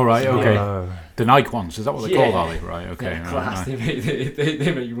 Oh, right, okay. The Nike ones, is that what they're called, are they? Right, okay. Yeah, class. Right.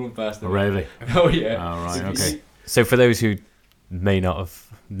 They make you run faster. Oh, really? Oh, yeah. Oh, right, okay. So for those who may not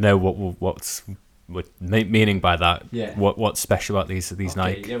know what's meaning by that, what's special about these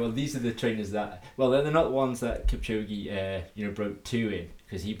Nike? Yeah, well, these are the trainers that, they're not the ones that Kipchoge broke 2 in,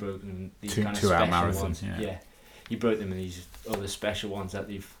 because he broke them these kind of special marathon ones. Yeah, he broke them in these other special ones that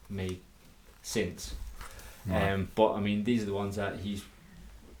they've made since. Right. But I mean, these are the ones that he's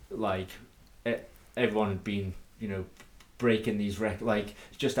like. Everyone had been, breaking these records. Like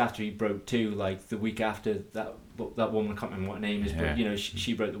just after he broke 2, like the week after that woman, I can't remember what her name is, but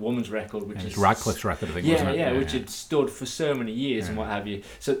she broke the woman's record, which is Radcliffe's record, I think. Wasn't it? which had stood for so many years and what have you.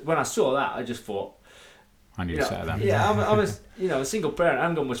 So when I saw that, I just thought, I need a set of them. yeah, I'm a single parent. I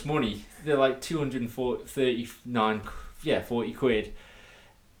haven't got much money. They're like 40 quid.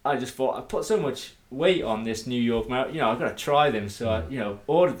 I just thought I put so much weight on this New York marathon. I've got to try them. So I,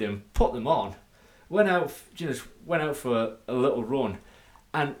 ordered them, put them on, went out for a little run,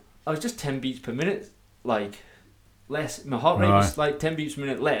 and I was just 10 beats per minute, like less. My heart rate was like 10 beats per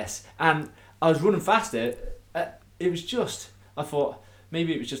minute less, and I was running faster. It was just, I thought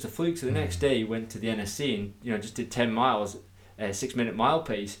maybe it was just a fluke. So the next day, went to the NSC and just did 10 miles, 6-minute mile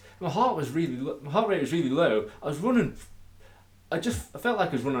pace. My heart rate was really low. I was running. I felt like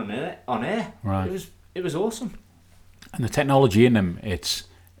I was running on air. Right. It was awesome. And the technology in them, it's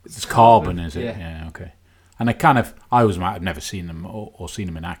carbon, is it? Yeah. Okay. And I I've never seen them or seen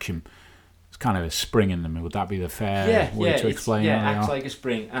them in action. It's kind of a spring in them. Would that be the fair way to explain? Yeah, it acts like a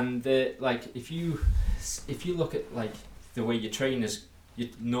spring. And if you look at like the way your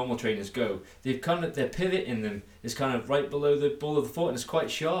normal trainers go, their pivot in them is kind of right below the ball of the foot, and it's quite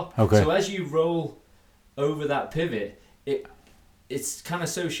sharp. Okay. So as you roll over that pivot, it's kind of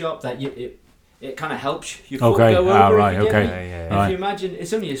so sharp that it kind of helps your foot go over. Right. Okay. And if you imagine,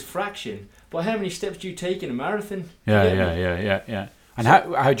 it's only a fraction, but how many steps do you take in a marathon? Yeah. And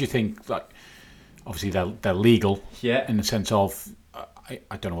how do you think, like, obviously they're legal in the sense of,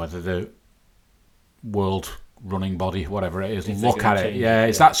 I don't know whether the world running body, whatever it is, look at it.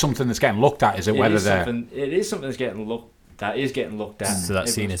 Is that something that's getting looked at? Is it whether they're... It is something that's getting looked at. So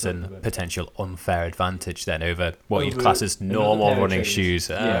that's seen as a potential unfair advantage then over what you'd class as normal running shoes.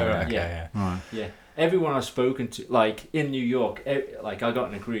 Yeah. Everyone I've spoken to, like in New York, like I got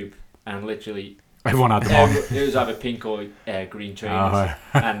in a group and literally everyone had them on. It was either pink or green trainers,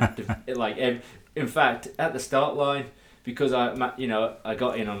 and in fact at the start line, because I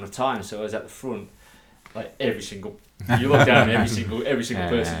got in on the time, so I was at the front. Like you look down, every single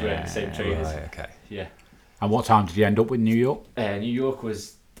person's wearing the same trainers. Right, okay. Yeah. And what time did you end up with New York? New York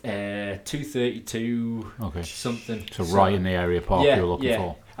was 2:32. Okay. Something. So right in the area park you were looking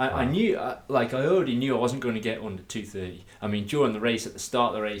for. I knew, I already knew I wasn't going to get under 2:30. I mean, during the race, at the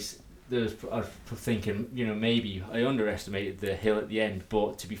start of the race, I was thinking, maybe I underestimated the hill at the end.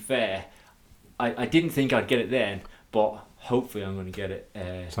 But to be fair, I didn't think I'd get it then. But hopefully, I'm going to get it.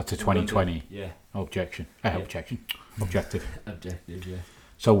 So that's a 2020. Objective. Objective. Yeah.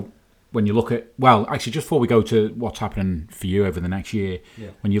 So when you look at, actually, just before we go to what's happening for you over the next year,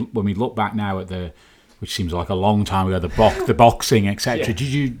 when we look back now at which seems like a long time ago, the boxing, etc. Did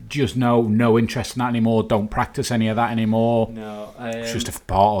you just no interest in that anymore? Don't practice any of that anymore? No, it's just a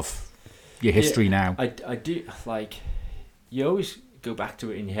part of your history now. I do, like, you always go back to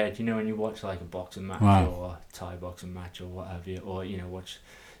it in your head. When you watch like a boxing match or a Thai boxing match or what have you, or watch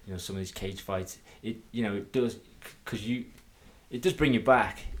some of these cage fights. It does, because it does bring you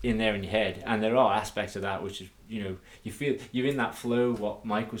back in there in your head, and there are aspects of that which is you feel you're in that flow. What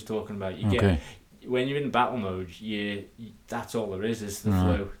Mike was talking about, get when you're in battle mode. That's all there is the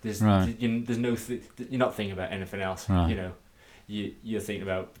flow. There's no you're not thinking about anything else. Right. You're thinking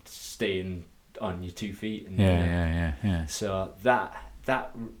about staying on your 2 feet. And, yeah. So that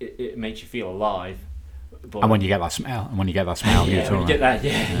it makes you feel alive. But and when you get that smell, the smell we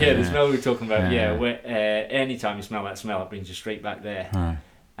were talking about, where anytime you smell that smell, it brings you straight back there. Right.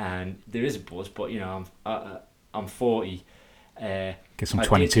 And there is a buzz, but I'm 40. Get some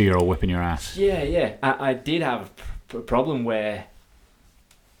 22-year-old whipping your ass. Yeah. I did have a problem where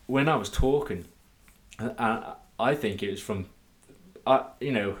when I was talking, I think it was from,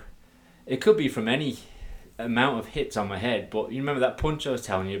 it could be from any amount of hits on my head, but you remember that punch I was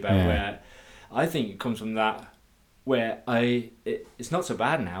telling you about where I think it comes from that, where it's not so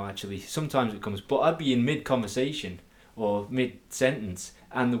bad now actually. Sometimes it comes, but I'd be in mid-conversation or mid-sentence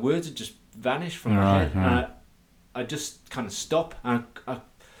and the words would just vanish from my head. And I just kind of stop, and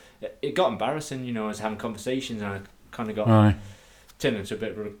it got embarrassing, I was having conversations and I kind of got turned into a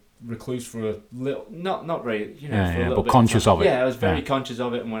bit of a recluse for a little, not very, for a little but bit conscious of it. Yeah, I was very conscious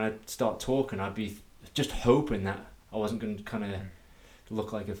of it, and when I'd start talking, I'd be just hoping that I wasn't going to kind of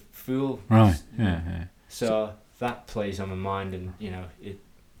look like a fool. Right. So that plays on my mind, and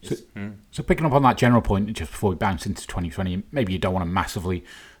So picking up on that general point, just before we bounce into 2020, maybe you don't want to massively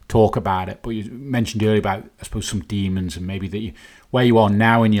talk about it, but you mentioned earlier about, I suppose, some demons, and maybe that where you are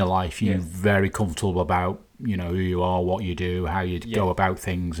now in your life, you're very comfortable about, who you are, what you do, how you go about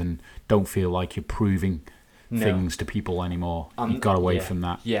things, and don't feel like you're proving things to people anymore. You got away from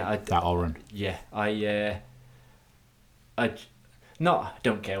that. Yeah, that Orran. Yeah, I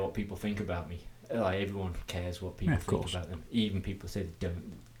don't care what people think about me. Like, everyone cares what people think about them. Even people say they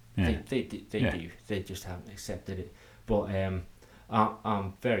don't. Yeah. They do. They just haven't accepted it. But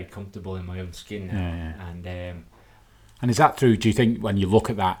I'm very comfortable in my own skin now, and is that through? Do you think when you look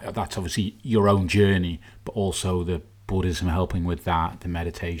at that, that's obviously your own journey, but also the Buddhism helping with that, the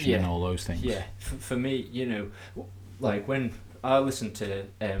meditation and all those things? Yeah, for me, like when I listened to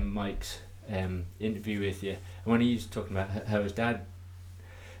Mike's interview with you, and when he was talking about how his dad,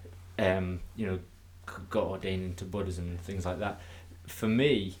 got ordained into Buddhism and things like that. For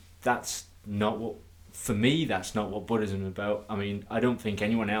me, that's not what Buddhism is about. I mean, I don't think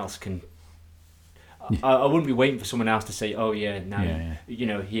anyone else can. I wouldn't be waiting for someone else to say, "Oh yeah, now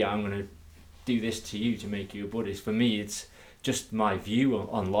here I'm going to do this to you to make you a Buddhist." For me, it's just my view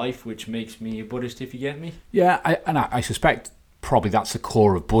on life which makes me a Buddhist. If you get me? Yeah, I suspect probably that's the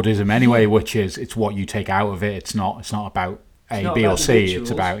core of Buddhism anyway, which is it's what you take out of it. It's not about A, B, or C. It's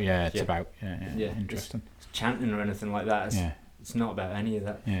about interesting. It's chanting or anything like that. It's not about any of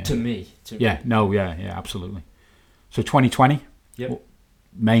that to me. Absolutely. So 2020. Yep.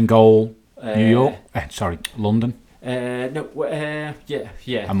 Main goal. New York. London. Among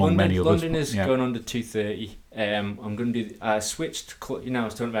many others. London is going under 230. I'm going to do. I switched. I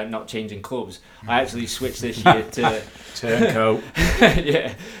was talking about not changing clubs. I actually switched this year to Turncoat.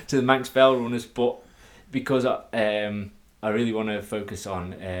 To the Manx Fell Runners, but because I really want to focus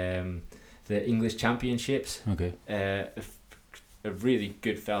on the English Championships. Okay. A really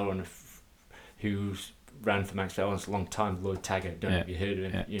good fell runner who's ran for Manx Fell Runners a long time, Lloyd Taggart. Don't know if you heard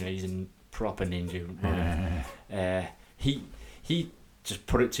of him. He's a proper ninja runner. He just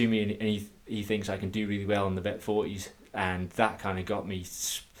put it to me, and he thinks I can do really well in the vet 40s, and that kind of got me.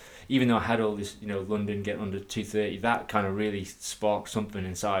 Even though I had all this, London getting under 230, that kind of really sparked something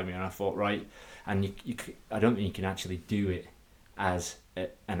inside me, and I thought, right, and I don't think you can actually do it as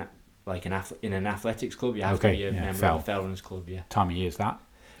in an athletics club. You have to be a member of a Fell Runners club. Yeah. Time of year is that?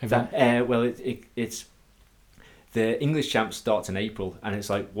 It's the English Champs starts in April, and it's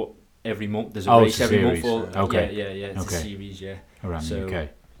like every month there's a race every month. It's a series. Around the UK.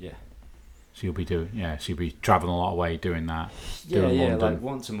 Yeah. So you'll be travelling a lot away doing that. London. Like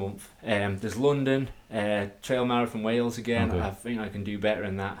once a month. There's London, Trail Marathon Wales again. I think I can do better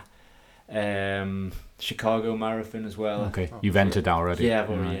in that. Chicago Marathon as well. Okay, you've entered that already. Yeah, I've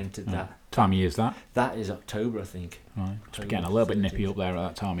already entered that. Time of year is that? That is October, I think. Right, it's getting a little bit nippy up there at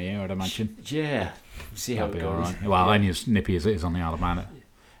that time of year, I'd imagine. Yeah, see how it goes. All right. Well, only as nippy as it is on the Isle of Man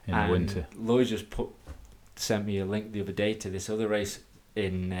in the winter. Lloyd just sent me a link the other day to this other race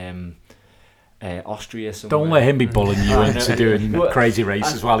in Austria somewhere. Don't let him be bullying you into doing crazy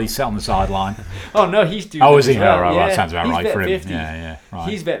races while he's sat on the sideline. Oh no, he's doing. Oh, is he? Well. Right, that sounds about right for him. 50. Yeah. Right.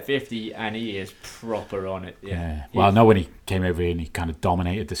 He's vet 50 and he is proper on it. Yeah. Well, I know when he came over here and he kind of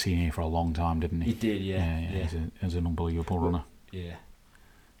dominated the scene here for a long time, didn't he? He did, yeah. He's an unbelievable runner. Yeah.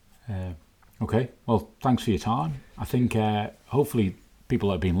 Okay. Well, thanks for your time. I think hopefully people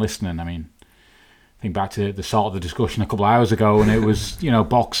that have been listening. I mean, think back to the start of the discussion a couple of hours ago, and it was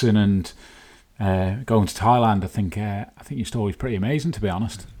boxing and. Going to Thailand, I think your story's pretty amazing, to be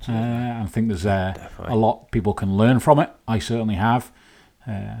honest. I think there's a lot people can learn from it. I certainly have,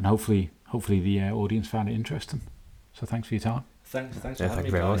 and hopefully the audience found it interesting. So thanks for your time. Thanks for having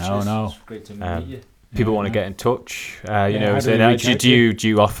me. Very much. No. It's great to meet you. People want to get in touch. Do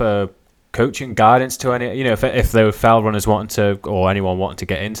you offer coaching guidance to any? If there were fell runners wanting to, or anyone wanting to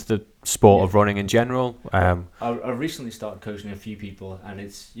get into the sport of running in general. I recently started coaching a few people, and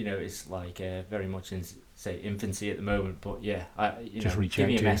it's like very much in infancy at the moment. But give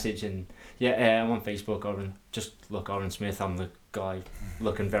me a message, and I'm on Facebook. Just look Orran Smith. I'm the guy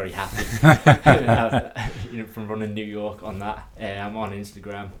looking very happy from running New York on that. I'm on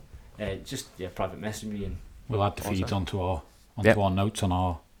Instagram. Private message me, and we'll add the feeds onto our notes on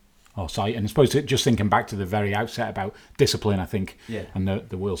our site. And I suppose just thinking back to the very outset about discipline, I think, and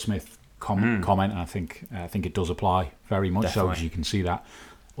the Will Smith comment, and I think it does apply very much. Definitely. So as you can see that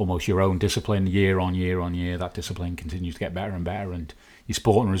almost your own discipline year on year, that discipline continues to get better and better, and your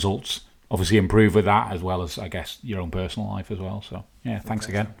sporting results obviously improve with that, as well as I guess your own personal life as well. So thanks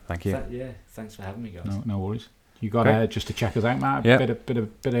again. Thank you. Thanks for having me, guys. No worries. You got just to check us out, Matt. Bit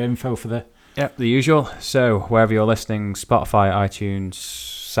of info for the usual. So wherever you're listening, Spotify,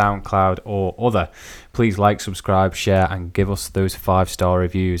 iTunes, SoundCloud or other, please like, subscribe, share and give us those 5-star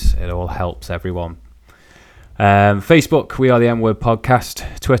reviews. It all helps everyone. Facebook, we are the M Word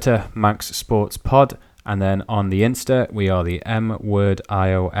Podcast. Twitter, Manx Sports Pod, and then on the Insta we are the M Word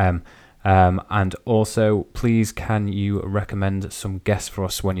IOM. And also, please, can you recommend some guests for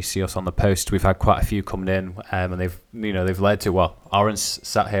us when you see us on the post? We've had quite a few coming in, and they've led to, well, Orran's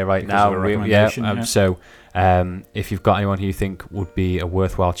sat here right now. So if you've got anyone who you think would be a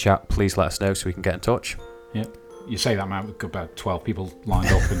worthwhile chat, please let us know so we can get in touch. Yeah. You say that, Matt, we've got about 12 people lined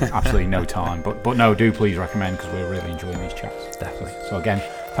up in absolutely no time. But no, do please recommend, because we're really enjoying these chats. Definitely. So again,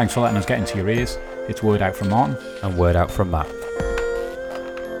 thanks for letting us get into your ears. It's word out from Martin. And word out from Matt.